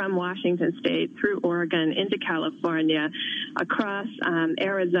from Washington State through Oregon into California, across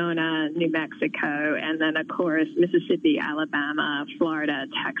Arizona, New Mexico, and then, of course, Mississippi, Alabama, Florida,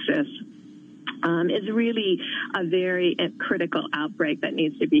 Texas, is really a very critical outbreak that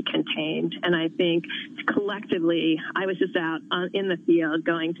needs to be contained. And I think collectively, I was just out in the field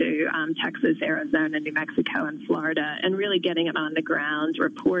going to Texas, Arizona, New Mexico, and Florida, and really getting it on the ground,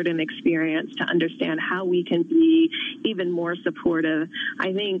 report and experience to understand how we can be even more supportive.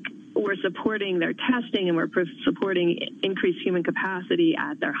 I think we're supporting their testing and we're supporting increased human capacity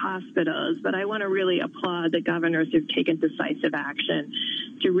at their hospitals. But I want to really applaud the governors who've taken decisive action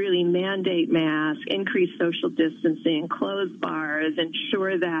to really mandate masks, increase social distancing, close bars,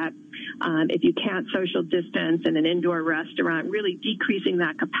 ensure that if you can't social distance in an indoor restaurant, really decreasing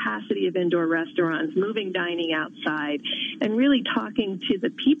that capacity of indoor restaurants, moving dining outside, and really talking to the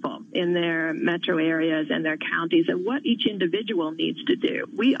people in their metro areas and their counties and what each individual needs to do.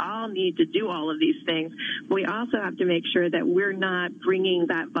 We all need to do all of these things. We also have to make sure that we're not bringing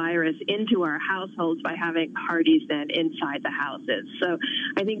that virus into our households by having parties then inside the houses. So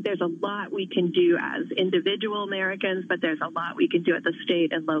I think there's a lot we can do as individual Americans, but there's a lot we can do at the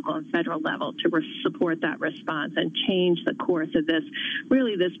state and local and federal level to support that response and change the course of this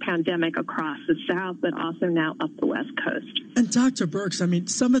pandemic across the South, but also now up the West Coast. And Dr. Birx, I mean,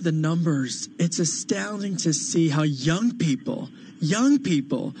 some of the numbers, it's astounding to see how young people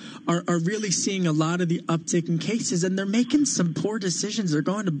are really seeing a lot of the uptick in cases, and they're making some poor decisions. They're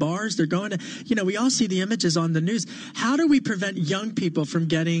going to bars. They're going to, we all see the images on the news. How do we prevent young people from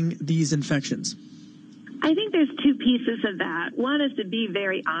getting these infections? I think there's two pieces of that. One is to be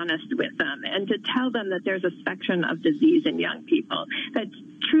very honest with them and to tell them that there's a spectrum of disease in young people, that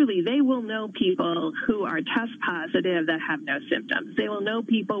truly they will know people who are test positive that have no symptoms. They will know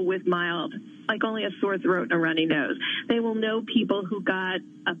people with mild, like only a sore throat and a runny nose. They will know people who got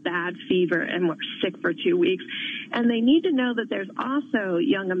a bad fever and were sick for 2 weeks. And they need to know that there's also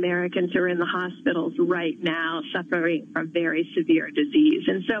young Americans who are in the hospitals right now suffering from very severe disease.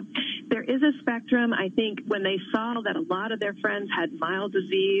 And so there is a spectrum. I think when they saw that a lot of their friends had mild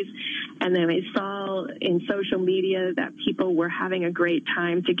disease, and then they saw in social media that people were having a great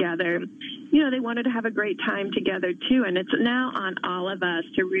time together, they wanted to have a great time together too. And it's now on all of us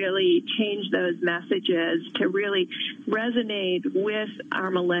to really change those messages, to really resonate with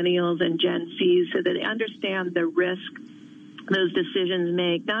our millennials and Gen Zs so that they understand the risk those decisions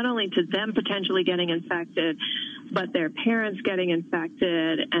make, not only to them potentially getting infected, but their parents getting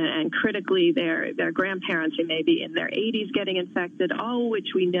infected, and critically their grandparents who may be in their 80s getting infected, all which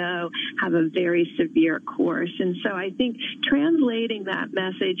we know have a very severe course. And so I think translating that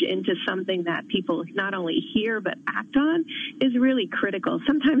message into something that people not only hear but act on is really critical.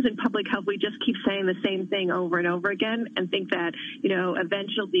 Sometimes in public health we just keep saying the same thing over and over again and think that,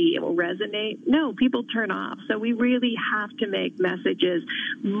 eventually it will resonate. No, people turn off. So we really have to make messages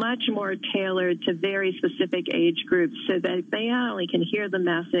much more tailored to very specific age groups so that they not only can hear the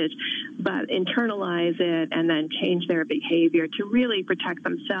message but internalize it and then change their behavior to really protect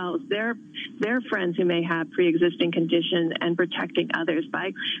themselves, their friends who may have pre-existing conditions, and protecting others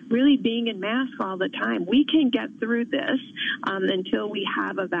by really being in masks all the time. We can get through this until we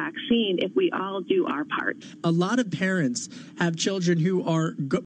have a vaccine if we all do our part. A lot of parents have children who are